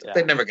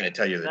 They're never going to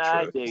tell you the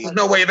truth. There's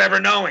no way of ever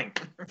knowing.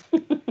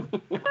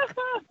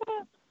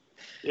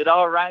 It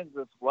all rhymes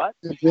with what?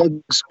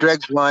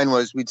 Greg's line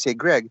was, we'd say,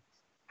 "Greg,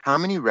 how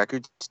many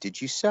records did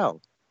you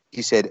sell?"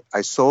 He said,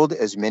 "I sold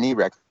as many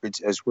records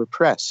as were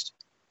pressed."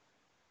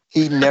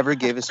 He never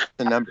gave us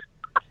the number.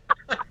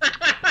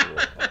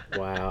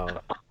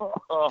 Wow.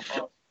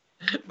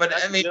 But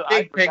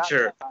big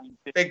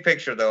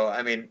picture though,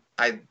 I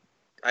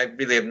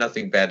really have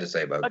nothing bad to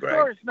say about Greg. Of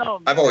course, no,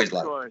 man. I've always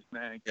liked him. Of course,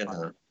 man.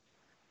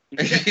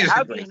 He's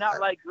How can you not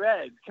like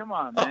Greg? Come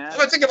on, man.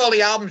 Think of all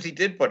the albums he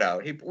did put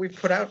out. We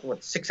put out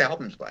 6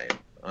 albums by him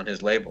on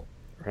his label.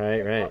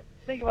 Right.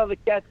 Think of all the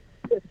cats,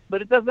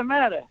 but it doesn't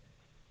matter.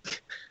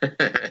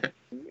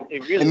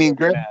 It really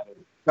Greg matter.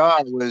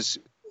 Scott was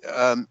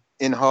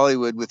in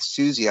Hollywood with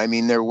Susie.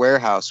 Their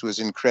warehouse was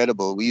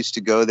incredible. We used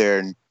to go there,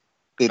 and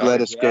they'd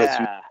let us go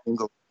through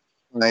single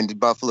line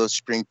Buffalo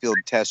Springfield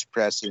test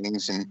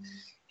pressings, and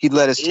he'd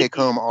let us take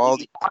home all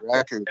the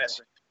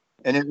records.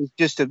 And it was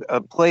just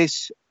a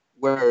place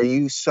where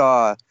you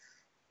saw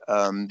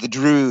the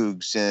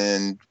Droogs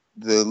and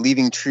the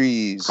Leaving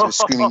Trees, the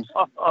Screaming.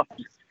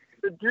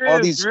 The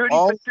Droogs,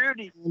 all these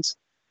Rudy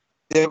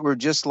that were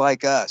just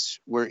like us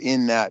were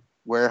in that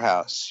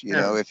warehouse.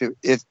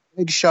 If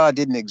Big Shaw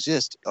didn't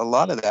exist, a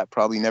lot of that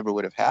probably never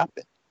would have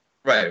happened.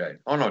 Right.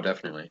 Oh no,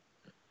 definitely.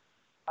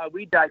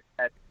 We died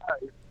that.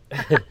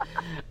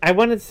 I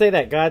wanted to say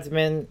that Gods,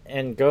 Men,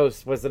 and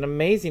Ghosts was an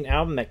amazing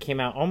album that came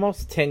out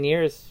almost 10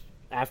 years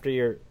after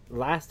your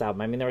last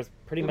album. There was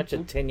pretty much a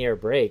 10-year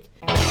break.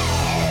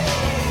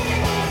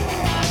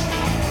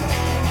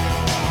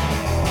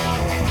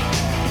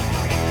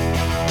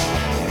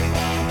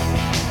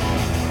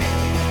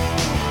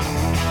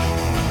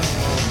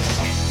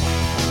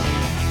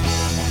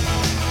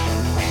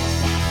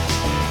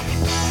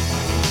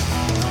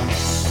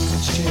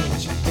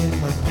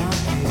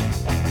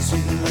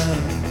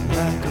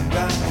 Like a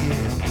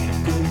rocket,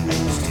 good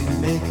news to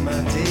make my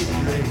day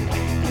great.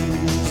 Good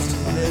news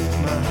to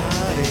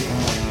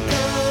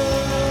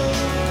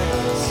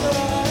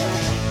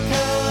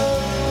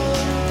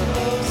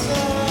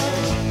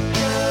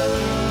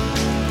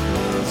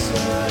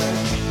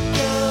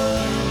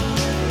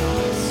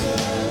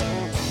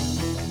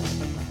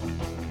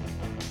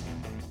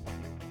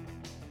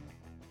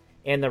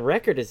and the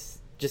record is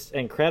just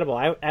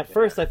incredible. At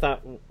first I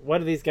thought,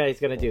 what are these guys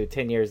going to do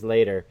 10 years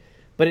later?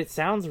 But it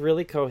sounds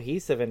really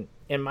cohesive, and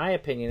in my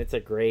opinion, it's a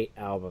great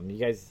album. You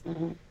guys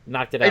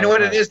knocked it out. You know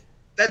what apart. it is?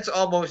 That's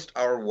almost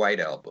our White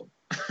Album.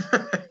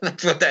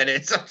 That's what that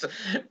is.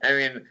 I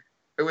mean,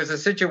 it was a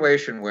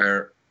situation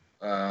where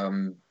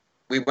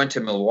we went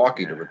to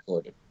Milwaukee to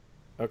record it.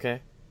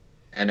 Okay.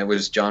 And it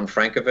was John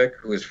Frankovic,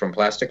 who was from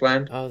Plastic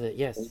Land. Oh,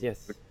 yes.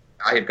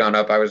 I had gone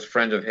up. I was a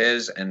friend of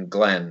his, and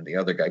Glenn, the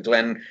other guy.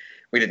 Glenn,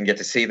 we didn't get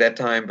to see that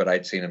time, but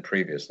I'd seen him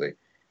previously.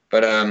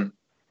 But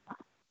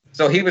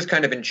so he was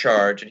kind of in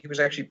charge, and he was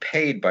actually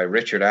paid by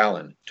Richard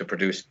Allen to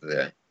produce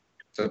the.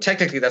 So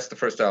technically, that's the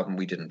first album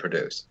we didn't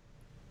produce.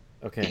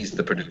 Okay. He's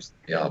the producer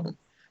of the album.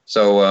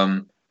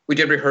 So we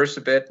did rehearse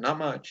a bit, not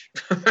much,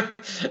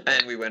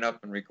 and we went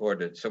up and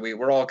recorded. So we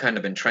were all kind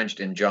of entrenched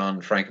in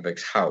John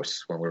Frankovic's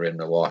house when we were in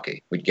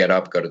Milwaukee. We'd get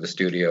up, go to the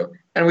studio,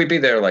 and we'd be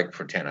there like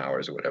for 10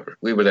 hours or whatever.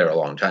 We were there a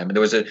long time.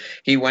 And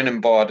he went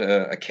and bought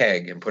a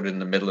keg and put it in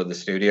the middle of the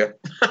studio.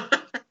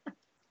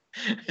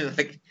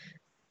 Like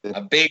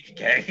a big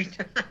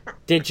keg.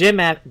 Did Jim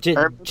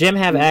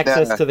have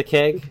access to the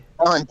keg?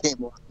 Alan came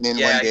walking in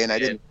one day, and I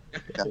didn't.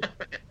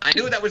 I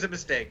knew that was a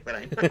mistake, but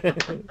I.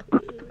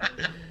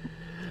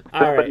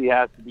 All right. Somebody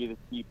has to be the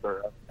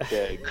keeper of the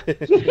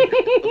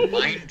keg.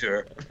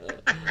 Minder.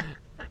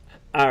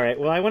 All right.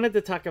 Well, I wanted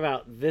to talk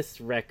about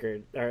this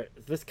record or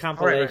this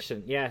compilation.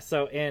 Right. Yeah.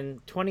 So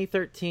in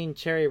 2013,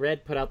 Cherry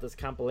Red put out this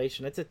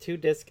compilation. It's a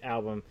 2-disc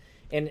album,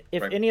 and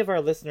if any of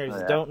our listeners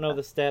don't know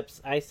the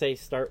steps, I say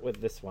start with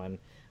this one.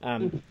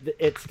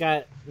 It's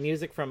got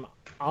music from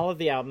all of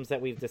the albums that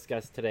we've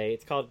discussed today.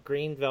 It's called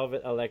Green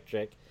Velvet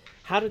Electric.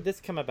 How did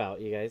this come about,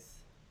 you guys?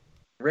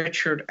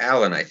 Richard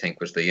Allen, I think,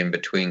 was the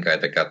in-between guy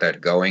that got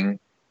that going,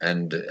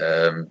 and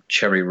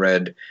Cherry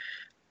Red.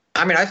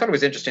 I mean, I thought it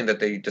was interesting that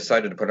they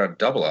decided to put out a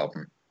double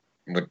album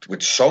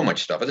with so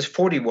much stuff. There's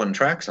 41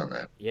 tracks on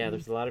that. Yeah,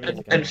 there's a lot of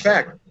music. In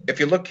fact, if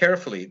you look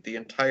carefully, the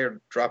entire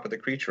Drop of the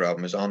Creature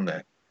album is on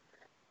that.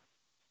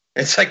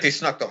 It's like they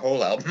snuck the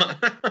whole album on.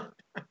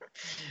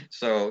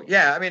 So,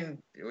 yeah, I mean,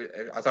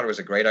 I thought it was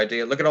a great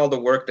idea. Look at all the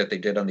work that they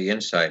did on the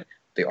inside.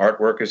 The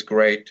artwork is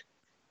great.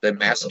 The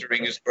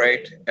mastering is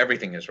great.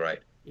 Everything is right.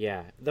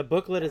 Yeah, the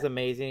booklet is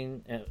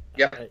amazing.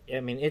 Yeah. I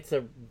mean, it's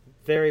a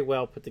very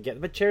well put together.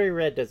 But Cherry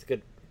Red does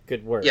good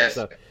work. Yes.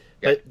 So,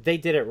 Yeah. But they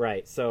did it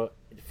right. So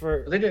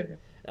They did.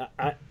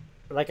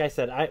 Like I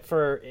said,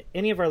 for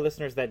any of our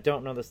listeners that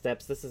don't know the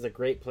steps, this is a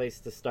great place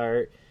to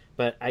start.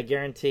 But I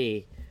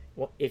guarantee,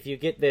 if you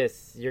get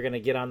this, you're going to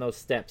get on those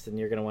steps and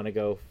you're going to want to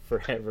go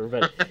forever.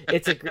 But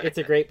it's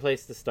a great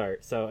place to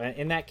start. So,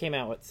 and that came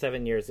out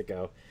 7 years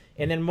ago.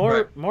 And then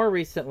more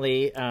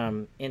recently,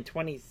 in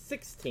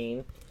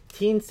 2016,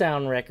 Teen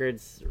Sound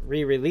Records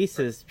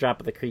re-releases Drop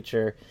of the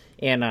Creature,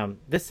 and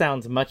this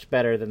sounds much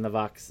better than the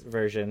Vox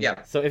version.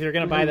 Yeah. So if you're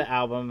going to buy the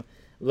album,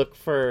 look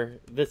for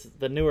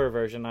the newer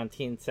version on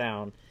Teen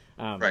Sound.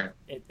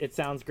 It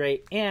sounds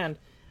great, and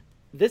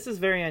this is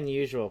very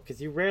unusual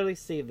because you rarely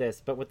see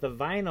this, but with the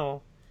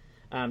vinyl,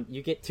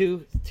 you get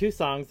two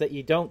songs that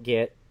you don't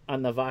get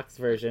on the Vox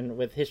version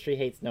with History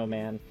Hates No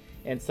Man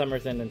and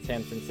Summer's End in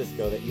San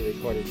Francisco that you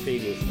recorded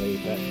previously.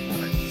 But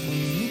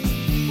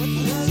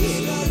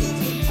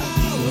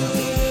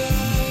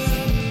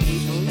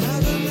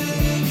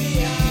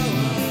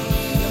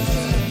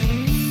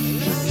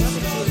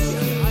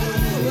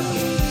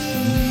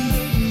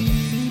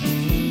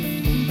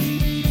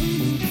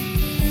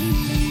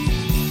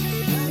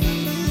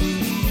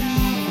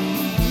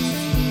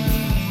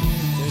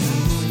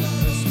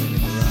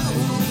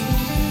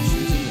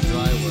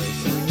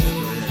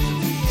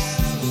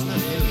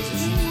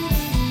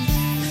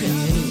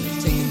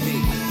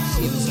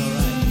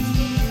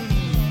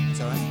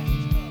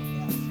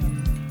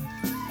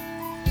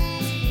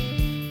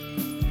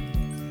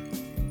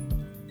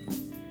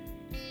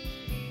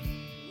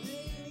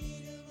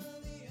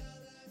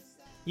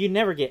you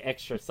never get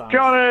extra songs.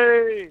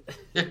 Johnny!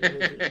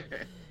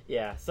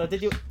 Yeah. So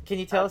can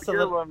you tell us a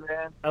little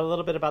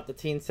bit about the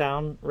Teen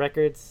Sound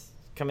Records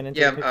coming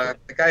into the picture?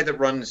 The guy that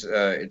runs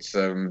it's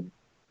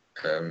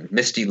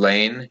Misty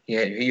Lane.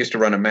 He used to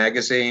run a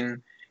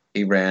magazine.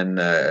 He ran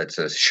it's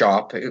a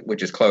shop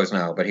which is closed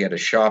now, but he had a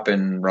shop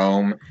in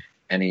Rome,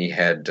 and he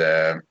had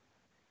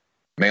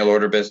mail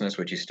order business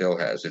which he still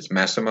has. It's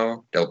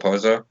Massimo Del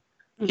Pozo.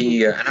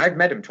 He and I've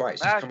met him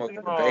twice. He's come over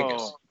to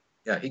Vegas.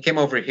 Yeah, he came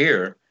over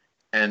here.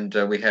 And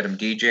we had him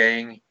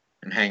DJing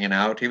and hanging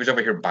out. He was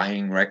over here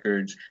buying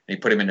records. And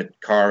he put him in a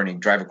car and he'd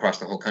drive across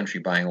the whole country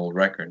buying old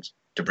records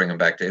to bring them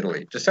back to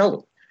Italy to sell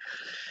them.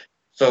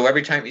 So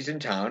every time he's in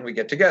town, we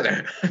get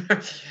together.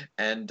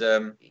 And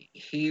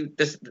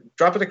this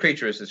Drop of the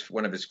Creature is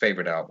one of his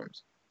favorite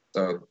albums.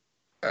 So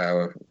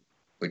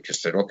we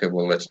just said, okay,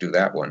 well, let's do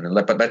that one.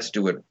 But let's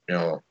do it,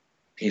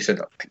 he said,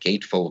 a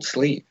gatefold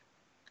sleeve.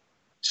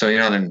 So,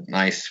 the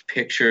nice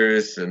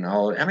pictures and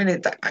all. I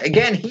mean,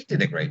 again, he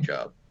did a great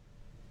job.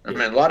 I mean,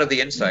 a lot of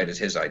the inside is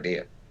his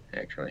idea,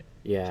 actually.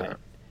 Yeah.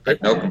 So,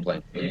 no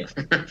complaint.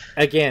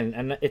 Again,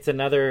 and it's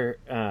another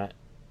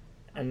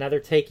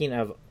taking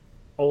of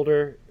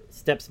older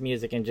Steps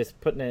music and just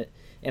putting it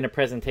in a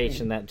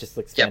presentation that just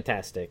looks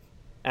fantastic.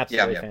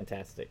 Absolutely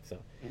fantastic. So,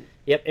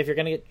 yep, if you're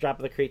going to get Drop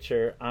of the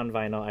Creature on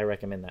vinyl, I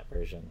recommend that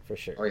version for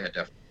sure. Oh, yeah,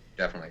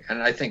 definitely.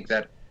 And I think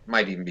that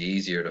might even be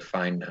easier to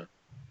find now.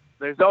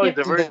 There's always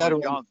a version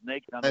of John's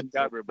naked on the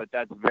cover, but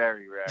that's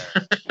very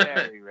rare.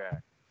 Very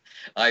rare.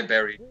 I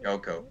buried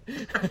Yoko.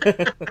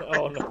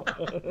 Oh, no.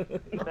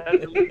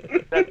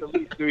 That's at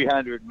least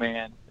 300,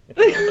 man.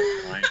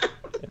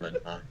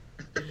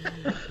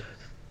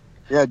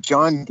 Yeah,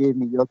 John gave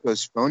me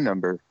Yoko's phone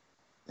number,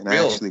 and I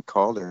actually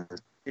called her.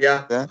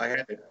 Yeah, I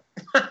had it.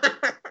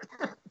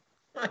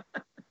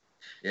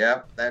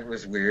 Yeah, that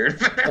was weird.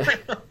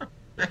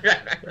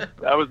 That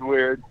was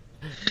weird.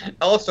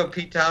 Also,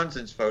 Pete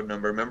Townsend's phone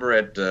number. Remember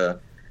at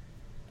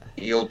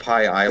Eel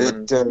Pie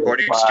Island At,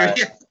 recording Pie.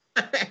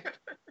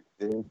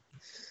 studio?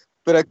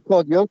 But I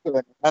called Yoko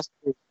and asked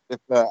her if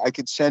I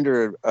could send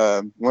her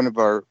one of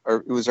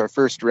it was our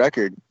first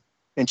record.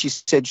 And she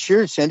said,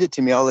 sure, send it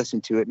to me. I'll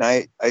listen to it.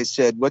 And I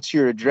said, what's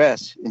your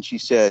address? And she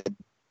said,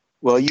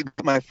 well, you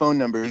got my phone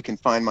number. You can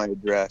find my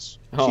address.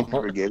 She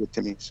never gave it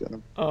to me.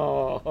 So.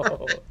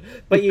 Oh,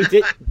 but you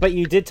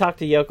did talk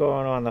to Yoko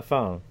Ono on the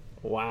phone.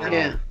 Wow.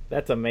 Yeah.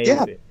 That's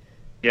amazing.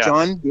 Yeah.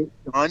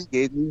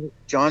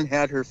 John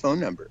had her phone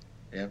number.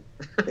 Yeah.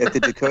 At the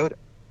Dakota.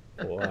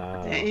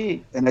 Wow.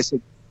 Dang. And I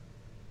said,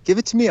 give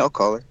it to me. I'll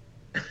call her.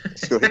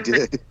 So I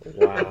did.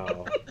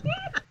 Wow.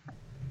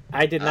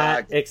 I did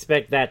not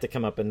expect that to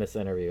come up in this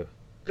interview.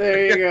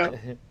 There you go.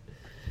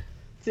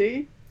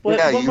 See? What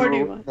more do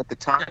you want? At the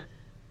time.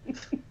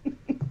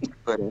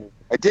 But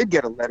I did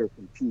get a letter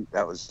from Pete.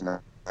 That was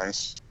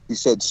nice. He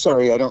said,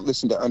 sorry, I don't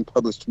listen to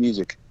unpublished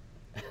music.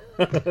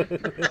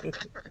 Then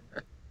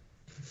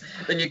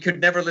you could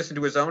never listen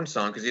to his own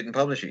song because he didn't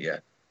publish it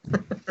yet.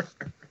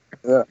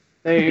 Yeah.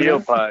 There you Eel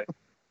go. Pie.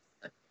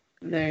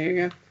 There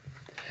you go.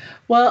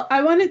 Well,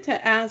 I wanted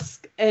to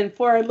ask, and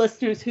for our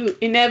listeners who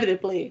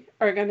inevitably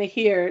are going to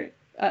hear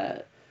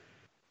a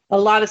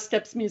lot of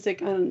Steps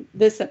music on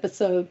this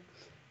episode,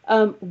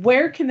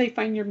 where can they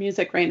find your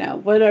music right now?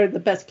 What are the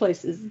best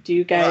places? Do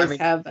you guys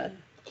have a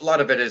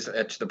lot of it is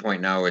to the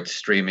point now it's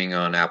streaming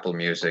on Apple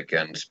Music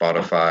and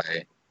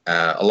Spotify.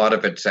 A lot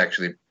of it's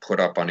actually put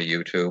up onto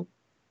YouTube.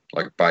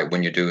 Like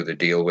when you do the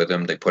deal with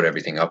them, they put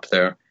everything up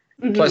there.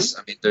 Mm-hmm. Plus,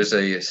 I mean, there's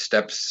a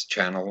Steps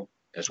channel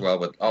as well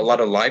with a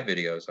lot of live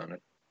videos on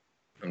it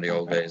from the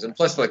old days. And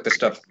plus, like the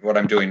stuff, what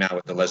I'm doing now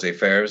with the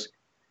laissez-fairs,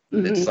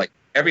 it's like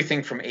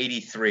everything from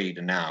 83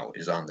 to now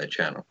is on the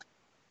channel.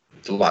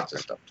 It's lots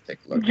of stuff to take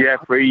a look at.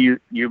 Jeffrey,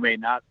 you may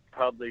not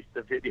publish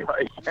the video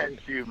I sent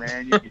you,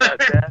 man. You got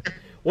that?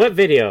 What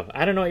video?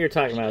 I don't know what you're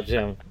talking about,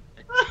 Jim.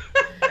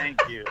 Thank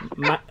you.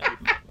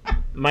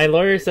 My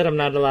lawyer said I'm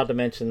not allowed to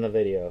mention the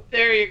video.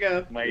 There you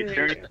go. My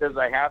attorney says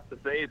I have to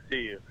say it to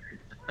you.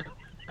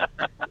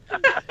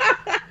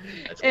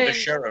 That's what the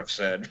sheriff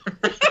said.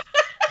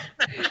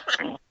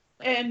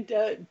 And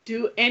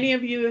do any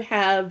of you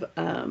have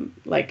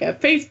like a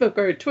Facebook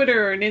or a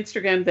Twitter or an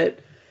Instagram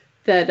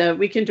that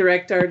we can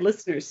direct our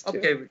listeners to?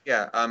 Okay,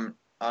 yeah. I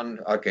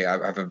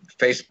have a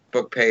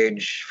Facebook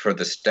page for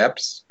the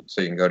Steps,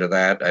 so you can go to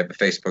that. I have a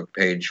Facebook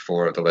page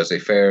for the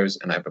laissez-fairs,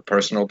 and I have a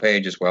personal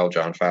page as well,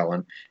 John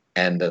Fallon.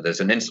 And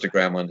there's an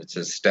Instagram one that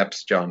says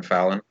Steps John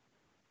Fallon,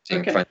 so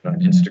you can find it on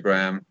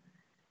Instagram.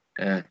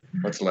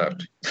 What's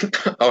left?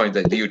 Oh, and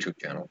the YouTube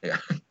channel. Yeah.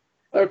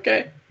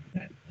 Okay.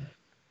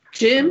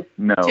 Jim?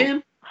 No.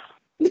 Tim?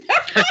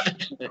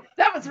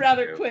 That was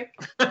rather quick.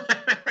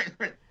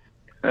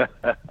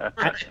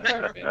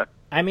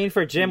 I mean,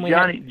 for Jim,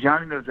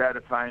 Johnny knows how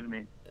to find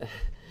me.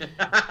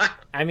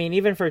 I mean,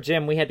 even for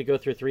Jim, we had to go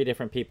through 3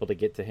 different people to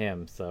get to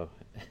him. So.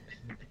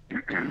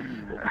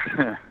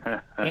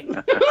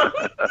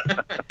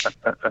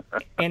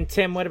 And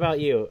Tim, what about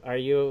you? Are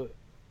you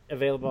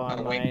available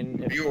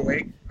online? Are you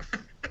awake?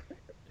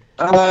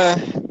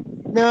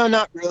 No,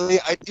 not really.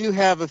 I do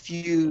have a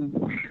few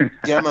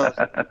demos.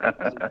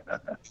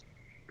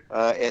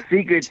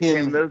 Secrets,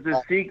 Tim. Those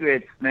are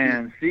secrets,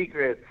 man.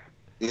 Secrets.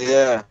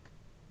 Yeah.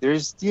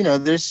 There's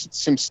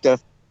some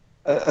stuff,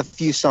 a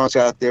few songs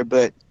out there,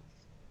 but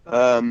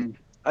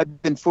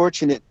I've been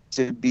fortunate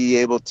to be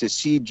able to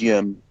see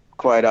Jim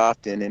quite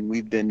often, and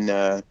we've been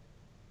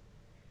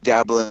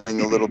dabbling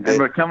a little bit. And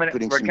we're coming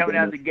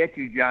out to get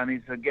you,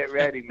 Johnny, so get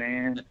ready,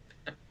 man.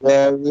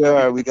 Yeah, we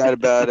are. We got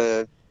about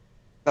a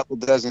couple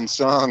dozen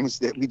songs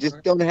that we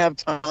just don't have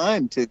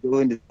time to go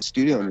into the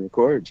studio and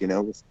record,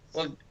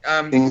 Well,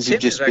 things Tim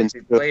have just has been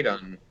actually played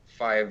on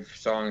 5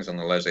 songs on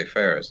the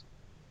laissez-fairs.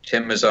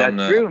 Tim is on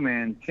That's true,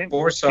 man.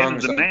 4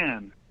 songs. Tim's a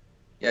man.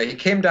 Yeah, he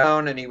came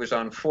down and he was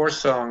on 4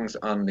 songs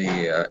on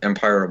the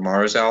Empire of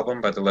Mars album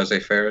by the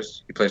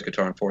laissez-fairs. He plays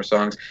guitar on 4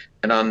 songs.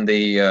 And on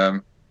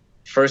the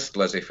first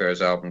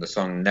laissez-fairs album, the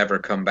song Never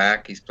Come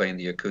Back, he's playing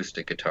the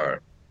acoustic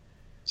guitar.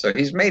 So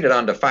he's made it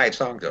onto 5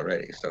 songs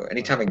already. So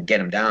anytime I can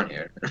get him down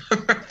here.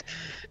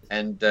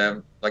 And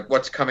like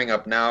what's coming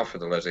up now for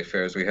the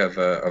laissez-fairs, we have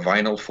a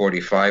vinyl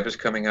 45 is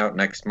coming out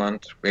next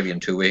month, maybe in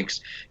 2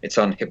 weeks. It's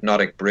on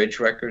Hypnotic Bridge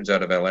Records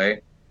out of LA.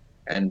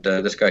 And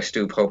this guy,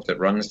 Stu Pope, that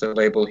runs the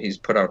label, he's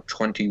put out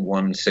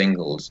 21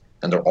 singles,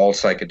 and they're all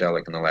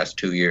psychedelic in the last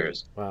 2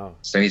 years. Wow.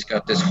 So he's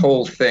got this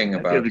whole thing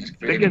about... I think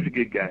it's a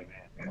good guy,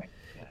 man.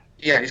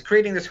 Yeah, he's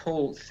creating this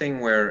whole thing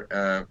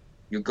where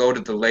you go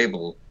to the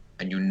label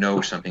and you know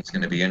something's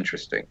going to be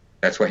interesting.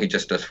 That's why he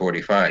just does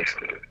 45s.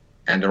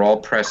 And they're all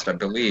pressed, I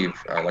believe,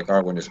 like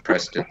our one is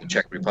pressed in the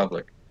Czech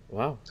Republic.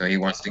 Wow. So he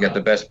wants to get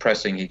the best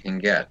pressing he can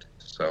get.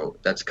 So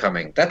that's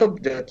coming. That's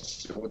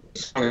the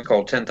song is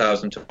called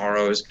 10,000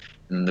 Tomorrows,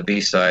 and the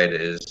B-side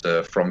is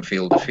From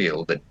Field to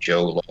Field, that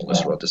Joe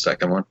Lawless wrote the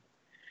second one.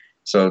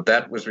 So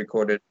that was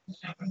recorded.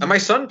 And my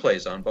son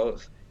plays on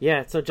both.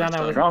 Yeah, so John,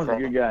 Tom's a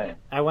good guy.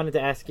 I wanted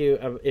to ask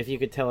you if you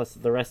could tell us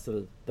the rest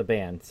of the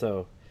band.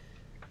 So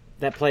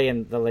that play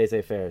in the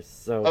Laissez-Faire.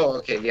 So. Oh,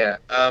 okay, yeah.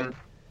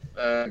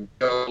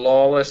 Joe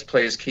Lawless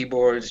plays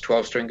keyboards,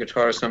 12-string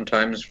guitar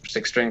sometimes,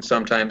 6-string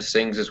sometimes,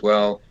 sings as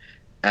well.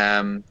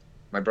 My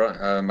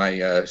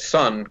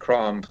son,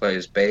 Crom,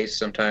 plays bass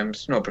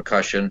sometimes, no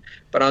percussion.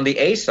 But on the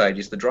A side,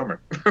 he's the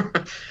drummer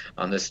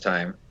on this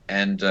time.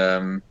 And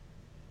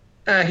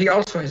he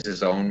also has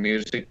his own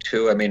music,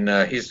 too. I mean,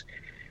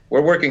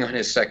 we're working on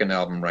his second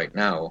album right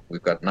now.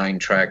 We've got 9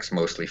 tracks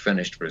mostly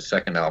finished for his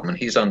second album. And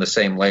he's on the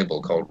same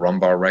label called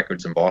Rumbar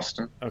Records in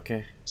Boston.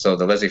 Okay. So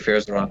the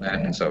Laissez-Faires are on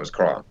that, and so is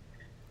Crom.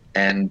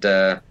 And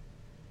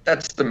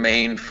that's the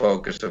main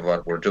focus of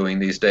what we're doing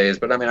these days.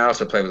 But I mean, I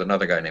also play with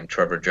another guy named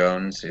Trevor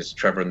Jones. He's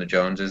Trevor and the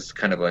Joneses,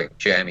 kind of like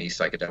jammy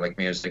psychedelic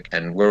music.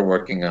 And we're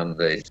working on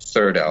the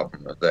third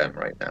album of them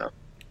right now.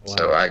 Wow.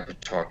 So I've been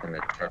talking to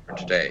Trevor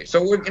today.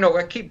 So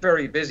I keep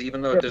very busy,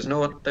 even though there's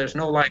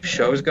no live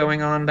shows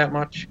going on that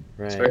much.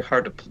 Right. It's very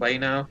hard to play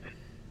now.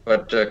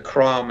 But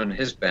Crom and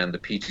his band, the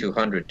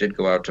P200, did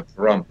go out to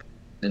Pahrump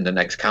in the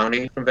next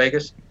county from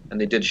Vegas, and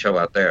they did show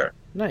out there.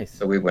 Nice.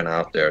 So we went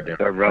out there.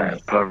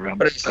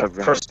 But it's the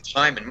first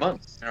time in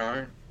months,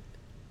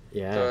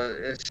 Yeah.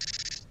 So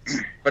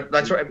but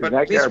that's right. But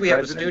at least we have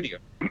a studio.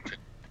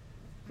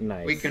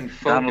 Nice. We can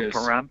focus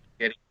on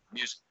getting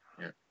music.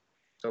 Yeah.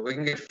 So we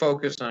can get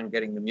focused on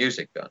getting the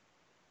music done.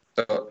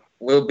 So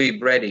we'll be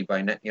ready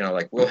by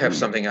we'll have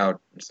something out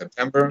in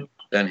September.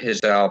 Then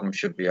his album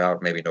should be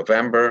out maybe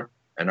November.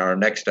 And our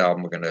next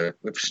album,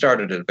 we've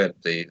started it a bit.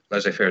 The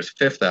Laissez-Faire's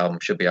 5th album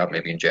should be out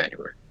maybe in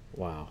January.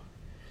 Wow.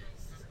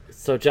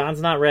 So John's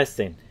not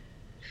resting.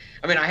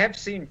 I mean, I have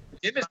seen,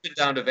 Jim has been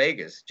down to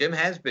Vegas. Jim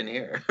has been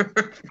here.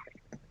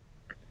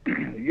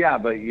 Yeah,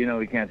 but,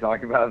 we can't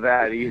talk about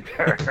that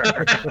either.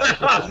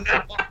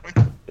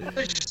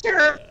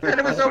 Sure, and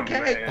it was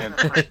okay.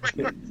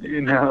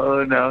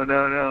 No,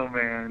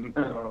 man.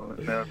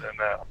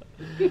 No.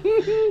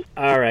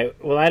 All right.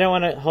 Well, I don't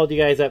want to hold you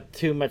guys up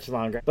too much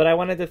longer, but I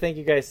wanted to thank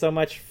you guys so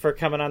much for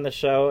coming on the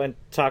show and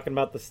talking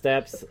about the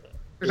Steps. It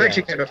was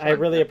actually kind of fun. I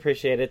really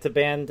appreciate it. It's a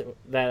band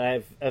that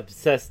I've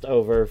obsessed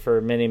over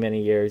for many,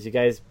 many years. You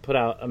guys put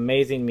out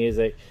amazing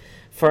music.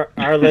 For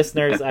our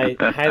listeners, I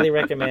highly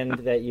recommend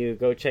that you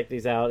go check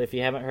these out. If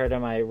you haven't heard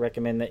them, I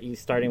recommend that you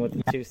starting with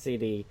the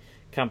 2-CD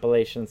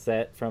compilation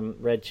set from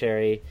Red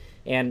Cherry.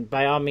 And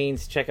by all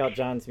means, check out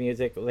John's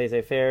music,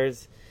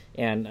 Laissez-Faires.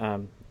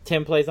 And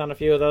Tim plays on a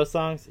few of those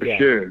songs. For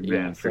sure,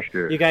 man, for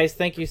sure. You guys,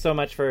 thank you so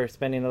much for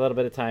spending a little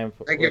bit of time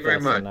with us. Thank you very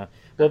much. And,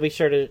 we'll be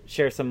sure to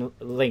share some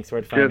links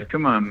where to find it.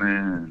 Come on,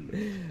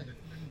 man.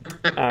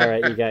 All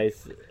right, you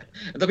guys.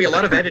 There'll be a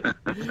lot of editing.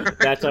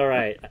 That's all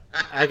right.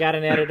 I got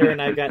an editor,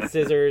 and I've got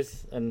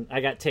scissors, and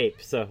I got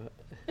tape. So,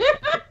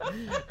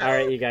 all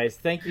right, you guys.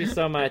 Thank you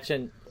so much,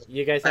 and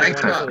you guys have a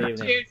wonderful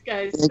evening. Cheers,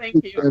 guys.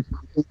 Thank you. For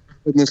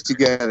putting this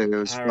together. It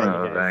was all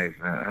fun. right,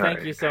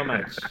 thank you so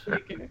much.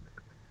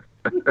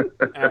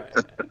 Right.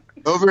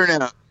 Over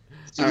and out.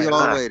 See you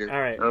all later.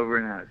 All right. Over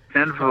and out.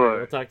 10-4.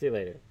 We'll talk to you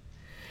later.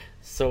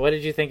 So what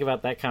did you think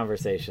about that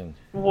conversation?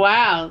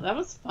 Wow, that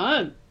was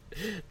fun.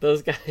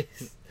 Those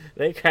guys,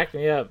 they cracked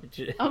me up.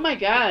 Oh my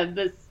God,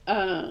 the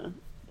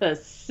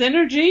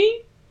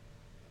synergy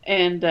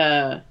and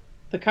the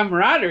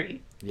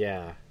camaraderie.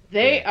 Yeah.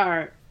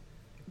 They're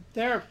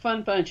a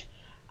fun bunch.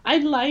 I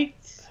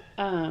liked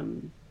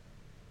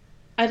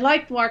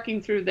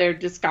walking through their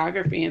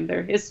discography and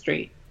their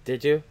history.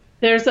 Did you?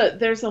 There's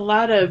a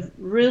lot of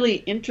really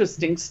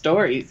interesting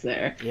stories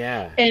there.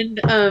 Yeah. And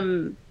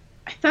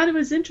I thought it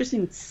was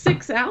interesting.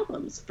 6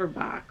 albums for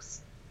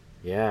Vox.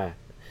 Yeah.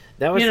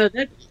 That was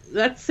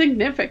that's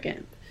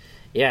significant.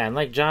 Yeah, and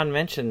like John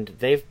mentioned,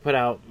 they've put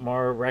out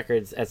more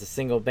records as a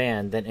single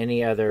band than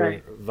any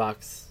other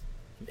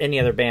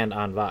band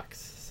on Vox.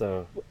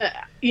 So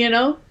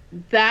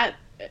that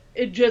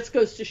it just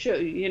goes to show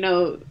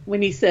you,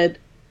 when he said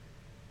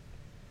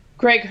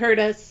Greg heard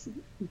us,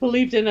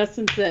 believed in us,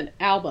 and said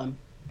album,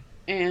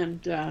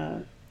 and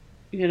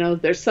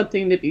there's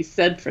something to be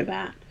said for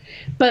that.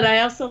 But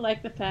I also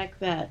like the fact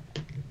that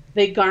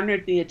they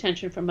garnered the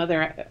attention from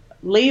other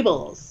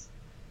labels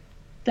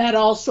that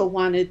also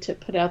wanted to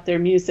put out their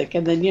music.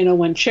 And then,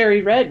 when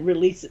Cherry Red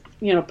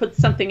puts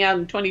something out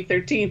in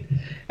 2013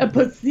 and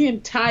puts the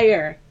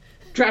entire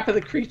Drop of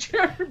the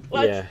Creature,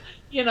 plus,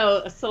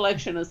 a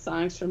selection of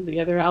songs from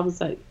the other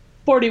albums, like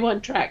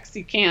 41 tracks.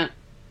 You can't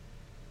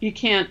you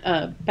can't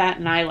bat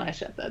an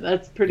eyelash at that.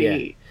 That's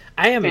pretty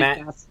I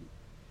fantastic.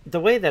 The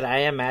way that I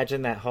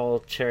imagine that whole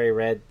Cherry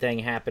Red thing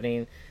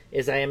happening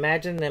is I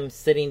imagine them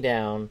sitting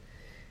down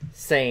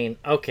saying,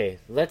 okay,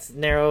 let's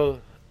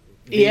narrow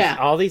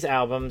all these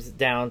albums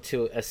down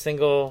to a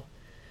single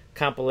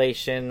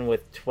compilation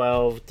with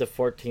 12 to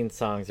 14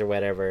 songs or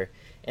whatever.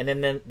 And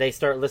then they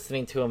start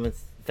listening to them and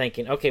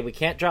thinking, okay, we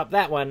can't drop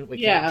that one. We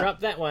can't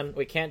drop that one.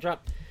 We can't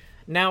drop.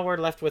 Now we're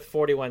left with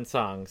 41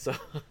 songs. So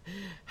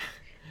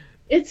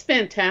it's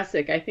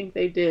fantastic. I think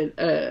they did,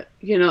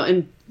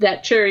 and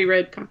that Cherry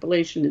Red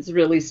compilation is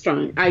really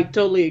strong. I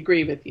totally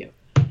agree with you.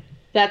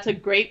 That's a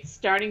great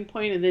starting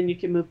point, and then you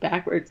can move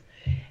backwards.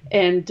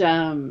 And,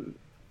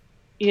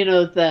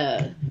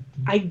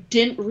 I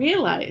didn't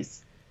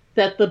realize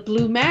that the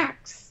Blue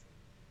Max,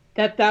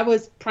 that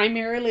was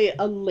primarily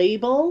a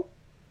label.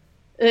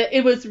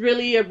 It was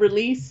really a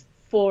release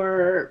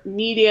for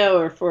media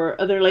or for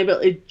other label.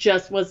 It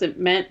just wasn't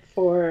meant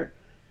for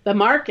the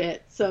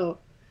market. So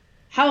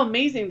how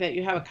amazing that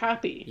you have a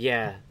copy.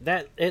 Yeah,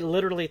 it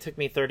literally took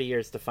me 30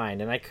 years to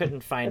find, and I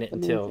couldn't find it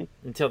until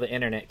the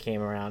internet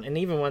came around. And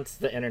even once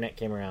the internet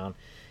came around,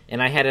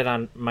 and I had it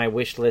on my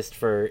wish list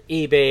for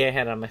eBay, I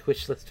had it on my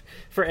wish list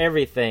for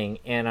everything,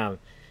 and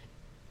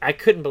I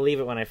couldn't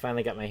believe it when I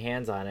finally got my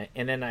hands on it.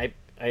 And then I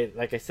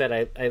like I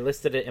said, I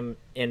listed it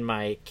in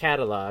my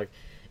catalog,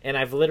 and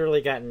I've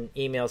literally gotten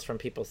emails from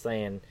people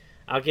saying,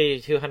 I'll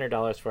give you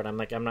 $200 for it. I'm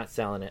like, I'm not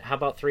selling it. How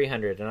about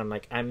 $300? And I'm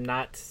like, I'm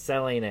not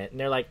selling it. And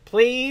they're like,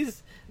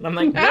 please? And I'm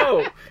like,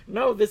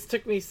 no, this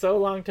took me so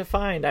long to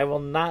find. I will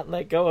not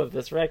let go of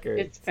this record.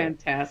 It's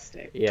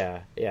fantastic. Yeah.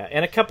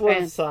 And a couple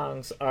of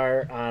songs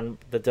are on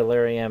the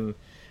Delirium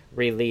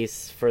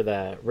release for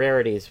the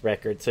Rarities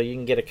record, so you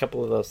can get a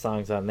couple of those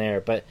songs on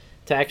there. But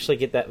to actually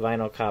get that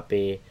vinyl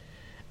copy,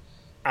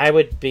 I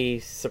would be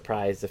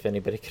surprised if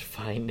anybody could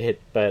find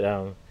it.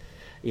 But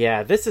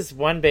this is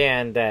one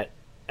band that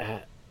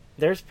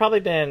there's probably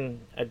been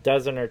a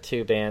dozen or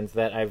two bands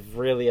that I've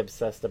really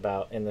obsessed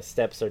about, and the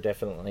Steps are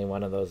definitely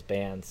one of those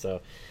bands.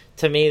 So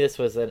to me, this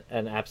was an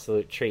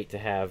absolute treat to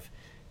have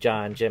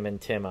John, Jim, and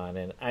Tim on.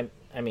 And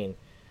I mean,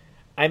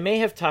 I may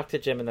have talked to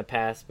Jim in the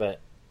past, but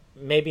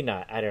maybe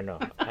not. I don't know.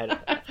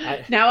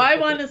 Now I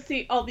want to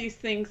see all these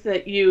things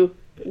that you,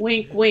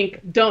 wink, wink,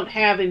 don't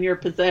have in your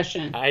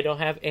possession. I don't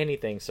have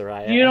anything,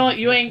 Soraya.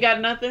 You ain't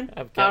got nothing?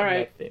 I've got all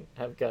right. nothing.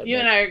 I've got you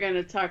nothing. And I are going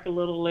to talk a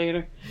little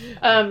later.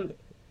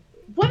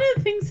 One of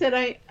the things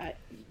that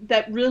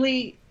that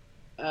really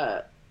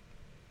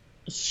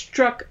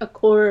struck a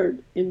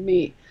chord in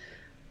me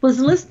was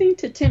listening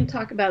to Tim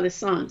talk about his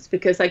songs,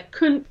 because I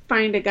couldn't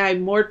find a guy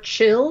more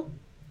chill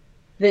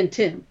than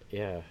Tim.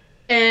 Yeah.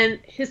 And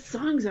his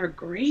songs are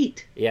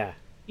great. Yeah.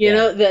 You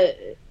know,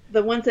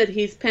 the ones that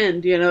he's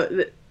penned,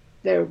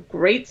 they're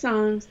great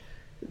songs.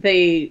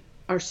 They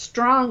are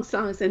strong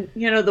songs. And,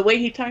 the way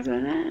he talks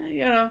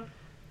about,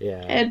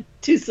 and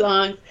 2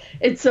 songs.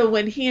 And so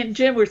when he and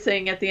Jim were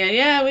saying at the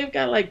end, we've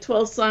got like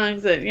 12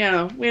 songs that,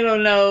 we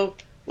don't know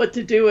what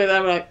to do with.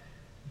 I'm like,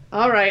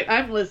 all right,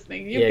 I'm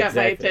listening. You've got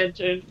my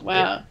attention.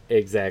 Wow.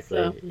 Exactly.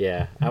 So,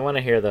 yeah. I want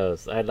to hear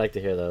those. I'd like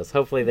to hear those.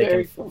 Hopefully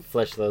they can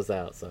flesh those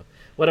out. So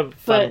what a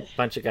fun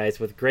bunch of guys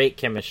with great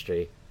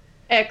chemistry.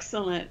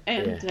 Excellent.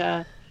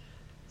 And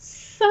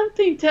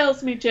something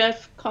tells me,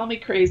 Jeff, call me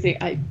crazy,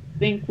 I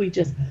think we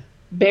just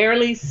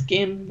barely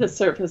skimmed the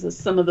surface of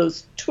some of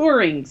those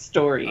touring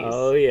stories.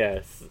 Oh,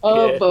 yes.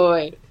 Oh,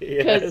 boy.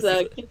 Because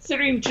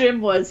considering Jim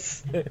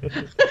was...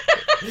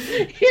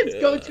 his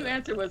go-to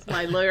answer was,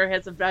 my lawyer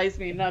has advised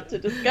me not to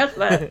discuss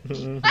that.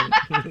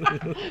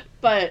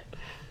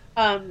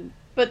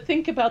 But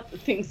think about the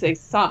things they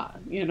saw.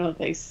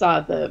 They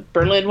saw the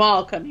Berlin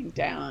Wall coming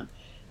down.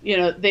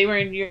 They were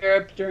in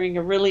Europe during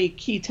a really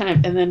key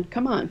time. And then,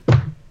 come on.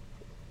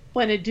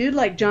 When a dude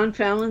like John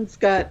Fallon's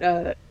got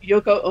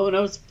Yoko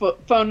Ono's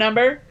phone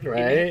number,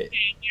 right?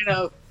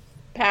 And,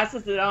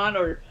 passes it on,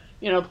 or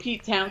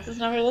Pete Townshend's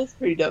number, that's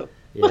pretty dope.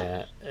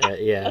 Yeah.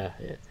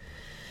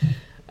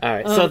 All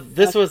right, so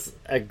this was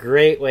a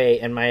great way,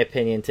 in my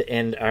opinion, to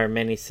end our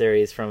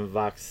mini-series from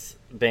Vox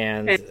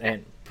bands,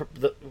 and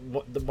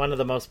one of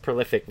the most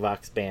prolific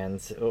Vox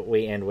bands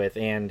we end with,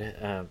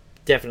 and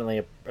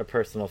definitely a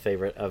personal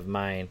favorite of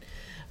mine.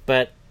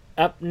 But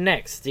up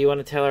next, do you want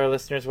to tell our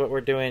listeners what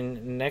we're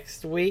doing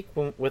next week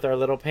with our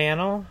little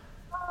panel?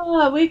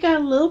 We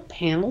got a little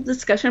panel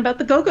discussion about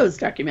the Go-Go's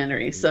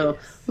documentary, so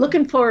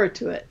looking forward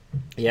to it.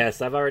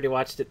 Yes, I've already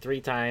watched it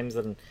 3 times,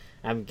 and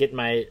I'm getting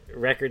my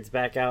records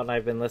back out, and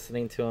I've been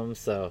listening to them,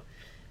 so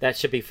that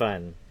should be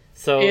fun.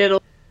 So,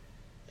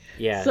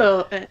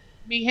 So,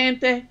 mi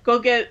gente, go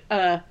get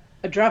a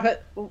drop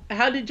it.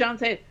 How did John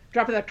say it?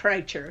 Drop of the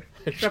creature.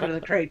 Drop of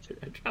the creature.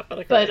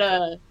 But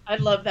I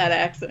love that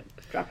accent.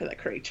 Drop of the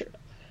creature.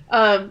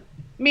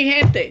 Mi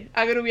gente,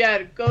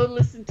 agruviar. Go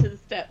listen to the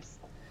Steps.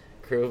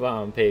 Groove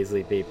on,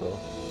 Paisley people.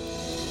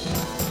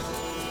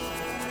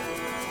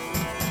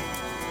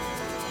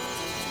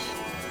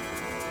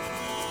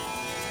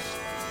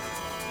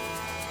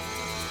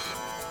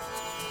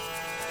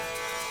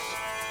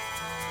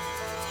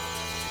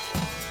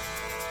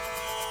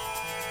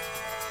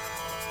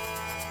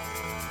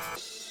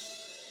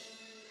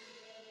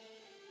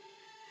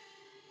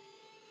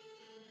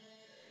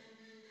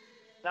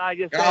 I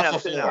just Get saying, off I'm the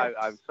sitting. floor.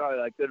 I'm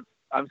sorry.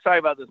 I'm sorry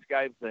about the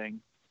Skype thing,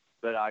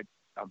 but I'm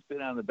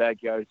sitting out in the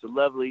backyard. It's a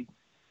lovely,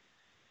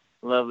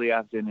 lovely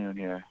afternoon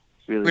here.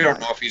 It's really We don't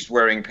nice. know if he's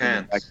wearing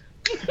pants.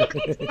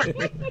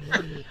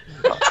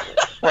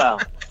 Well,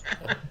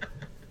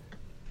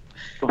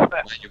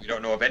 We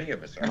don't know if any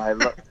of us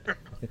are.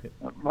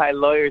 my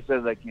lawyer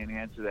says I can't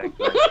answer that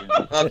question.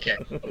 Okay,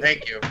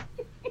 thank you.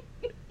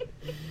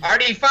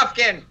 Artie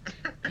Fufkin!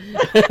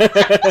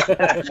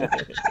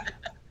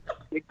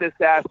 Kick this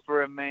ass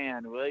for a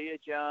man, will you,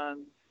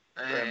 John?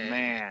 For a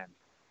man.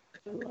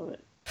 I love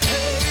it.